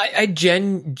 Yeah, I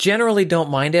generally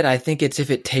don't mind it. I think it's if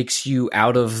it takes you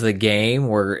out of the game,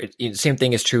 where same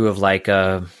thing is true of like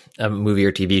a movie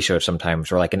or TV show sometimes,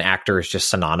 where like an actor is just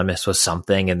synonymous with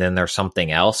something and then there's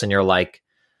something else and you're like,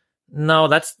 no,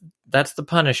 that's the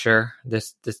Punisher.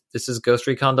 This is Ghost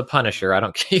Recon the Punisher. I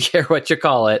don't care what you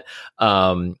call it.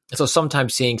 So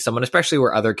sometimes seeing someone, especially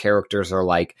where other characters are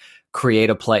like create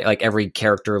a play, like every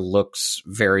character looks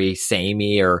very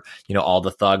samey, or all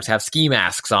the thugs have ski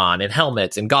masks on and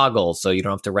helmets and goggles, so you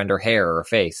don't have to render hair or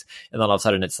face. And then all of a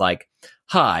sudden it's like,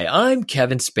 hi, I'm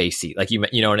Kevin Spacey. Like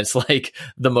and it's like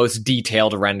the most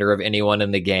detailed render of anyone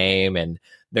in the game, and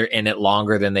they're in it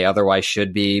longer than they otherwise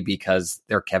should be because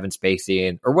they're Kevin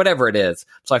Spacey or whatever it is.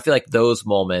 So I feel like those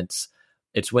moments,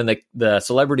 it's when the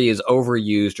celebrity is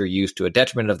overused or used to a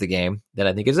detriment of the game, that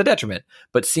I think is a detriment.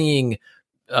 But seeing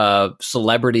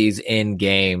celebrities in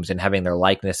games and having their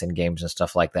likeness in games and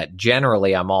stuff like that,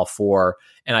 generally I'm all for.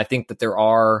 And I think that there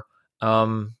are,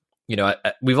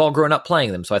 we've all grown up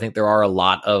playing them. So I think there are a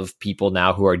lot of people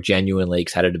now who are genuinely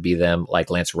excited to be them. Like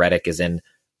Lance Reddick is in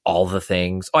all the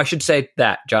things. Oh, I should say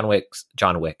that John Wick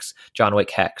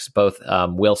Hex, both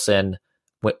Winston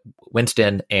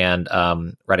and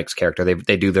Reddick's character,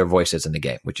 they do their voices in the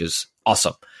game, which is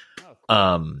awesome.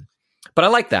 But I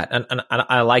like that, and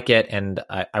I like it, and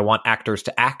I want actors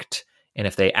to act, and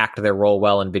if they act their role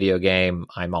well in video game,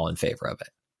 I'm all in favor of it.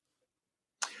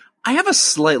 I have a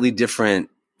slightly different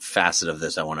facet of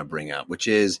this I want to bring up, which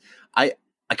is I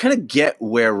kind of get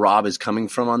where Rob is coming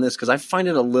from on this, because I find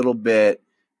it a little bit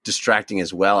distracting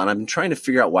as well, and I'm trying to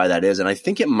figure out why that is, and I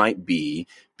think it might be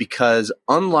because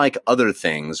unlike other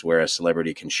things where a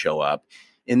celebrity can show up,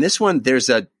 in this one there's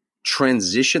a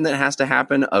transition that has to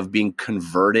happen of being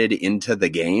converted into the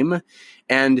game.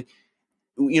 And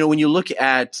when you look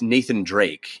at Nathan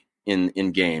Drake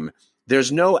in game,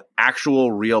 there's no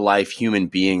actual real life human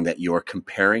being that you're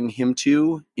comparing him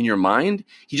to in your mind.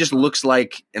 He just looks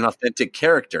like an authentic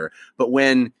character. But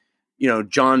when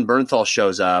John Bernthal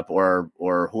shows up or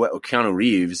Keanu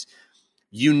Reeves,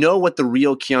 what the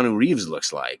real Keanu Reeves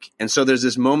looks like. And so there's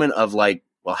this moment of like,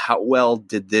 well, how well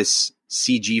did this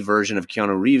CG version of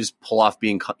Keanu Reeves pull off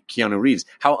being Keanu Reeves?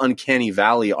 How uncanny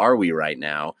valley are we right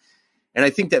now? And I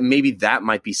think that maybe that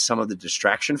might be some of the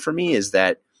distraction for me, is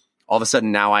that all of a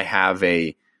sudden now I have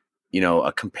a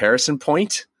comparison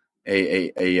point,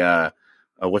 a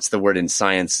what's the word in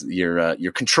science?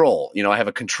 Your control. I have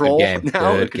a control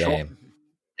now. Good game.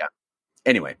 Yeah.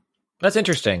 Anyway. That's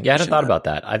interesting. Yeah, I hadn't thought about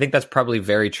that. I think that's probably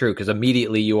very true, because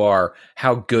immediately you are,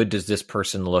 how good does this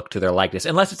person look to their likeness?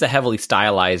 Unless it's a heavily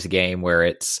stylized game where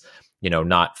it's,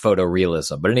 not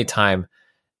photorealism. But anytime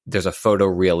there's a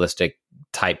photorealistic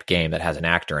type game that has an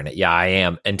actor in it, yeah, I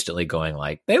am instantly going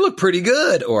like, they look pretty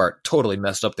good, or totally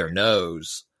messed up their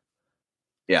nose.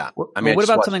 Yeah. I mean, what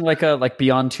about something like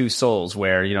Beyond Two Souls,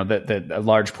 where a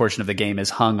large portion of the game is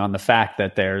hung on the fact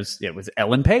that it was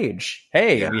Ellen Page.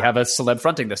 Hey, we have a celeb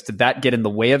fronting this. Did that get in the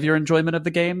way of your enjoyment of the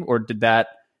game, or did that?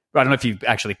 I don't know if you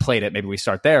actually played it. Maybe we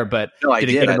start there, but did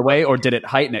it get in the way, or did it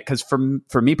heighten it? Because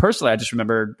for me personally, I just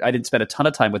remember I didn't spend a ton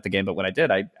of time with the game, but when I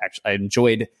did, I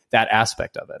enjoyed that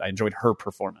aspect of it. I enjoyed her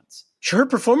performance. Her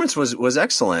performance was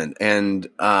excellent, and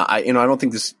I don't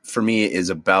think this for me is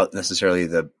about necessarily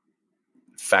the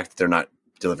fact that they're not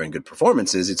delivering good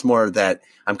performances. It's more that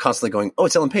I'm constantly going, oh,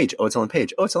 it's Ellen Page. Oh, it's Ellen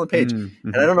Page. Oh, it's Ellen Page. Mm-hmm.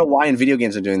 And I don't know why in video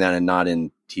games they're doing that and not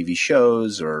in TV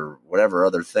shows or whatever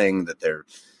other thing that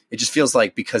it just feels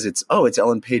like, because it's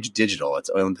Ellen Page digital.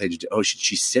 It's Ellen Page. Oh, should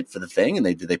she sit for the thing? And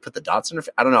they put the dots in her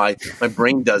face? I don't know. My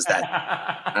brain does that.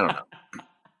 I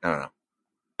don't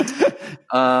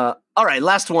know. All right.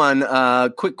 Last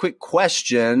one. Quick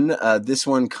question. This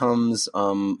one comes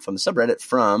from the subreddit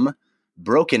from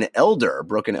Broken Elder.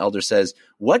 Broken Elder says,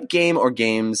 what game or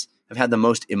games have had the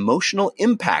most emotional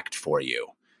impact for you?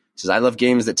 Says, I love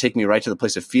games that take me right to the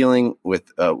place of feeling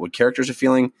with what characters are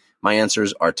feeling. My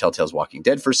answers are Telltale's Walking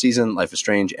Dead first season, Life is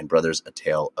Strange, and Brothers: A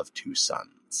Tale of Two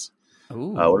Sons.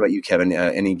 What about you, Kevin?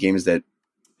 Any games that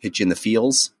hit you in the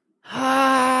feels?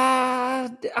 I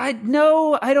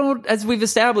don't. As we've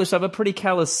established, I'm a pretty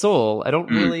callous soul. I don't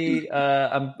really.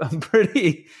 I'm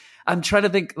pretty. I'm trying to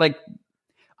think like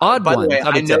odd By ones. the way, I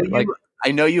would say, I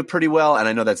know you pretty well, and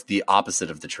I know that's the opposite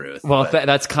of the truth. Well,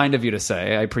 that's kind of you to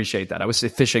say. I appreciate that. I was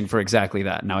fishing for exactly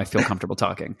that. Now I feel comfortable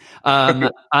talking.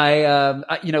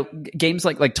 Games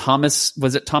like Thomas.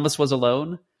 Was it Thomas Was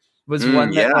Alone? Was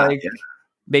one that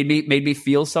made me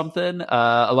feel something.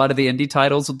 A lot of the indie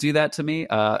titles will do that to me.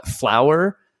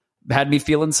 Flower had me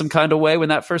feeling some kind of way when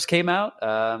that first came out.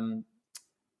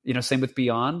 Same with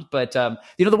Beyond. But the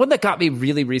one that got me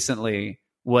really recently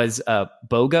was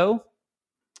BOGO.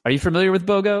 Are you familiar with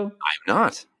BOGO? I'm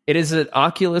not. It is an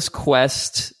Oculus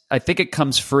Quest. I think it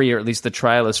comes free, or at least the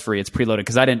trial is free. It's preloaded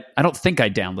because I don't think I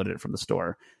downloaded it from the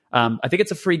store. I think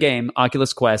it's a free game,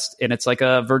 Oculus Quest, and it's like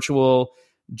a virtual,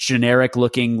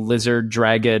 generic-looking lizard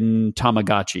dragon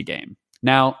Tamagotchi game.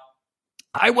 Now,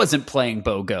 I wasn't playing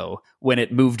BOGO when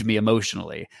it moved me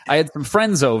emotionally. I had some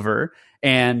friends over,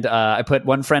 and I put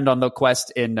one friend on the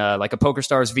quest in like a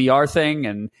PokerStars VR thing,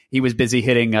 and he was busy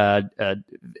hitting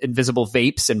invisible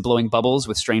vapes and blowing bubbles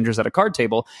with strangers at a card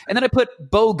table. And then I put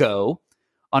BOGO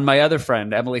on my other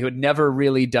friend, Emily, who had never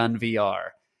really done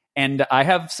VR. And I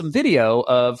have some video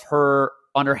of her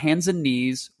on her hands and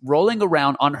knees, rolling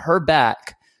around on her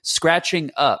back,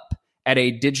 scratching up at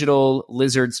a digital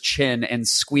lizard's chin and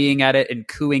squeeing at it and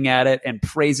cooing at it and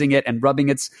praising it and rubbing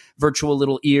its virtual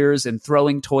little ears and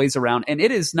throwing toys around. And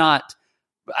it is not,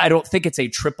 I don't think it's a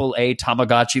AAA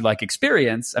Tamagotchi-like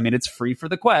experience. I mean, it's free for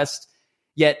the Quest.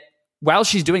 Yet, while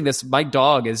she's doing this, my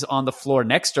dog is on the floor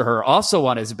next to her, also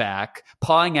on his back,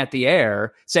 pawing at the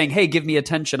air, saying, hey, give me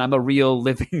attention. I'm a real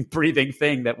living, breathing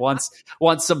thing that wants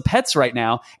some pets right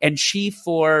now. And she,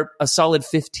 for a solid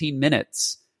 15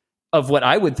 minutes, of what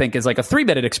I would think is like a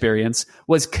 3-minute experience,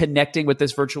 was connecting with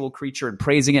this virtual creature and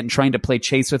praising it and trying to play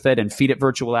chase with it and feed it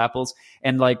virtual apples.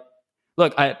 And like,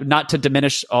 look, not to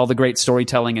diminish all the great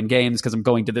storytelling in games, because I'm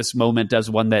going to this moment as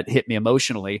one that hit me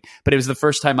emotionally, but it was the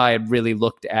first time I had really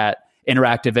looked at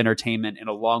interactive entertainment in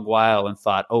a long while and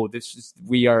thought, oh,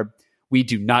 we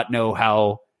do not know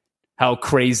how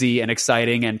crazy and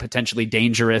exciting and potentially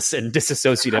dangerous and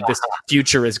disassociative this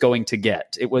future is going to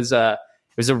get. It was a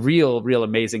real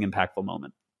amazing, impactful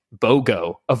moment.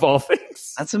 BOGO, of all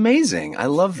things. That's amazing. I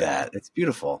love that. It's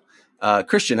beautiful.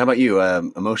 Christian, how about you?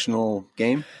 Emotional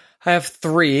game? I have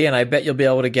 3, and I bet you'll be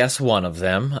able to guess one of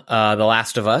them. The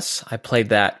Last of Us. I played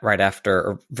that right after,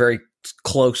 or very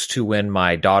close to when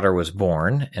my daughter was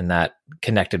born, and that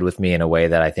connected with me in a way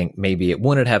that I think maybe it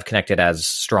wouldn't have connected as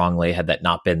strongly had that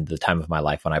not been the time of my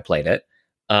life when I played it.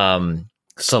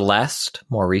 Celeste,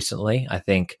 more recently, I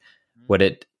think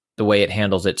the way it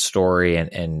handles its story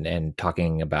and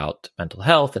talking about mental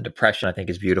health and depression, I think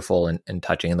is beautiful and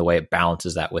touching in the way it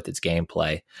balances that with its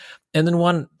gameplay. And then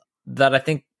one that I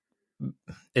think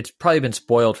it's probably been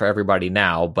spoiled for everybody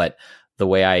now, but the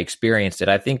way I experienced it,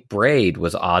 I think Braid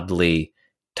was oddly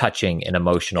touching and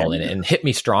emotional and hit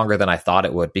me stronger than I thought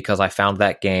it would, because I found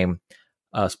that game,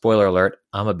 spoiler alert,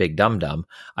 I'm a big dum-dum.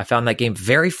 I found that game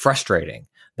very frustrating,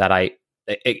 that I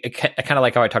kind of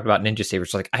like how I talked about Ninja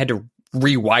Savers. Like I had to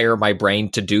rewire my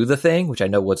brain to do the thing, which I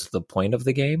know was the point of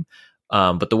the game.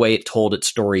 But the way it told its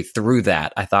story through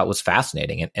that, I thought was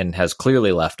fascinating and has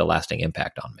clearly left a lasting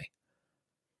impact on me.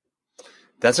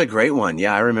 That's a great one.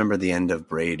 Yeah, I remember the end of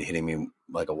Braid hitting me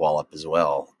like a wallop as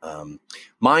well.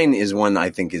 Mine is one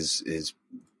I think is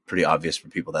pretty obvious for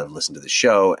people that have listened to the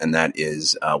show, and that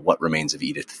is What Remains of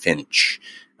Edith Finch,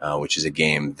 which is a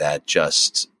game that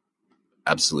just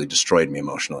absolutely destroyed me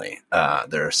emotionally.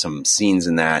 There are some scenes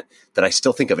in that I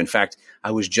still think of. In fact,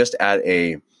 I was just at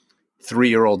a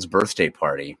 3-year-old's birthday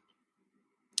party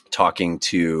talking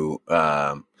to,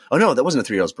 oh no, that wasn't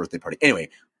a 3-year-old's birthday party. Anyway,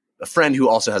 a friend who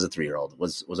also has a 3-year-old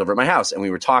was over at my house, and we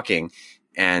were talking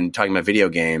about video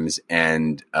games,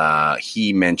 and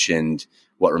he mentioned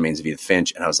What Remains of Edith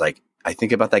Finch. And I was like, I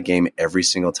think about that game every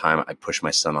single time I push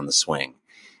my son on the swing.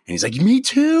 And he's like, me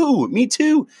too.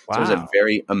 Wow. So it was a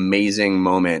very amazing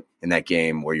moment in that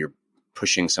game where you're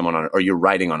pushing someone on, or you're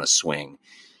riding on a swing.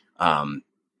 And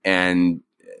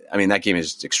I mean, that game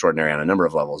is extraordinary on a number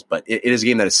of levels, but it is a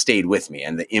game that has stayed with me.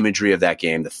 And the imagery of that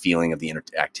game, the feeling of the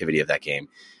interactivity of that game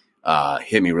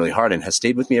hit me really hard and has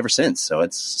stayed with me ever since. So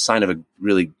it's a sign of a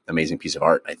really amazing piece of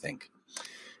art, I think.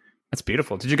 That's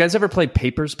beautiful. Did you guys ever play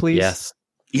Papers, Please?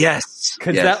 Yes.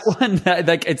 Because that one,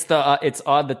 like, it's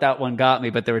odd that one got me,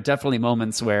 but there were definitely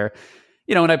moments where,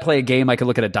 when I play a game, I can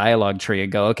look at a dialogue tree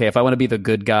and go, okay, if I want to be the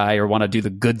good guy or want to do the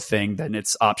good thing, then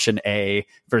it's option A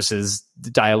versus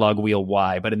the dialogue wheel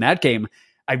Y. But in that game,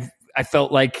 I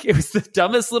felt like it was the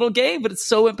dumbest little game, but it's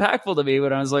so impactful to me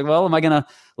when I was like, well, am I going to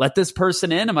let this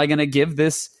person in? Am I going to give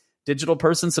this digital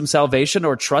person some salvation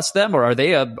or trust them? Or are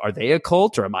they a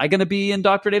cult? Or am I going to be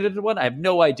indoctrinated into one? I have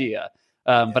no idea.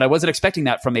 But I wasn't expecting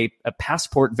that from a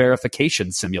passport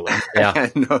verification simulator. Yeah,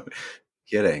 no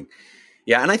kidding.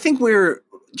 Yeah, and I think we're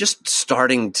just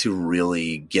starting to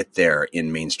really get there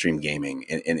in mainstream gaming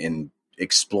and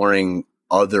exploring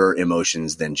other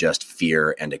emotions than just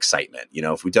fear and excitement.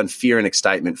 If we've done fear and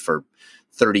excitement for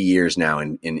 30 years now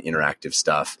in interactive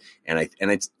stuff, and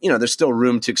it's there's still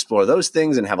room to explore those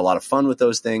things and have a lot of fun with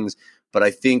those things. But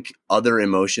I think other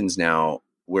emotions now,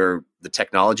 where the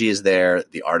technology is there,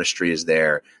 the artistry is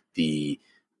there, the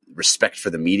respect for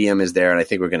the medium is there, and I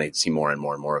think we're going to see more and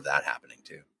more and more of that happening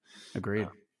too. Agreed.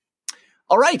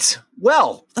 All right.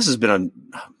 Well, this has been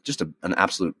just an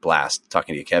absolute blast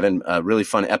talking to you, Kevin. A really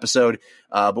fun episode.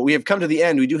 But we have come to the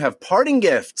end. We do have parting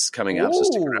gifts coming up, so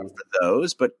stick around for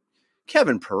those. But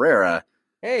Kevin Pereira.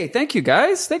 Hey, thank you,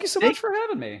 guys. Thank you so much for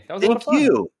having me. That was a lot of fun. Thank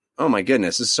you. Oh, my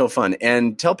goodness. This is so fun.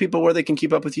 And tell people where they can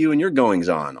keep up with you and your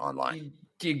goings-on online.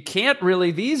 You can't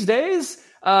really these days.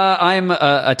 I'm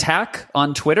Attack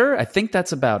on Twitter. I think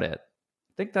that's about it.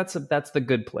 I think that's the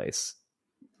good place.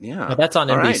 Yeah, no, that's on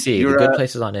NBC. Right. The Good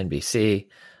Place is on NBC.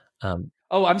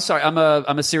 Oh, I'm sorry. I'm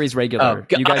a series regular.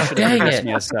 You guys should introduce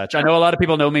me as such. I know a lot of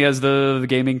people know me as the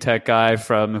gaming tech guy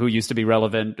from who used to be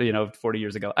relevant, 40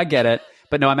 years ago. I get it,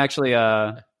 but no, I'm actually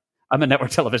I'm a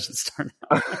network television star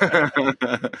now.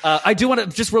 I do want to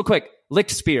just real quick.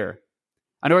 Licked Spear.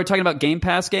 I know we're talking about Game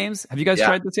Pass games. Have you guys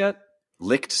tried this yet?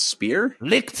 Licked Spear.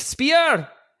 Licked Spear.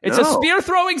 It's a spear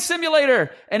throwing simulator,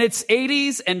 and it's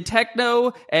 80s and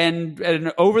techno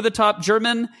and over the top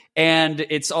German, and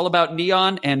it's all about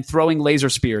neon and throwing laser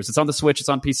spears. It's on the Switch, it's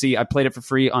on PC. I played it for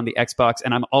free on the Xbox,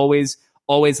 and I'm always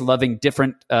loving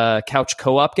different couch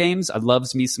co-op games. I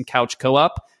loves me some couch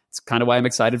co-op. It's kind of why I'm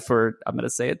excited for, I'm going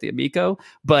to say it, the Amico.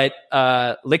 But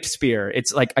Licked Spear,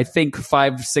 it's like, I think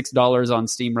 $5-6 on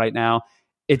Steam right now.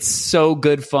 It's so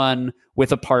good fun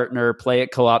with a partner, play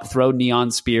it co-op, throw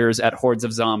neon spears at hordes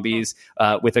of zombies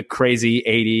with a crazy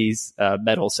 80s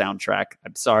metal soundtrack.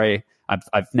 I'm sorry. I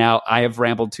have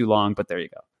rambled too long, but there you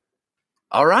go.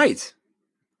 All right.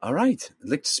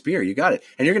 Licked Spear. You got it.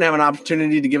 And you're going to have an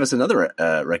opportunity to give us another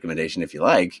recommendation if you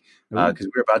like, because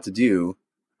we're about to do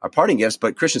our parting gifts.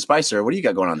 But Christian Spicer, what do you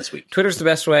got going on this week? Twitter's the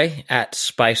best way, at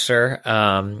Spicer.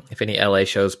 If any LA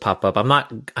shows pop up,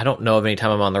 I don't know of any time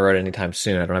I'm on the road anytime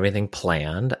soon. I don't have anything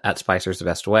planned. At Spicer's the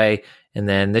best way. And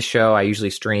then this show, I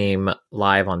usually stream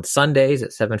live on Sundays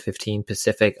at 7:15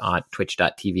 Pacific on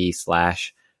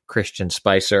twitch.tv/Christian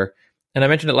Spicer. And I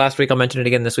mentioned it last week. I'll mention it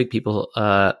again this week. People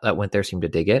that went there seem to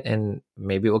dig it, and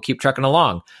maybe we'll keep trucking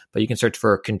along. But you can search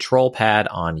for Control Pad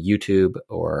on YouTube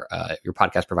or your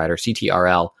podcast provider,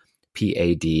 CTRL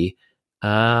PAD.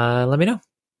 Let me know.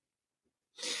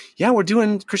 Yeah,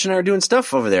 Christian and I are doing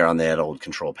stuff over there on that old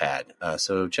Control Pad.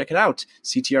 So check it out,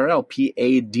 CTRL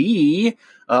PAD.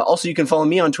 Also, you can follow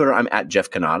me on Twitter. I'm at Jeff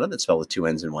Kanata. That's spelled with 2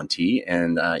 N's and 1 T.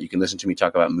 And you can listen to me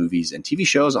talk about movies and TV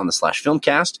shows on the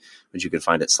 /Filmcast, which you can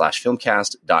find at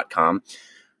 /filmcast.com.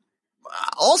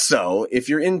 Also, if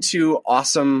you're into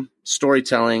awesome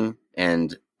storytelling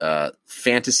and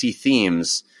fantasy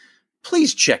themes,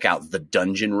 please check out The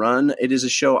Dungeon Run. It is a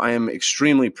show I am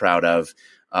extremely proud of.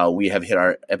 We have hit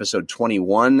our episode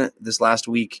 21 this last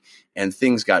week, and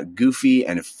things got goofy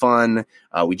and fun.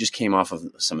 We just came off of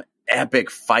some epic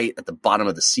fight at the bottom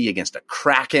of the sea against a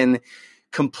kraken,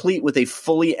 complete with a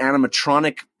fully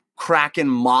animatronic kraken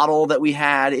model that we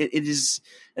had. It is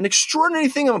an extraordinary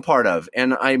thing I'm a part of,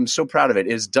 and I'm so proud of it.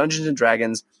 It is Dungeons &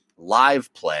 Dragons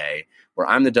live play, where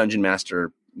I'm the dungeon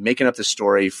master making up the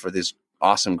story for this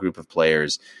awesome group of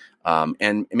players.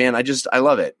 And man, I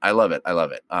love it.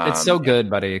 It's so good,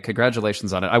 buddy.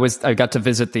 Congratulations on it. I got to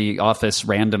visit the office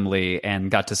randomly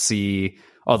and got to see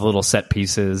all the little set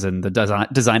pieces and the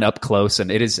design up close.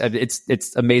 And it's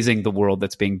amazing, the world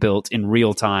that's being built in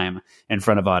real time in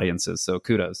front of audiences. So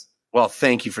kudos. Well,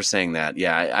 thank you for saying that.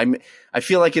 Yeah, I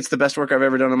feel like it's the best work I've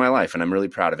ever done in my life, and I'm really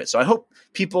proud of it. So I hope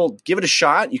people give it a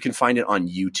shot. You can find it on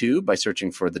YouTube by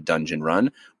searching for The Dungeon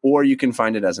Run, or you can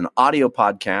find it as an audio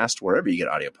podcast wherever you get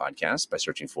audio podcasts by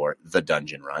searching for The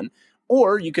Dungeon Run,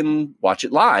 or you can watch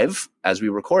it live as we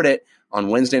record it on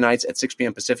Wednesday nights at 6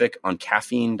 p.m. Pacific on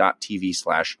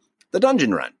caffeine.tv/The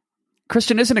Dungeon Run.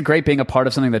 Christian, isn't it great being a part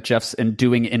of something that Jeff's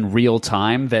doing in real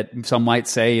time that some might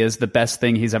say is the best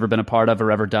thing he's ever been a part of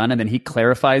or ever done? And then he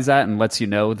clarifies that and lets you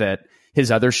know that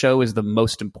his other show is the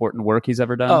most important work he's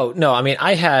ever done? Oh, no. I mean,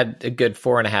 I had a good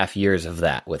 4.5 years of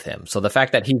that with him. So the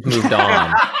fact that he's moved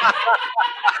on,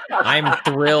 I'm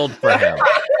thrilled for him.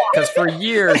 Because for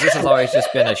years, this has always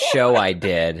just been a show I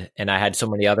did, and I had so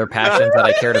many other passions that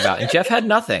I cared about. And Jeff had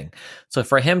nothing. So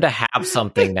for him to have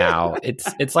something now,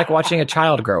 it's like watching a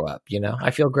child grow up, you know?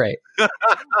 I feel great.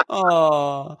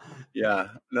 Oh, Yeah,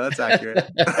 no, that's accurate.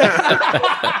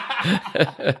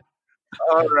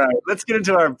 All right, let's get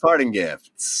into our parting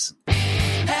gifts.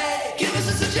 Hey, give us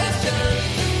a suggestion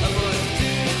of what to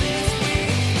do this week.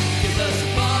 Give us a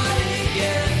parting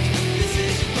gift. This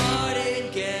is your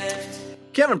parting gift.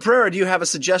 Kevin Pereira, do you have a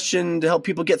suggestion to help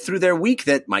people get through their week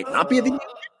that might not be a video?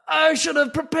 I should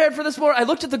have prepared for this more. I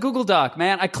looked at the Google Doc,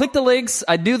 man. I clicked the links.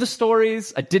 I knew the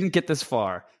stories. I didn't get this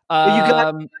far. You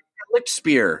got Lick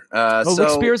Spear. Lick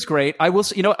Spear's great. I will.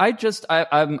 I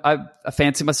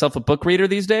fancy myself a book reader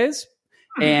these days,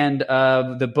 and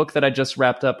the book that I just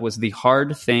wrapped up was The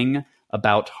Hard Thing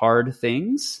About Hard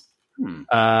Things.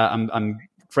 I'm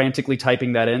frantically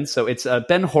typing that in. So it's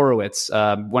Ben Horowitz,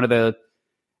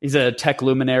 he's a tech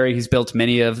luminary. He's built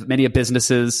many of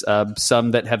businesses,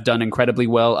 some that have done incredibly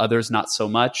well, others not so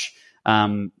much.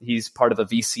 He's part of a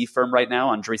VC firm right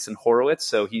now, Andreessen Horowitz.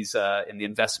 So he's in the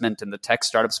investment in the tech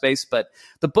startup space. But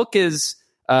the book is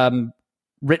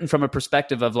written from a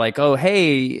perspective of like, oh,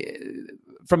 hey,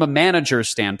 from a manager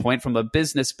standpoint, from a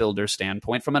business builder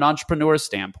standpoint, from an entrepreneur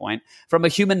standpoint, from a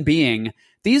human being,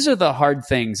 these are the hard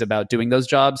things about doing those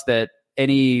jobs that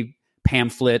any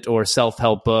pamphlet or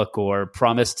self-help book or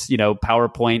promised,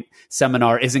 PowerPoint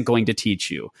seminar isn't going to teach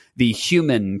you. The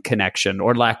human connection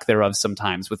or lack thereof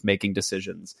sometimes with making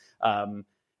decisions.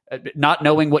 Not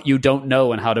knowing what you don't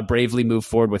know and how to bravely move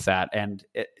forward with that. And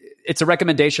it's a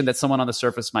recommendation that someone on the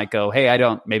surface might go, hey,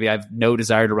 maybe I have no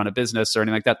desire to run a business or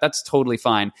anything like that. That's totally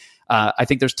fine. I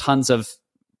think there's tons of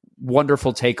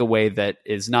wonderful takeaway that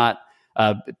is not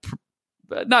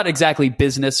exactly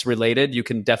business related. You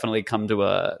can definitely come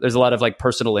to there's a lot of like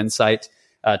personal insight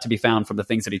to be found from the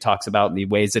things that he talks about and the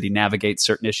ways that he navigates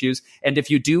certain issues. And if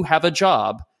you do have a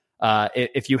job,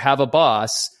 if you have a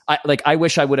boss, I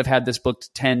wish I would have had this book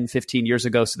 10, 15 years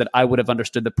ago so that I would have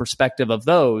understood the perspective of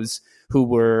those who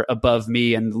were above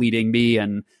me and leading me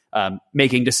and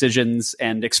making decisions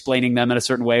and explaining them in a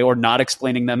certain way or not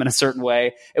explaining them in a certain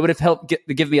way. It would have helped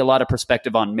give me a lot of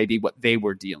perspective on maybe what they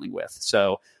were dealing with.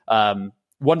 So,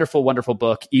 wonderful, wonderful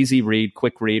book, easy read,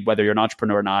 quick read, whether you're an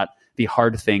entrepreneur or not. The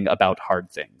Hard Thing About Hard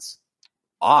Things.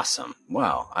 Awesome.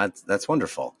 Wow. That's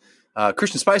wonderful.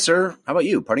 Christian Spicer, how about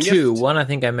you? Parting Two. gift? One I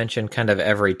think I mentioned kind of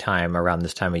every time around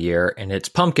this time of year, and it's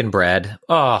pumpkin bread.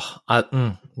 Oh,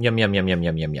 yum, yum, yum, yum,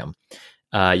 yum, yum, yum.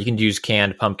 You can use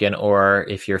canned pumpkin, or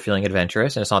if you're feeling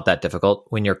adventurous, and it's not that difficult,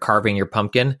 when you're carving your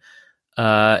pumpkin,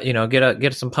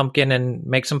 get some pumpkin and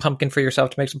make some pumpkin for yourself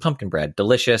to make some pumpkin bread.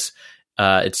 Delicious.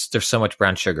 There's so much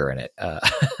brown sugar in it.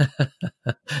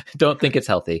 Don't think it's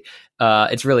healthy.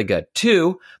 It's really good.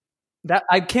 Two, that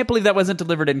I can't believe that wasn't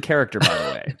delivered in character, by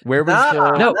the way. Where was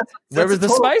That's the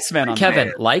Spice Man on Kevin,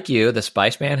 that? like you, the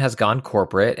Spice Man has gone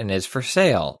corporate and is for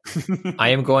sale. I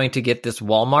am going to get this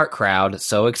Walmart crowd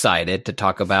so excited to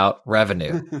talk about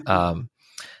revenue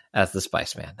as the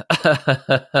Spice Man.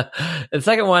 The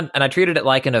second one, and I treated it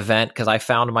like an event because I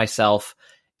found myself,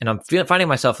 and I'm finding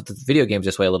myself with the video games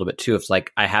this way a little bit too. It's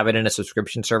like I have it in a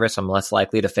subscription service. I'm less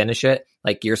likely to finish it.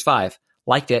 Like Gears 5,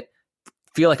 liked it.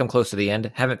 Feel like I'm close to the end.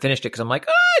 Haven't finished it because I'm like,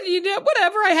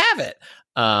 whatever, I have it.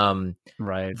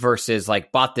 Right. Versus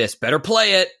like, bought this, better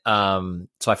play it. So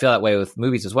I feel that way with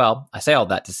movies as well. I say all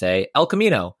that to say El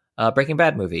Camino, Breaking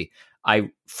Bad movie.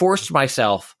 I forced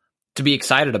myself to be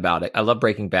excited about it. I love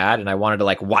Breaking Bad, and I wanted to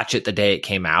like watch it the day it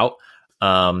came out.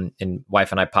 And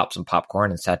wife and I popped some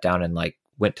popcorn and sat down and like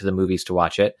went to the movies to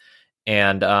watch it,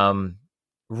 and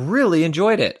really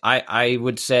enjoyed it. I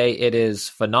would say it is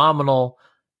phenomenal,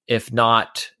 if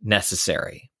not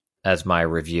necessary, as my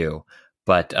review,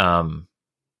 but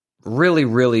really,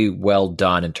 really well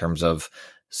done in terms of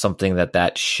something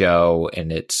that show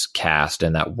and its cast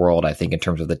and that world, I think in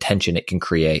terms of the tension it can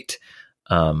create,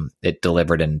 it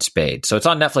delivered in spades. So it's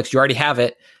on Netflix. You already have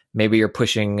it. Maybe you're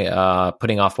putting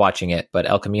off watching it, but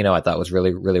El Camino I thought was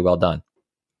really, really well done.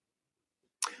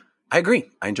 I agree.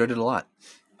 I enjoyed it a lot.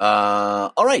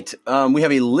 All right. We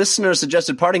have a listener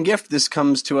suggested parting gift. This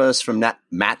comes to us from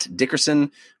Matt Dickerson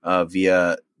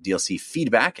via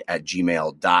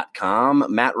dlcfeedback@gmail.com.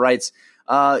 Matt writes,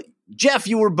 Jeff,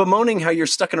 you were bemoaning how you're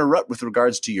stuck in a rut with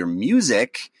regards to your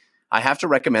music. I have to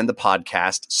recommend the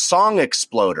podcast Song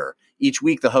Exploder. Each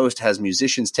week, the host has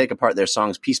musicians take apart their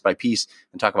songs piece by piece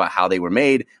and talk about how they were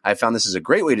made. I found this is a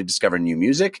great way to discover new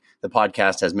music. The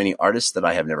podcast has many artists that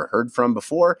I have never heard from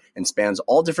before and spans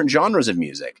all different genres of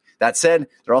music. That said,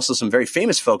 there are also some very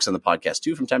famous folks on the podcast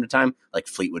too from time to time, like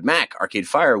Fleetwood Mac, Arcade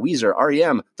Fire, Weezer,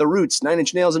 REM, The Roots, Nine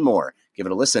Inch Nails, and more. Give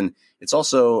it a listen. It's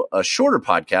also a shorter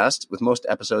podcast with most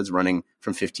episodes running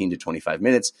from 15 to 25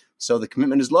 minutes, so the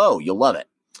commitment is low. You'll love it.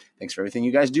 Thanks for everything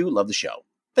you guys do. Love the show.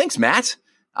 Thanks, Matt.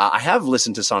 I have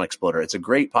listened to Sonic Exploder. It's a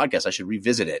great podcast. I should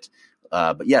revisit it.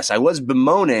 But yes, I was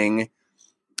bemoaning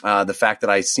the fact that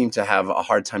I seem to have a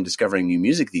hard time discovering new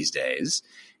music these days.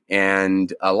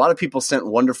 And a lot of people sent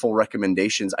wonderful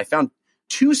recommendations. I found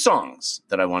 2 songs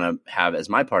that I want to have as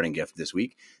my parting gift this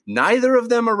week. Neither of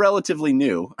them are relatively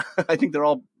new. I think they're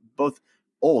all both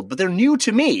old, but they're new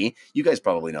to me. You guys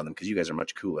probably know them because you guys are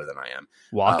much cooler than I am.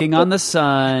 Walking on the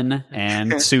Sun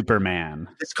and Superman.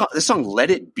 This song,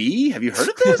 Let It Be. Have you heard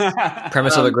of this?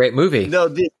 Premise of a great movie. No,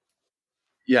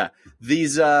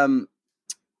 these the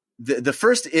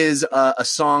first is a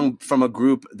song from a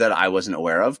group that I wasn't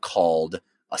aware of called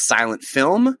A Silent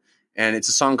Film, and it's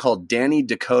a song called Danny,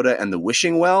 Dakota, and the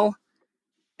Wishing Well,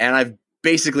 and I've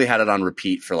basically had it on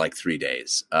repeat for like 3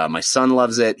 days. My son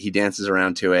loves it. He dances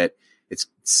around to it. It's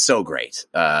so great.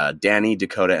 Danny,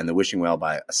 Dakota, and the Wishing Well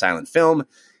by A Silent Film.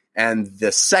 And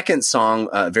the second song,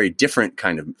 a very different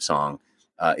kind of song,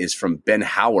 is from Ben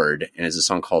Howard and is a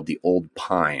song called The Old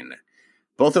Pine.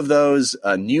 Both of those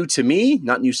new to me,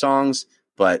 not new songs,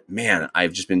 but man,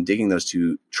 I've just been digging those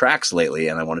 2 tracks lately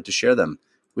and I wanted to share them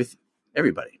with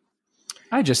everybody.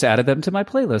 I just added them to my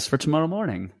playlist for tomorrow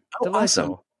morning. Oh, Delightful.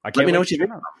 awesome. I can't Let me know wait what you to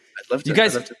think. hear them. I'd love to.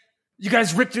 You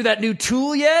guys ripped through that new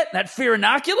tool yet? That Fear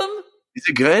Inoculum? Is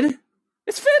it good?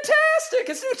 It's fantastic.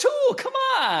 It's a new tool. Come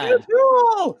on.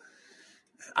 Cool.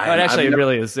 It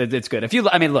really is. It's good. If you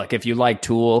like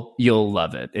Tool, you'll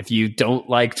love it. If you don't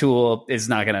like Tool,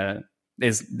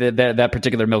 that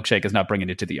particular milkshake is not bringing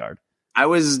it to the yard. I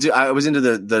was into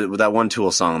that one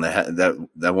Tool song that had,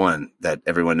 that one that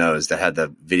everyone knows that had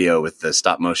the video with the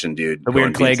stop motion dude, the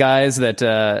weird clay guys. That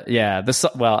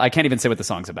I can't even say what the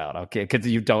song's about. Okay, because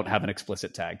you don't have an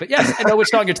explicit tag. But yes, I know which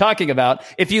song you're talking about.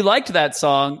 If you liked that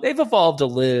song, they've evolved a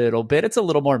little bit. It's a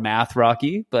little more math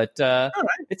rocky, but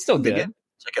it's still good.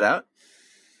 Check it out.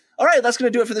 All right, that's going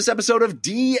to do it for this episode of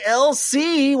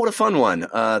DLC. What a fun one.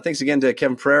 Thanks again to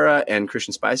Kevin Pereira and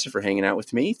Christian Spicer for hanging out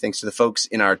with me. Thanks to the folks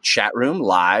in our chat room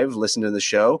live, listening to the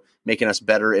show, making us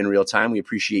better in real time. We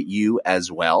appreciate you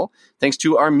as well. Thanks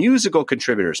to our musical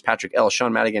contributors, Patrick L.,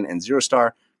 Sean Madigan, and Zero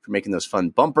Star for making those fun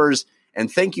bumpers.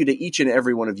 And thank you to each and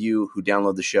every one of you who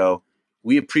download the show.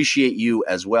 We appreciate you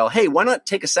as well. Hey, why not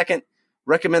take a second,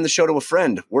 recommend the show to a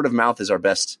friend? Word of mouth is our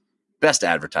best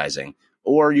advertising.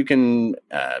 Or you can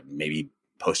maybe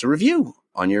post a review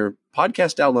on your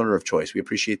podcast downloader of choice. We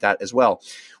appreciate that as well.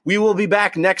 We will be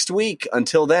back next week.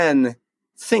 Until then,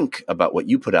 think about what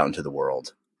you put out into the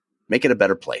world. Make it a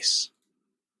better place.